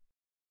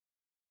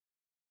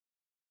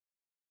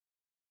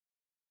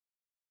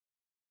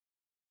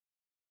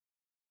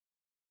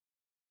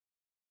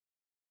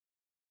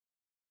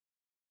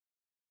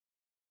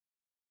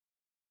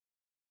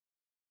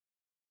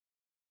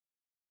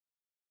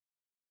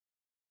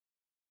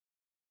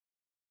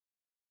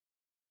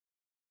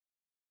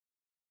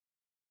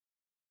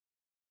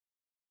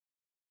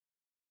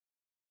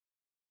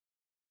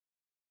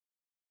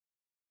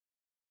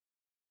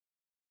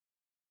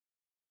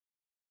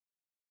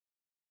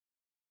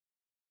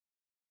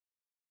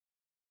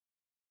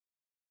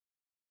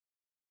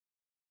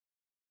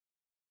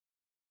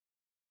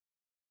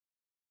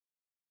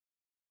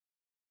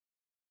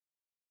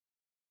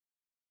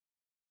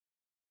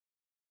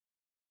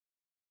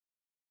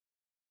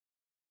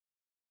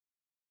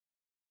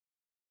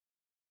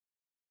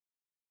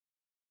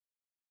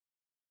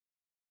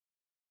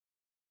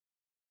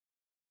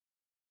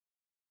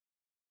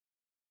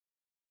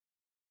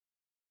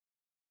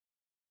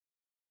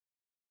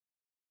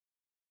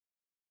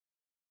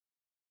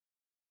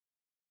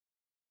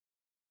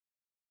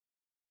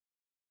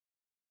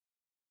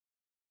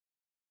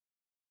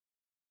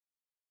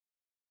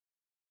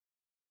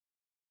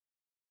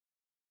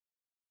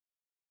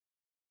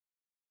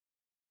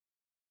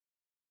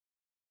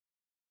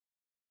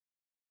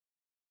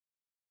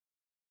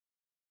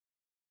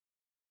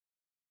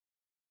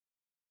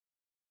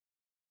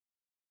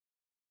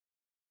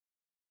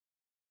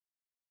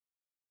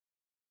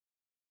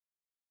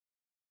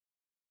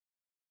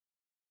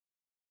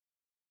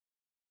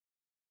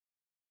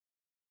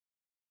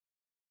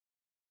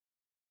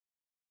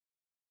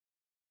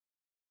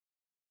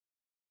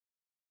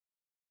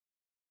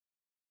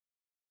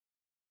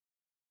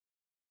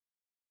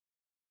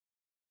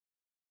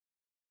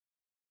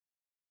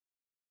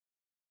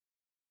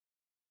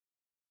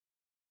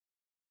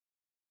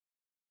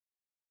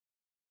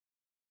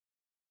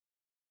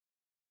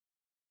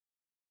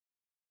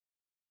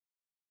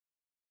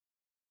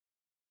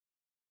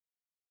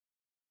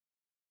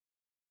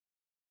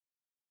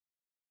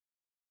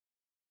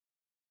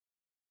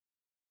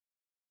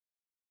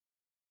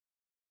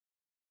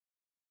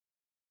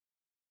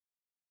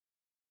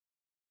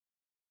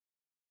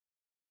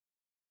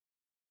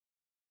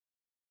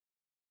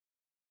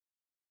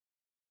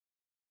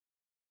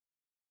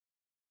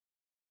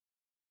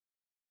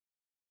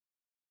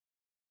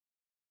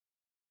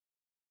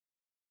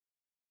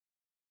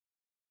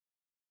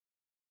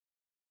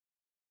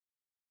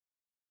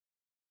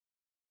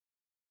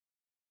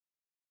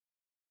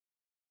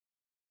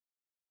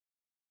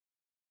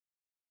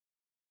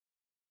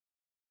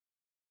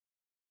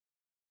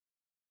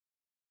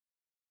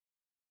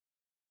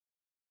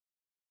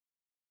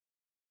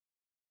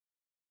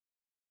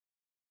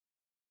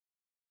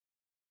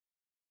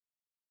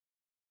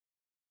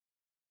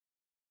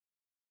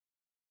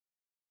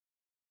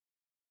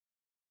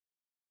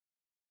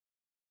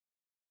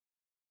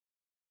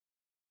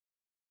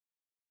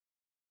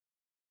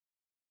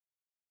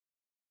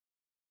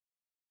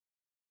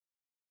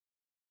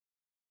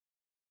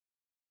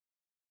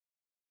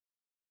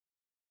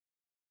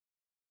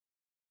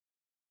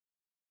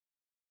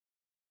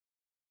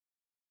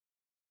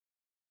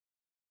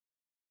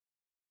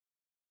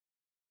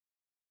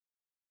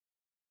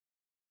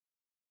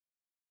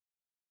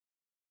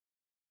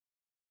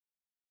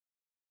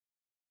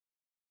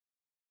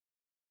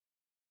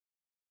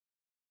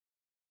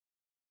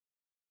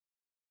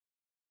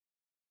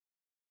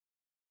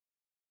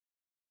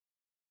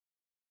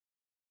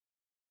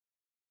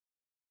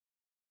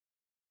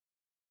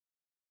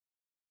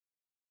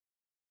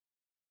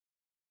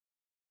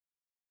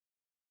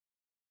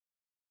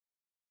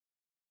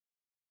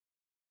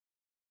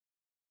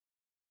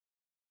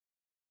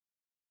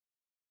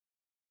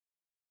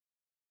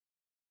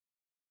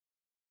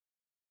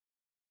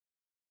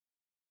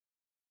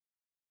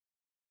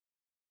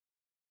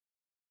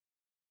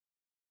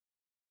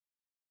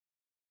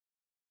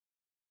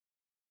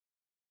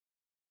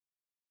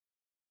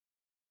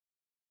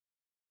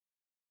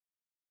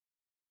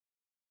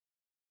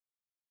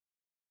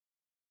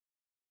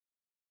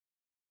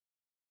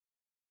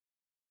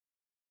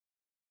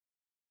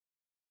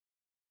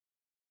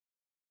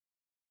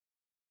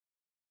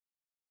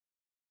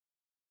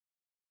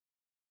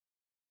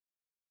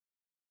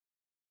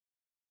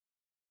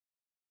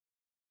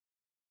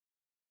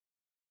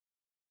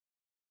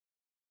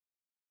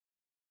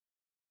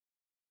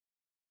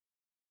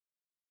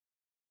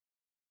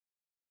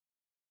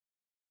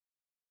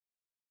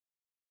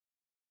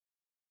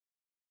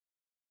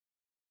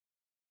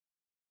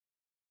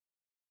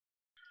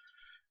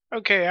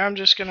 Okay, I'm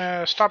just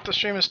gonna stop the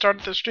stream and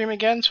start the stream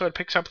again so it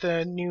picks up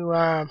the new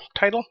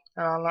title,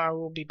 and I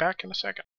will be back in a second.